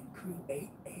you can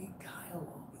create a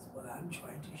dialogue is what I'm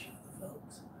trying to show the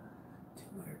folks, to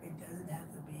where it doesn't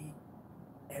have to be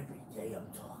every day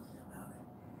I'm talking about it.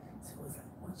 So it's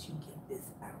like once you get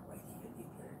this out right here,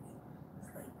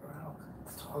 it's like, bro,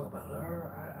 let's talk about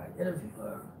her. I interview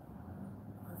her.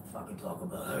 I fucking talk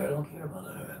about her. I don't care about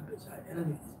her. Bitch, I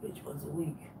interview this bitch once a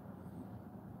week.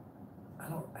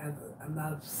 I'm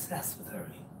not obsessed with her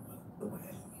anymore the way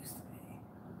I used to be.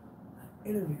 I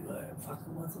interview her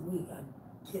fucking once a week.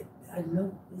 I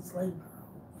know it's like,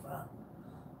 girl, fuck.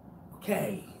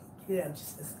 Okay, get out your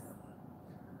system.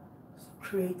 So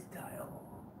create the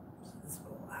dialogue. So this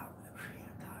will allow me to create a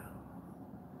dialogue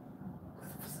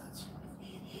with such me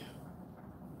and you.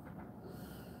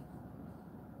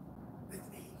 With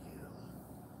me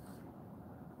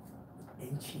and you.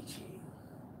 And Chi-Chi.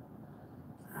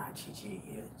 Chi-Chi,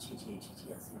 yeah, Chi-Chi, I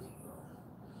see you go.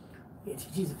 Yeah,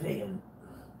 Chi-Chi's a fan.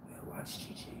 Yeah, watch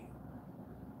Chi-Chi.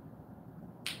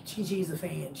 Chi-Chi's a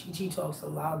fan. Chi-Chi talks to a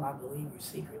lot of my believers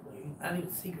secretly. Not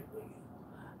even secretly.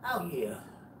 Oh, yeah.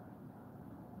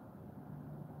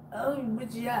 Oh,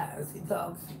 but yes, he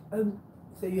talks.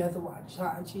 So you have to watch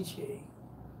Chi-Chi.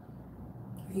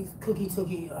 He's Cookie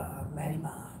Tookie, Maddie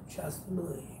Mom. Trust and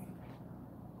believe.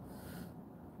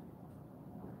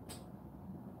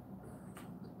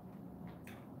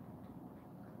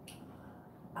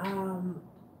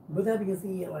 With that being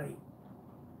said, like,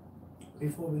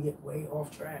 before we get way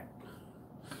off track,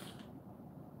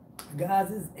 guys,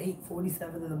 it's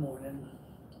 8:47 in the morning.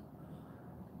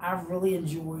 I've really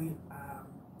enjoyed,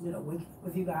 waking up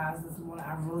with you guys this morning.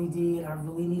 I really did. I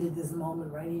really needed this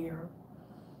moment right here.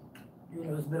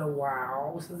 It's been a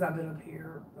while since I've been up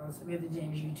here. So we have the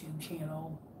James YouTube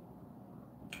channel.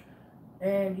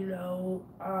 And you know,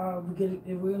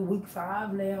 we're in week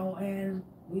 5 now, and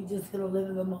we just gonna live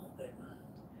in the moment.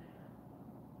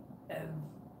 And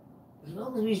as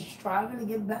long as we're striving to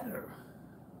get better,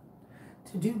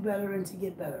 to do better and to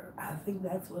get better, I think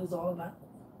that's what it's all about.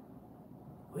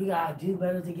 We gotta do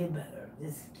better to get better.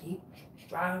 Just keep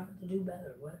striving to do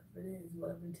better, whatever it is,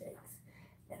 whatever it takes.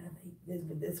 And I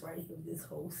think this right here, this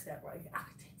whole set right here, I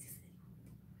can take this thing.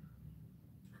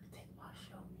 I can take my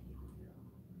show anywhere.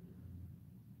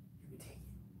 You can take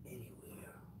it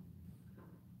anywhere.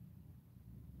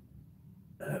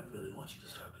 And I really want you to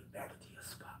start getting back into your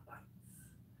spotlights.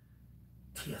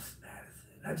 T.S.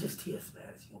 Madison, not just T.S.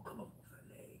 Madison, you'll come up with a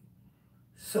name.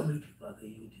 So many people out there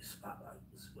you do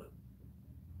spotlights with.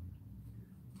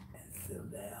 Sit them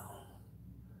down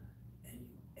and you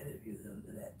interview them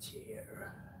in that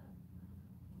chair.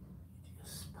 You do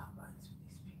spotlights with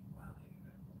these people out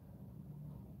here.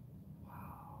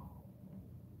 Wow.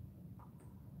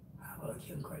 How about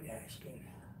Kim Kardashian?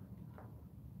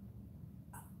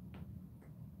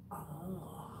 Oh.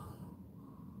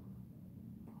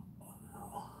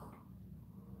 Wow.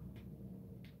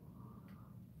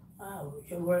 Wow,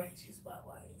 Kim Kardashian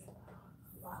spotlight.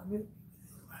 A lot of it.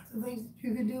 The things that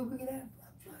you can do, we can have.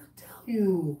 I'm trying to tell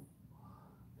you.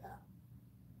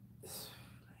 The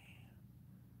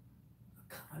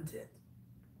content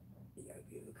you gotta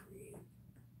be able to create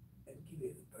and be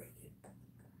able to break it.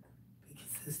 Be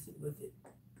consistent with it.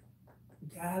 You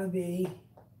gotta be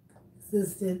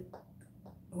consistent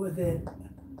with it.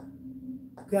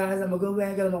 Guys, I'm gonna go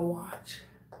back and I'm gonna watch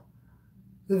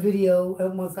the video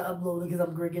and once I upload it because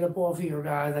I'm gonna get up off here,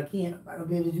 guys. I'm not gonna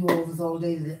be able to do all this all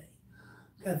day today.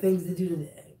 Got things to do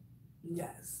today.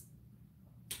 Yes.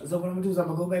 So what I'm gonna do is I'm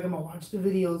gonna go back and I'm gonna watch the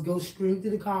videos, go straight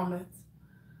to the comments.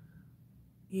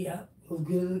 Yeah, it was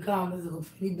good in the comments. Look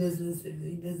for any business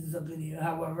up in here.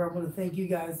 However, I want to thank you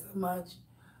guys so much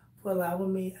for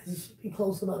allowing me. I should be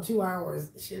close to about 2 hours.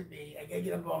 It should be. I gotta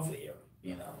get up off of here.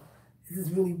 You know, this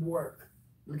is really work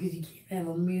because you can't have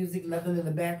no music, nothing in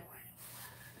the background.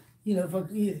 You know, it's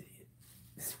really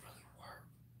work.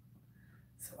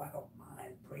 So I don't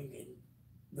mind bringing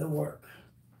the work.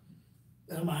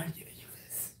 I don't mind giving you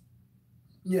this.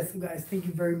 Yes, you guys, thank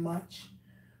you very much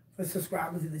for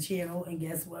subscribing to the channel. And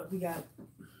guess what? We got,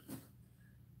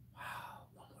 wow,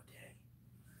 one more day.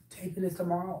 Taping this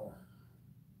tomorrow.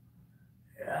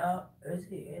 Yeah, it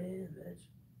is, bitch.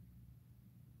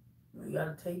 We got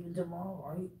a taping tomorrow,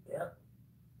 right? Yep.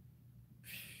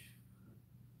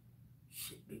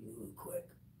 Shit be moving quick.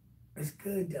 It's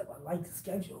good though. I like the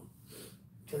schedule.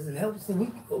 Because it helps the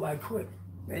week go by quick.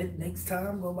 And next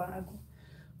time go by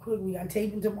quick. We got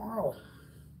taping tomorrow.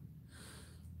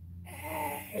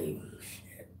 Hey,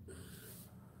 shit.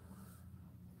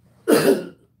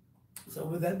 So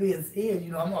with that being said,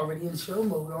 you know, I'm already in show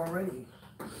mode already.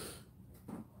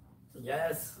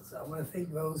 Yes, so I want to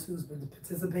thank those who's been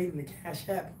participating in the Cash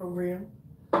App program.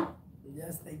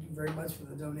 Yes, thank you very much for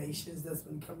the donations that's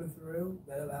been coming through.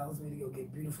 That allows me to go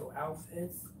get beautiful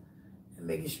outfits and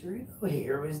making sure, you know,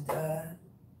 hair is done.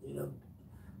 You know,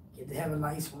 get to have a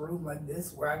nice room like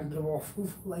this where I can give off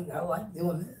food. Like, I like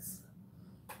doing this.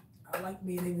 I like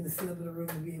being able to sit up in the room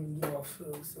and be able to give off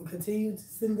food. So continue to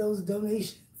send those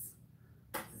donations.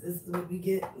 This is what we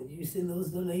get when you send those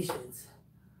donations.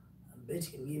 A bitch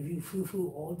can give you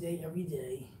foo-foo all day, every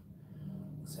day.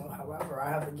 So, however, I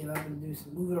have to get up and do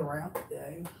some moving around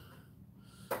today.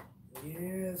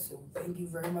 Yeah, so thank you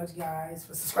very much, guys,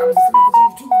 for subscribing to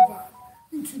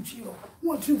the YouTube channel.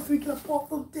 1, 2, 3, up off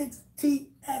them dicks.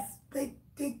 TS, big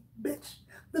dick bitch.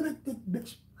 The big dick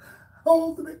bitch.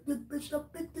 Oh, the big dick bitch. The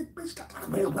big dick bitch.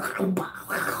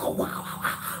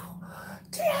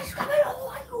 TS, come here,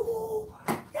 like you.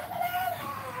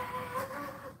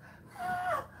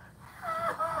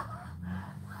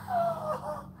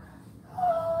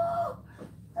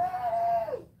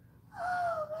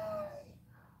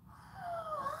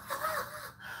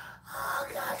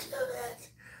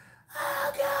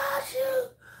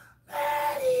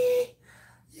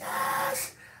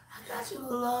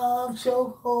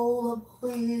 Chokehold up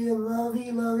here,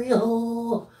 lovey,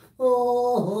 oh,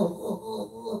 oh,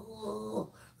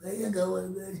 where you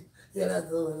going, bitch? You're not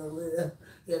going nowhere.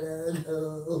 You're not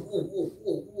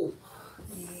going.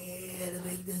 Yeah, the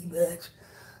big dick bitch.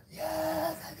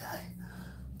 Yes, I got you.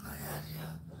 I got you.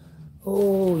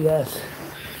 Oh, yes.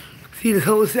 See the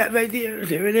whole set right there?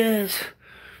 There it is.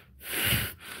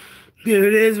 There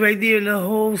it is right there in the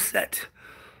whole set.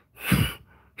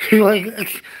 You like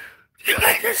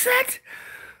the set?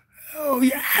 Oh,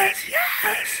 yes,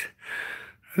 yes.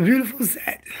 A beautiful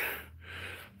set.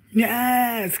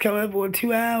 Yes, coming up for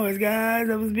 2 hours, guys.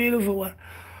 That was beautiful.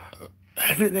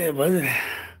 That's it, wasn't it?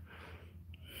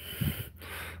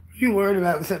 You worried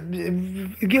about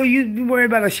something? Gil, you worried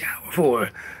about a shower for?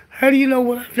 How do you know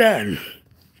what I've done?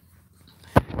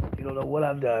 You don't know what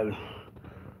I've done.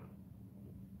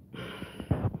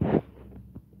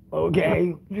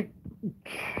 Okay. You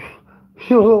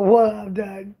don't know what I've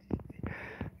done.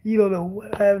 You don't know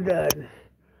what I've done.